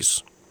of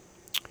days.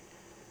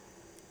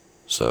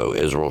 So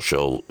Israel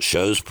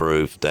shows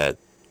proof that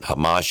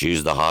Hamas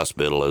used the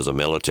hospital as a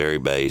military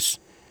base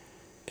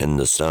in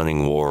the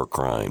stunning war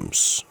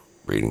crimes.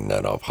 Reading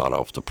that hot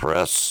off the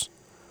press.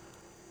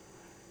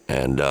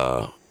 And,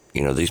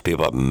 these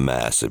people have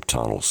massive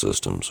tunnel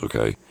systems,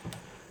 okay?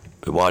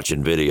 Been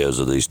watching videos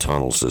of these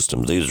tunnel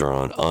systems. These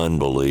are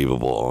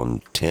unbelievable,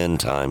 on 10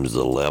 times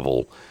the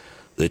level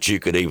that you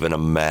could even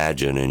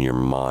imagine in your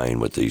mind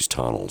with these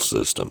tunnel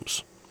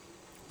systems.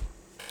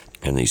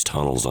 And these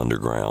tunnels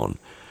underground.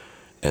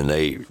 And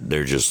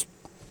they're just,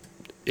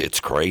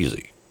 it's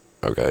crazy,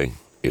 okay?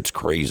 It's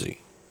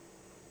crazy.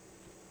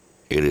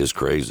 It is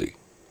crazy.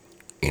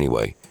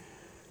 Anyway,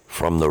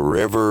 from the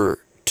river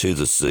to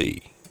the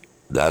sea,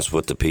 that's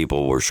what the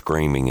people were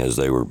screaming as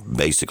they were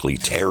basically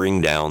tearing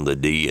down the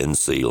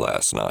DNC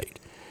last night.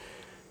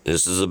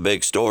 This is a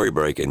big story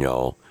breaking,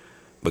 y'all,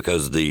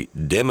 because the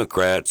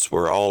Democrats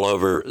were all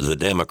over the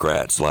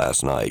Democrats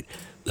last night.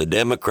 The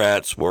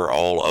Democrats were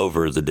all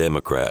over the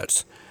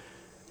Democrats.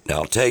 Now,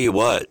 I'll tell you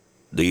what.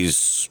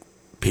 These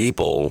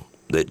people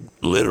that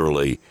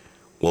literally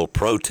will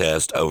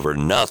protest over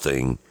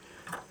nothing,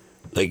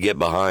 they get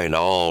behind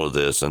all of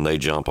this and they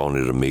jump on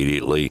it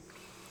immediately,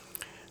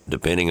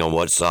 depending on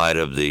what side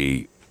of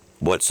the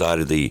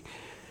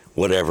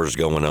whatever's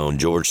going on.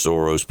 George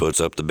Soros puts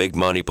up the big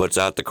money, puts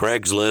out the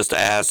Craigslist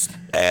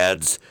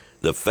ads,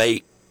 the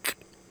fake,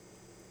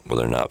 well,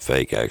 they're not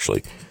fake,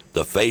 actually,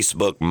 the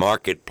Facebook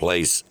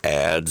Marketplace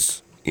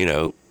ads, you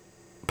know,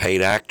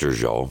 paid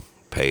actors, y'all.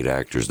 Paid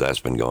actors, that's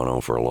been going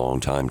on for a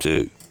long time,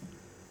 too.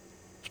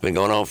 It's been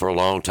going on for a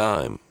long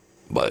time.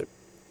 But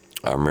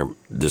I remember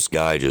this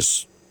guy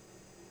just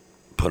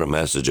put a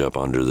message up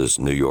under this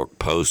New York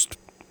Post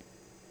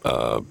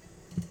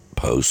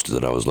post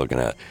that I was looking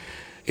at.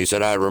 He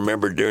said, I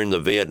remember during the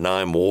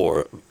Vietnam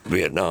War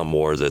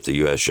that the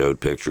U.S. showed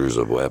pictures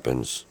of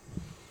weapons.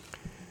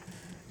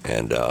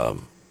 And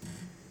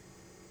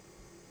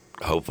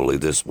hopefully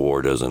this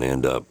war doesn't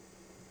end up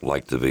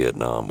like the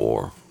Vietnam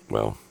War.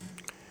 Well,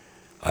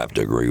 I have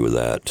to agree with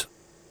that.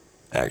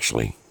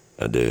 Actually,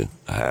 I do.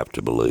 I have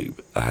to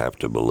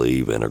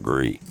believe and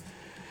agree.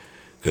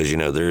 Because, you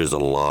know, there is a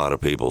lot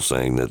of people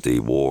saying that the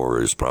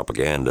war is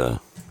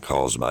propaganda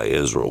caused by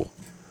Israel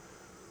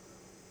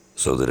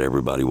so that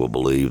everybody will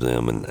believe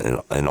them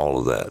and all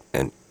of that.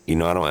 And, you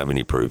know, I don't have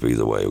any proof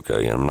either way,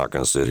 okay? And I'm not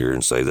going to sit here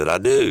and say that I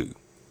do.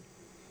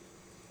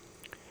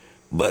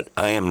 But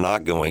I am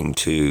not going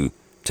to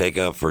take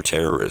up for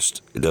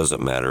terrorists. It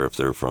doesn't matter if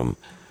they're from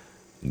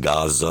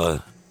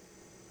Gaza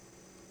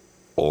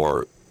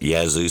or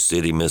Yazoo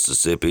City,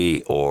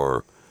 Mississippi,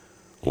 or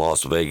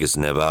Las Vegas,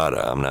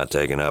 Nevada. I'm not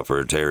taking up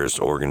for terrorist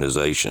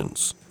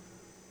organizations.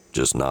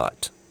 Just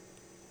not.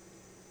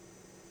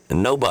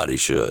 And nobody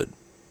should.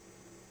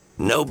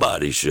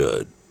 Nobody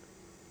should.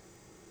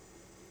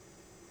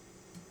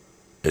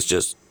 It's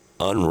just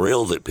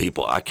unreal that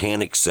I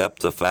can't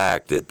accept the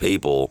fact that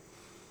people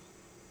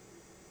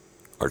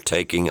are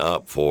taking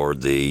up for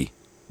the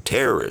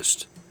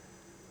terrorist.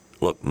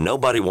 Look,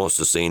 nobody wants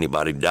to see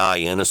anybody die,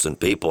 innocent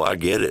people. I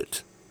get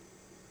it.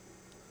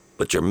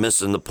 But you're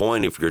missing the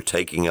point if you're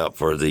taking up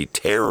for the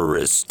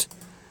terrorist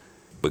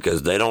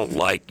because they don't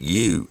like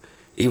you.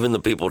 Even the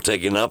people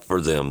taking up for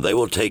them, they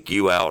will take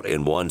you out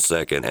in 1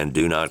 second and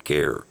do not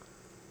care.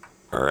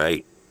 All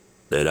right?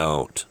 They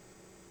don't.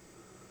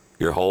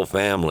 Your whole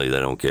family, they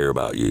don't care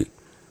about you.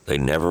 They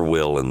never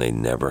will and they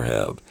never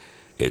have.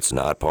 It's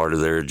not part of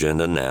their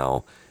agenda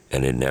now,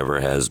 and it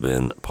never has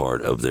been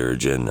part of their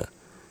agenda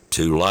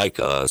to like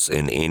us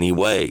in any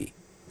way.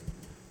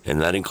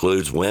 And that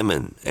includes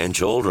women and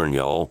children,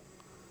 y'all.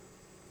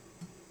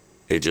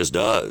 It just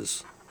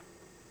does.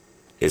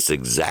 It's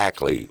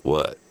exactly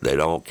what they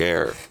don't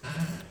care.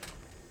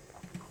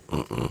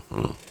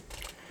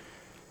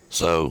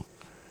 So,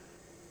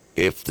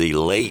 if the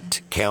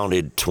late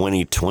counted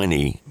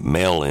 2020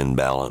 mail-in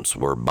ballots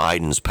were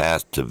Biden's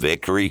path to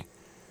victory,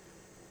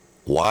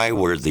 why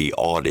were the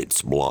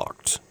audits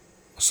blocked?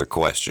 That's a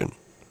question.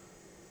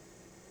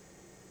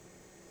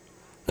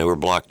 They were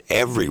blocked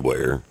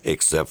everywhere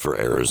except for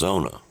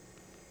Arizona.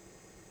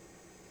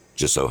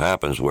 Just so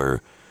happens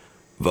where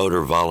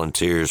voter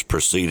volunteers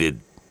proceeded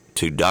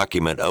to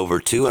document over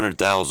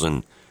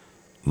 200,000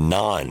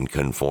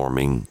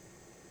 non-conforming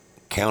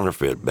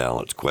counterfeit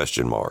ballots, ?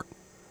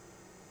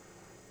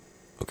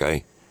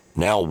 Okay?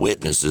 Now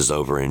witnesses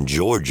over in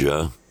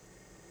Georgia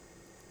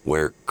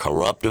where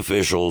corrupt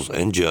officials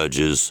and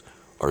judges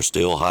are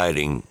still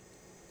hiding,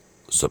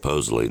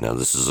 supposedly. Now,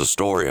 this is a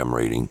story I'm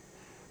reading,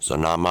 so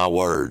not my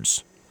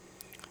words.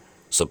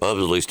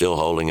 Supposedly still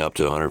holding up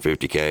to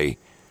 150K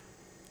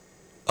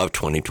of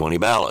 2020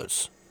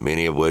 ballots,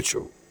 many of which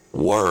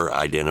were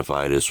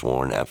identified as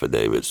sworn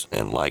affidavits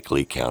and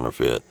likely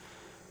counterfeit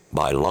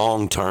by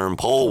long-term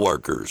poll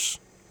workers.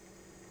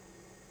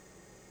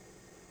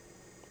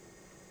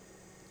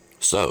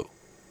 So,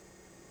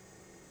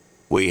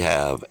 we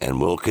have and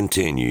will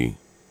continue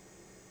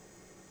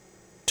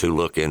to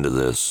look into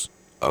this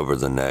over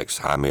the next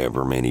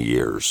however many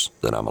years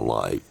that I'm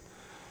alive,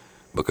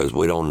 because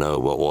we don't know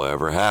what will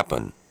ever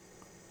happen.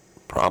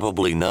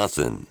 Probably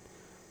nothing.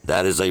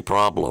 That is a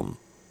problem.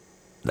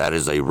 That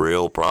is a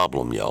real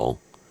problem, y'all.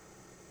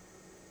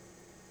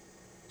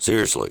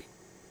 Seriously.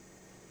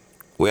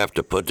 We have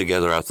to put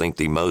together, I think,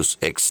 the most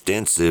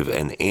extensive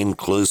and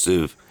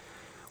inclusive,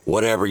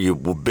 whatever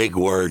big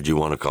word you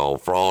want to call,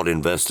 fraud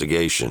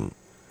investigation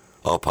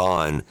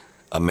upon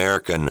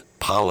American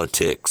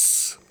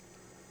politics,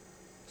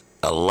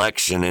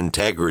 election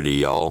integrity,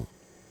 y'all.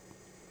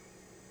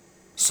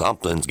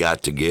 Something's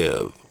got to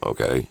give,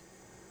 okay?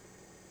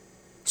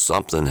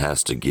 Something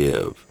has to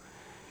give.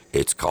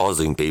 It's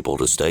causing people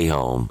to stay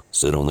home,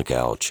 sit on the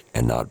couch,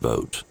 and not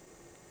vote.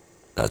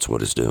 That's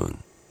what it's doing.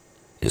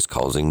 It's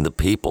causing the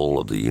people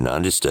of the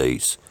United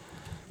States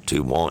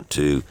to want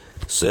to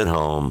sit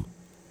home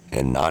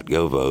and not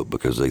go vote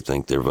because they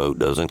think their vote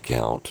doesn't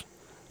count.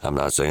 I'm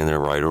not saying they're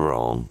right or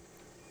wrong,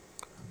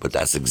 but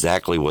that's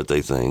exactly what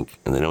they think,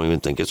 and they don't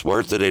even think it's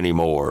worth it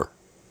anymore.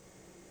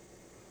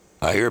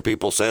 I hear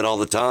people say it all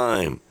the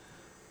time.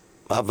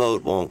 My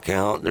vote won't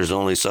count. There's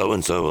only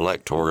so-and-so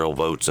electoral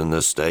votes in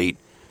this state.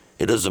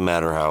 It doesn't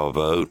matter how I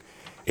vote.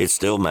 It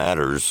still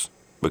matters,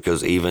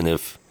 because even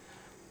if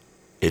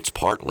it's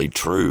partly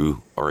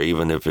true, or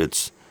even if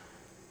it's,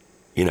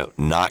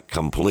 not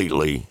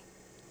completely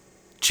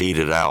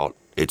cheated out,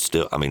 It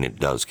still, I mean, it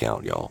does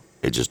count, y'all.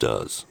 It just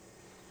does.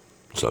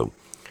 So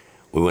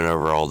we went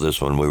over all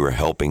this when we were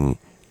helping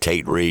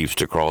Tate Reeves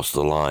to cross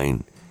the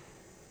line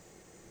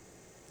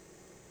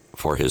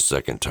for his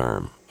second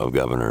term of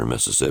governor in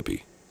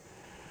Mississippi.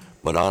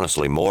 But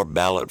honestly, more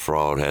ballot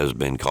fraud has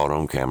been caught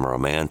on camera. A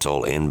man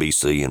told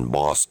NBC in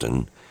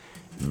Boston,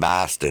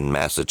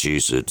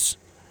 Massachusetts,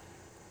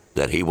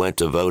 that he went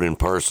to vote in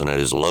person at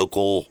his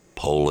local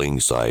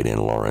polling site in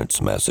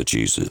Lawrence,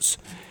 Massachusetts,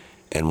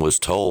 and was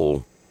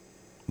told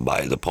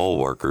by the poll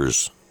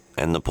workers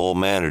and the poll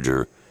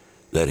manager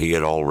that he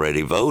had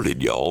already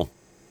voted, y'all.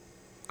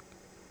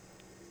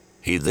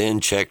 He then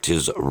checked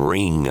his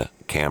Ring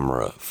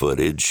camera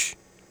footage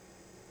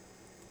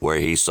where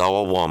he saw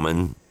a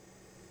woman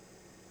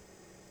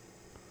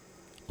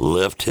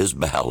lift his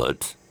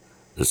ballot.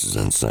 This is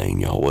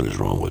insane, y'all. What is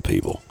wrong with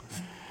people?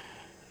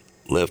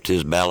 Lift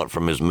his ballot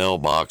from his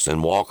mailbox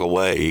and walk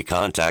away. He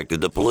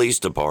contacted the police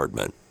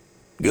department.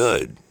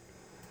 Good.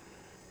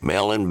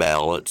 Mail-in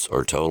ballots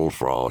are total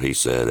fraud, he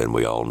said, and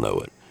we all know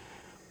it.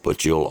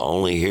 But you'll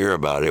only hear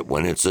about it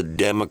when it's a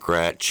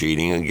Democrat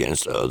cheating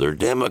against other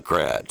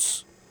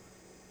Democrats.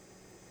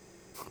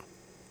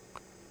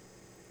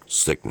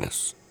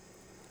 Sickness.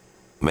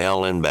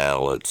 Mail-in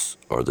ballots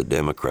are the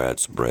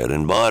Democrats' bread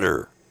and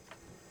butter.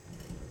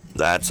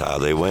 That's how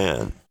they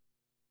win.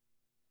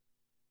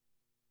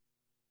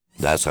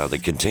 That's how they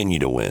continue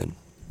to win.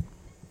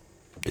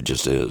 It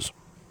just is.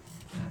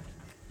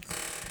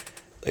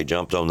 They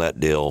jumped on that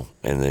deal,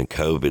 and then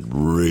COVID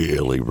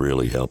really,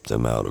 really helped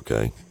them out,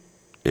 okay?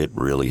 It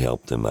really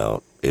helped them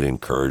out. It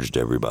encouraged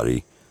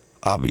everybody,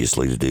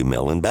 obviously, to do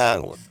mail-in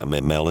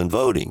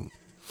voting.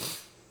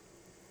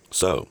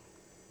 So,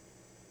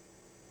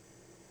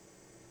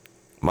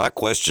 my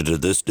question to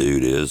this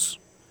dude is,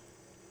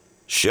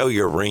 show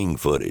your Ring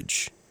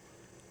footage.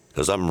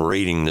 Because I'm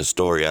reading this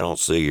story, I don't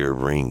see your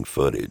Ring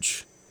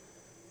footage.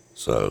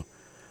 So,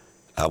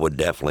 I would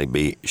definitely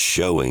be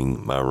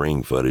showing my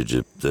Ring footage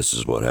if this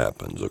is what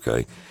happens,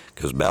 okay?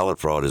 Because ballot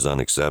fraud is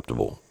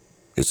unacceptable.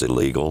 It's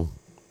illegal.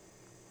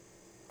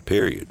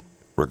 Period.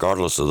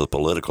 Regardless of the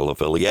political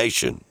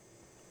affiliation.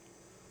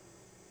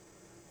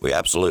 We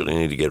absolutely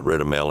need to get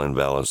rid of mail-in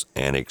ballots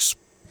and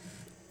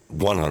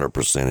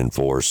 100%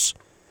 enforce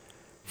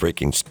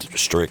freaking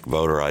strict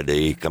voter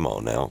ID. Come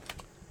on now.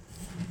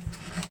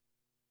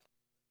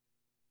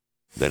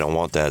 They don't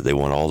want that. They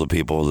want all the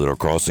people that are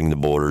crossing the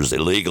borders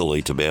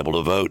illegally to be able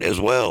to vote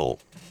as well.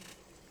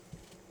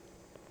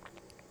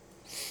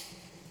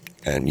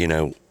 And, you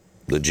know,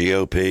 the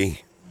GOP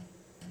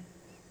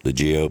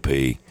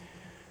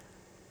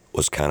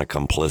was kind of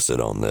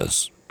complicit on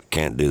this.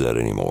 Can't do that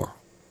anymore.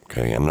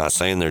 Okay, I'm not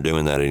saying they're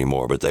doing that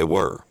anymore, but they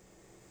were.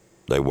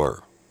 They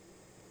were.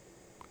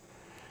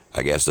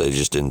 I guess they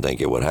just didn't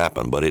think it would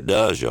happen, but it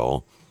does,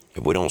 y'all.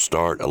 If we don't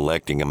start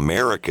electing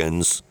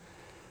Americans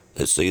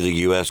that see the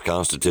U.S.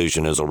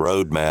 Constitution as a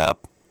roadmap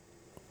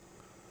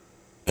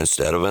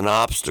instead of an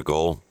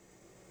obstacle,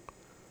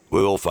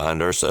 we will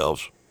find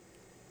ourselves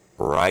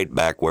right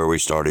back where we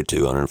started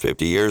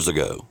 250 years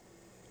ago.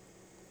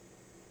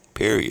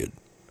 Period.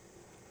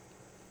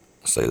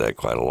 I say that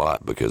quite a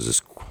lot because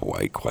it's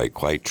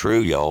quite true,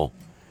 y'all.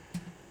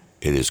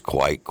 It is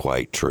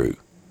quite true.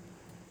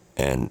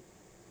 And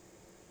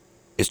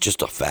it's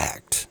just a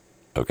fact,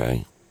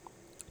 okay?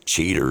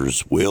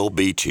 Cheaters will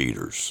be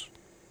cheaters.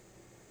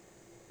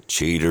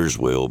 Cheaters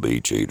will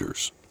be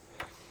cheaters.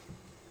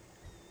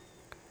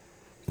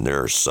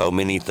 There are so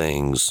many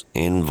things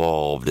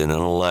involved in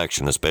an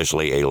election,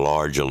 especially a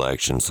large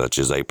election such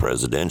as a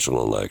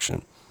presidential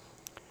election.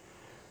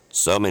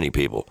 So many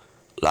people,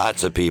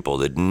 lots of people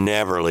that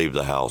never leave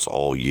the house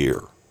all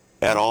year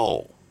at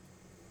all,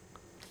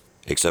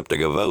 except to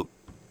go vote,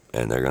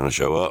 and they're going to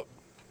show up,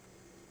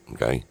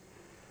 okay?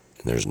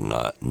 And there's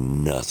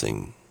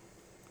nothing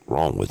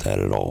wrong with that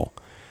at all.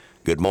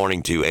 Good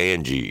morning to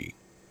Angie.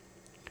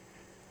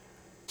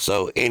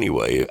 So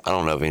anyway, I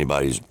don't know if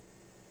anybody's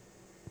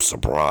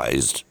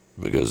surprised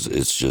because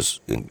it's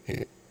just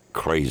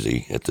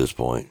crazy at this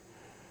point.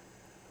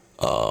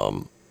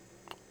 The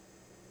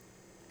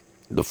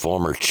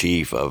former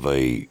chief of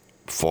a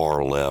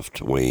far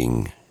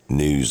left-wing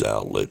news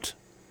outlet,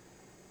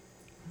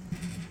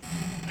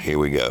 here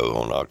we go,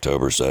 on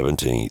October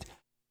 17th,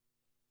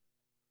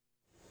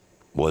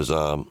 was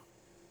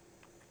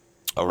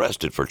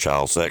arrested for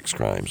child sex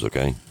crimes,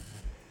 okay?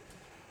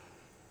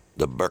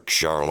 The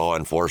Berkshire Law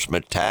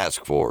Enforcement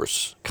Task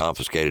Force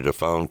confiscated a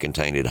phone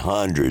containing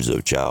hundreds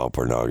of child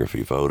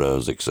pornography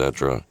photos,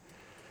 etc.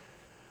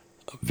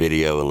 A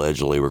video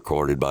allegedly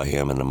recorded by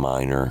him and a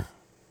minor.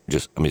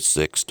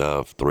 Sick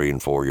stuff, 3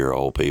 and 4 year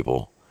old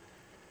people.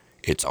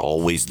 It's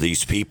always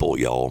these people,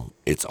 y'all.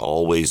 It's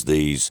always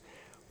these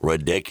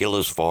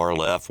ridiculous far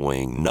left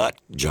wing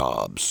nut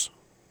jobs.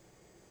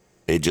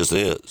 It just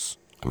is.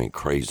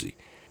 Crazy.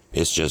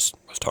 It's just,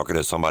 I was talking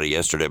to somebody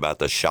yesterday about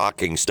the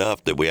shocking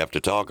stuff that we have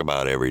to talk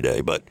about every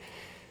day, but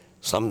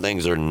some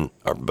things are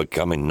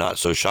becoming not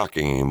so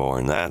shocking anymore,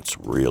 and that's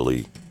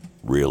really,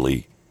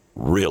 really,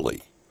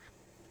 really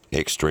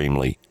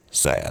extremely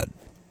sad.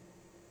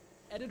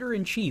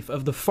 Editor-in-chief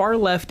of the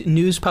far-left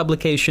news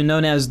publication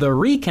known as The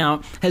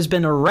Recount has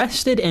been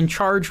arrested and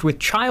charged with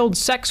child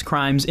sex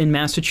crimes in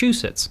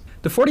Massachusetts.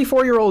 The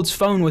 44-year-old's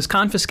phone was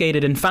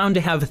confiscated and found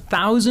to have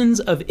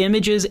thousands of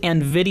images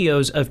and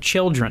videos of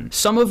children,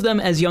 some of them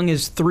as young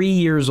as 3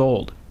 years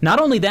old. Not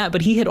only that,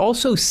 but he had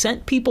also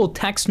sent people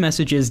text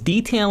messages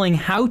detailing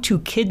how to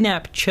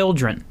kidnap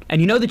children.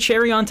 And you know the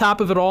cherry on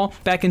top of it all?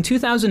 Back in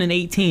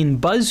 2018,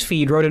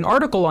 BuzzFeed wrote an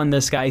article on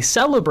this guy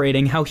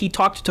celebrating how he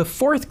talked to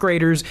fourth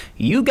graders,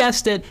 you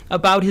guessed it,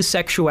 about his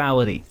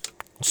sexuality.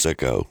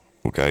 Sicko,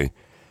 okay?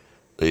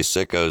 These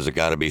sickos have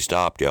got to be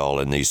stopped, y'all,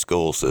 in these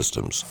school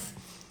systems.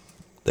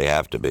 They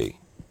have to be,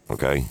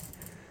 okay?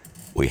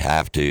 We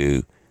have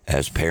to,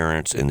 as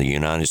parents in the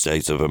United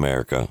States of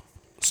America,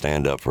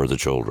 stand up for the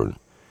children.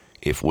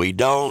 If we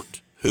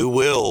don't, who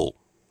will?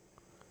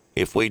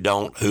 If we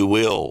don't, who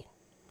will?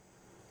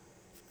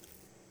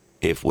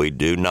 If we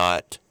do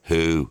not,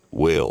 who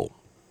will?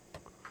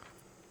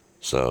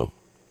 So,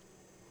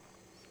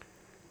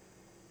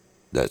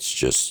 it's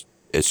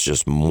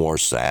just more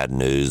sad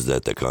news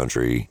that the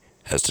country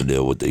has to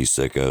deal with these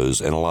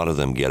sickos, and a lot of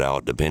them get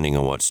out depending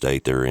on what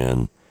state they're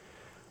in,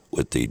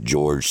 with the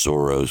George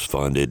Soros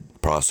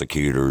funded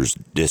prosecutors,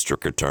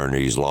 district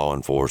attorneys, law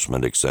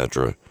enforcement,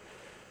 etc.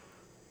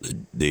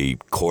 The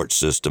court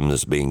system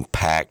that's being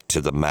packed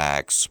to the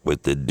max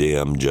with the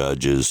dim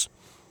judges.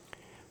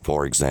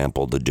 For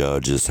example, the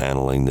judge is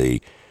handling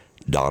the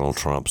Donald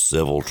Trump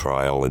civil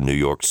trial in New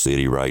York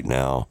City right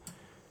now.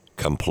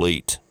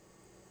 Complete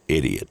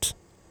idiot.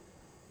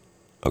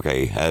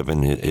 Okay,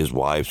 having his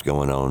wife's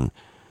going on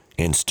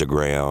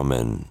Instagram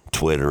and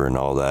Twitter and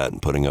all that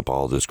and putting up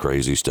all this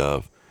crazy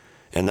stuff.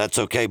 And that's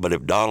okay, but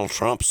if Donald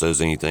Trump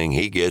says anything,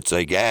 he gets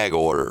a gag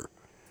order.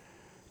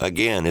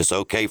 Again, it's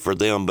okay for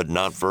them, but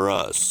not for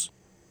us.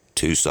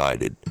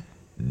 Two-sided,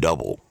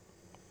 double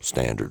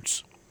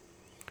standards.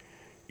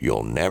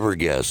 You'll never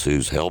guess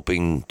who's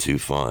helping to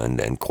fund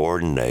and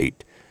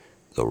coordinate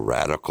the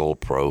radical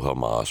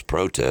pro-Hamas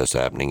protests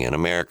happening in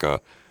America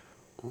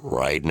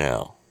right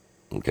now.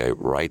 Okay,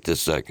 right this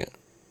second,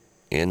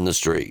 in the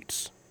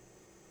streets.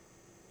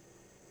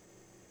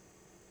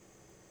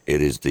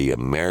 It is the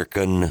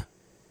American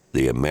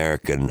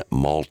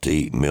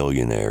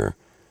multi-millionaire,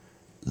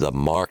 the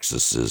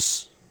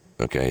Marxists,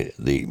 okay,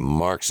 the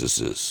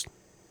Marxists.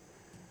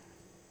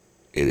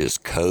 It is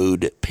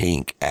Code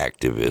Pink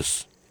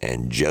activist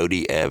and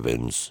Jody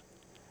Evans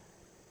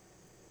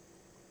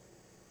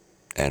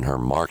and her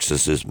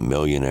Marxist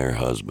millionaire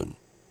husband,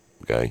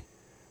 okay?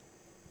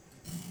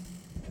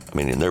 I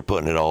mean, and they're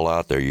putting it all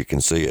out there. You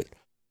can see it.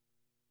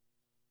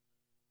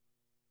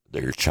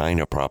 They're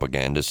China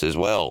propagandists as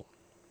well.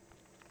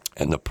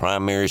 And the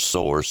primary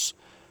source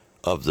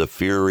of the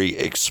fury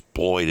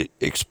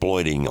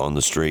exploiting on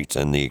the streets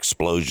and the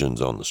explosions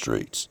on the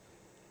streets.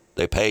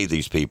 They pay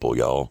these people,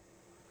 y'all.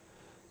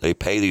 They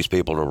pay these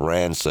people to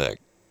ransack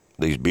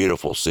these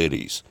beautiful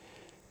cities,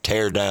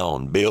 tear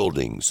down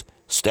buildings,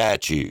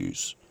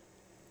 statues.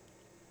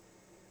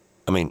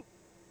 I mean,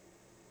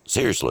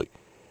 seriously.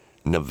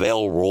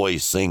 Neville Roy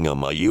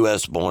Singham, a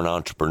U.S.-born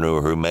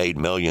entrepreneur who made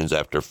millions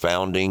after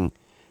founding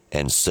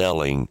and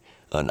selling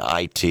an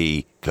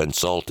IT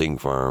consulting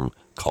firm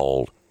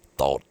called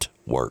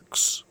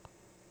ThoughtWorks.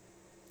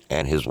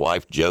 And his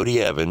wife,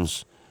 Jody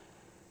Evans,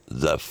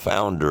 the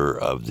founder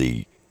of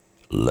the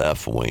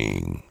left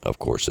wing, of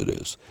course it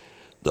is,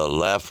 the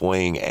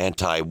left-wing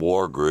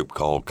anti-war group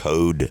called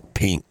Code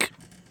Pink.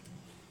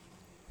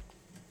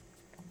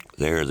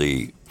 They're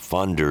the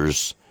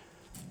funders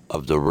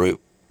of the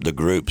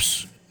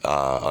groups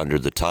under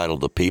the title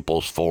The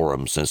People's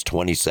Forum since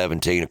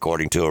 2017,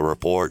 according to a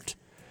report.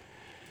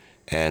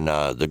 And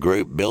the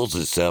group bills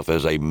itself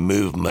as a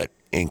movement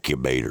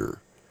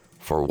incubator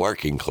for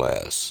working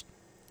class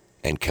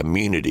and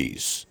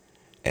communities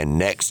and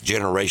next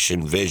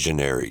generation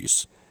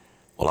visionaries.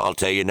 Well, I'll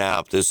tell you now,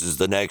 if this is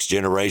the next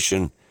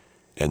generation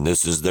and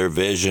this is their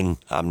vision,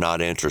 I'm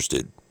not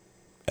interested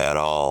at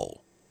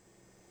all.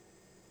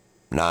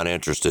 Not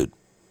interested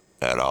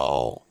at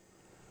all.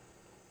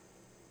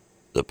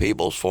 The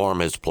People's Forum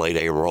has played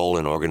a role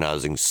in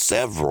organizing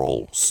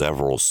several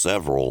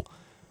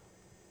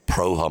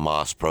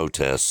pro-Hamas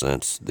protests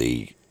since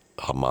the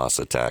Hamas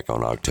attack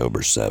on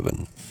October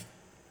 7.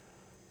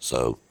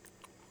 So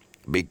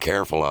be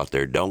careful out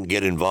there. Don't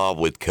get involved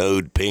with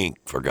Code Pink,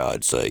 for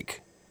God's sake.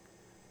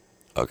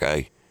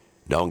 Okay?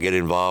 Don't get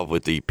involved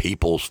with the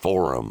People's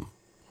Forum.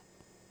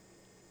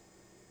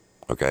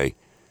 Okay?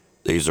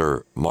 These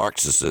are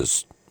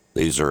Marxists.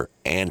 These are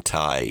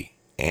anti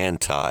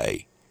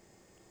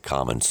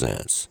common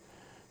sense.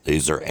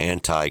 These are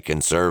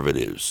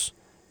anti-conservatives.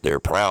 They're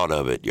proud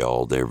of it,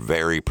 y'all. They're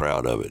very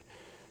proud of it.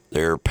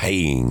 They're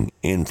paying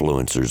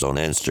influencers on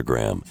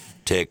Instagram,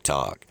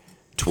 TikTok,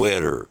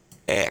 Twitter,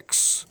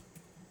 X,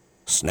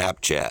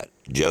 Snapchat,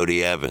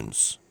 Jody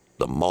Evans,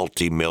 the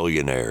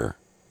multi-millionaire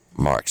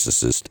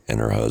Marxist, and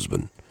her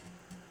husband.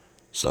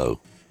 So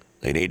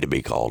they need to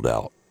be called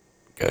out,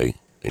 okay?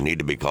 They need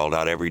to be called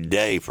out every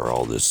day for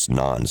all this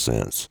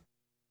nonsense.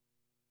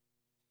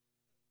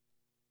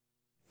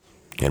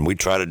 And we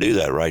try to do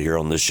that right here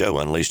on this show,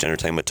 Unleashed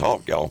Entertainment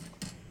Talk, y'all.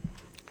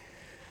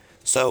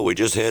 So we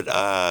just hit,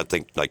 I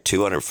think, like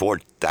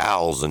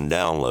 204,000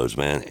 downloads,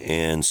 man.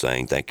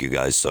 Insane. Thank you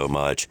guys so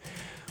much.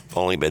 I've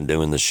only been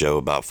doing the show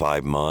about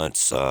 5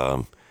 months.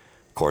 Of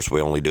course, we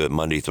only do it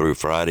Monday through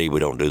Friday. We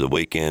don't do the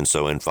weekend.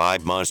 So in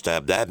 5 months to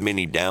have that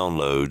many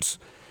downloads,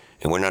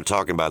 and we're not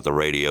talking about the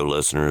radio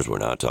listeners, we're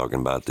not talking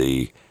about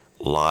the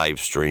live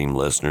stream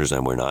listeners,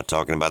 and we're not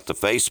talking about the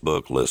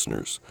Facebook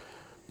listeners.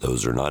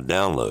 Those are not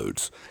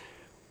downloads.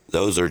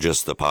 Those are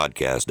just the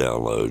podcast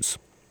downloads.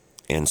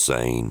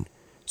 Insane.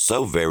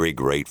 So very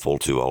grateful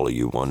to all of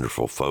you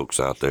wonderful folks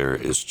out there.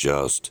 It's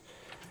just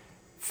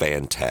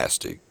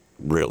fantastic.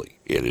 Really,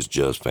 it is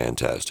just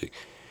fantastic.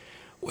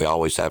 We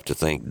always have to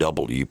thank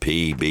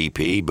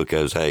WPBP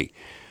because, hey,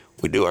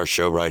 we do our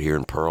show right here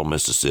in Pearl,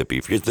 Mississippi.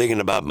 If you're thinking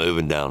about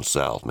moving down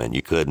south, man,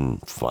 you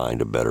couldn't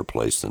find a better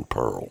place than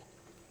Pearl.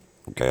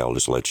 Okay, I'll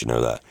just let you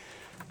know that.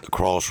 The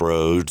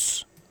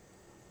Crossroads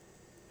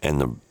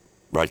and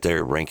right there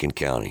at Rankin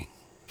County,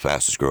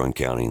 fastest growing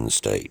county in the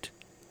state.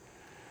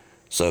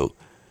 So,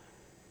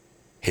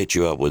 hit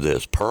you up with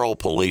this. Pearl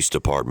Police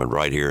Department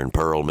right here in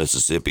Pearl,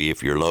 Mississippi.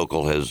 If your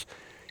local has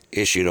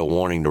issued a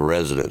warning to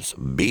residents,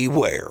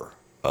 beware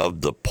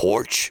of the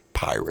porch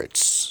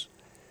pirates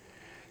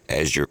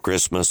as your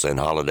Christmas and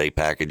holiday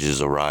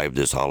packages arrive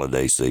this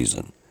holiday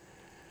season.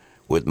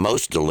 With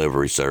most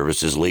delivery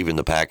services leaving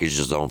the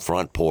packages on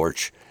front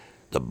porch,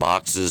 the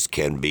boxes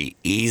can be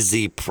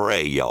easy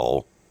prey,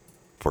 y'all,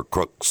 for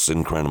crooks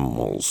and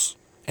criminals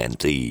and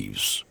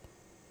thieves.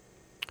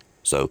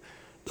 So,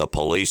 the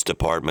police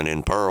department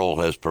in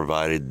Pearl has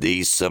provided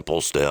these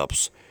simple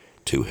steps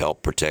to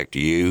help protect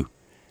you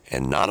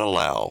and not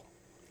allow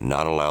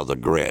the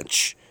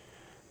Grinch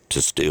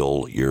to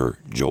steal your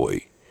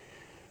joy.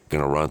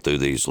 Going to run through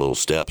these little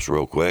steps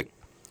real quick.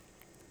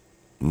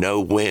 Know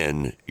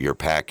when your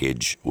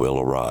package will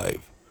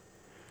arrive.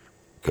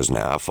 Because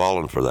now I've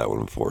fallen for that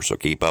one before, so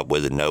keep up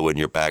with it. Know when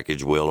your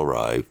package will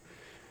arrive.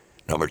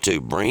 Number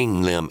 2,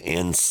 bring them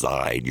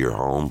inside your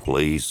home,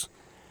 please.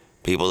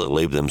 People that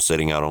leave them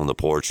sitting out on the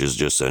porch is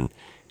just an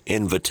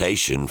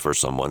invitation for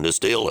someone to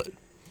steal it.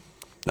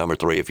 Number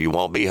 3, if you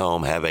won't be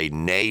home, have a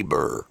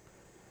neighbor.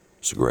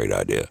 It's a great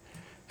idea.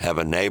 Have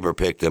a neighbor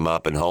pick them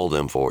up and hold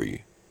them for you.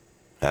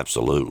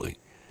 Absolutely.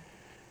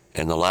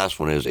 And the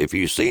last one is, if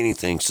you see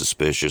anything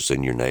suspicious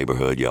in your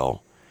neighborhood,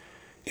 y'all,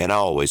 and I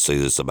always say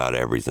this about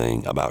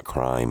everything, about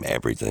crime,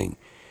 everything.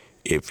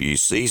 If you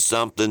see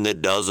something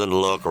that doesn't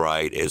look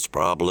right, it's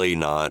probably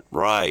not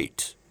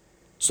right.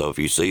 So if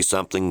you see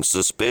something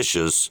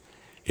suspicious,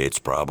 it's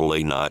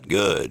probably not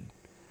good.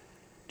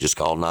 Just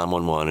call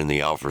 911 and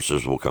the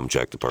officers will come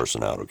check the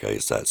person out, okay?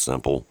 It's that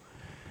simple.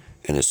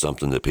 And it's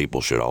something that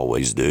people should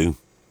always do,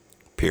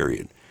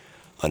 period.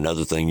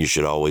 Another thing you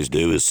should always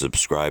do is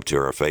subscribe to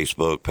our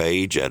Facebook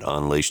page at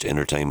Unleashed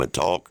Entertainment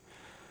Talk.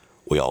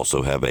 We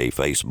also have a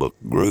Facebook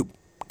group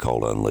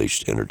called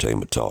Unleashed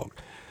Entertainment Talk.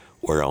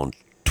 We're on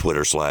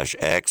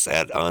Twitter/X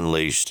at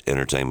Unleashed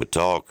Entertainment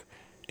Talk,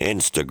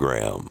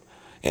 Instagram,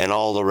 and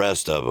all the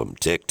rest of them,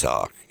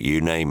 TikTok,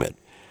 you name it.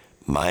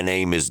 My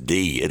name is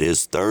D. It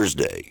is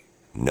Thursday,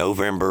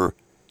 November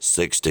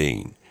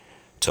 16.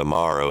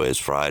 Tomorrow is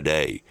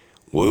Friday.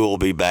 We will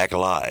be back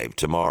live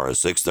tomorrow,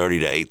 6:30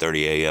 to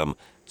 8:30 a.m.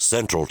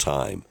 Central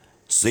Time.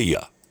 See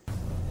ya.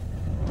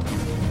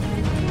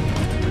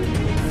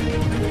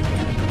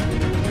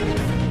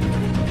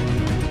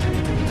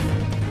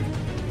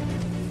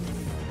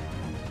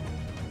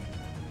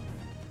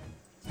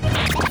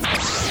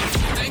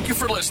 Thank you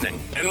for listening.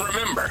 And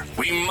remember,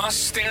 we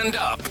must stand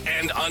up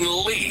and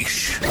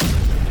unleash.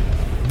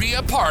 Be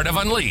a part of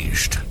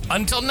Unleashed.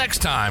 Until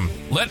next time,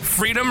 let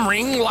freedom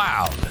ring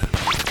loud.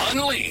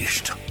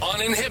 Unleashed,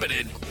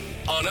 uninhibited,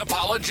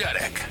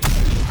 unapologetic.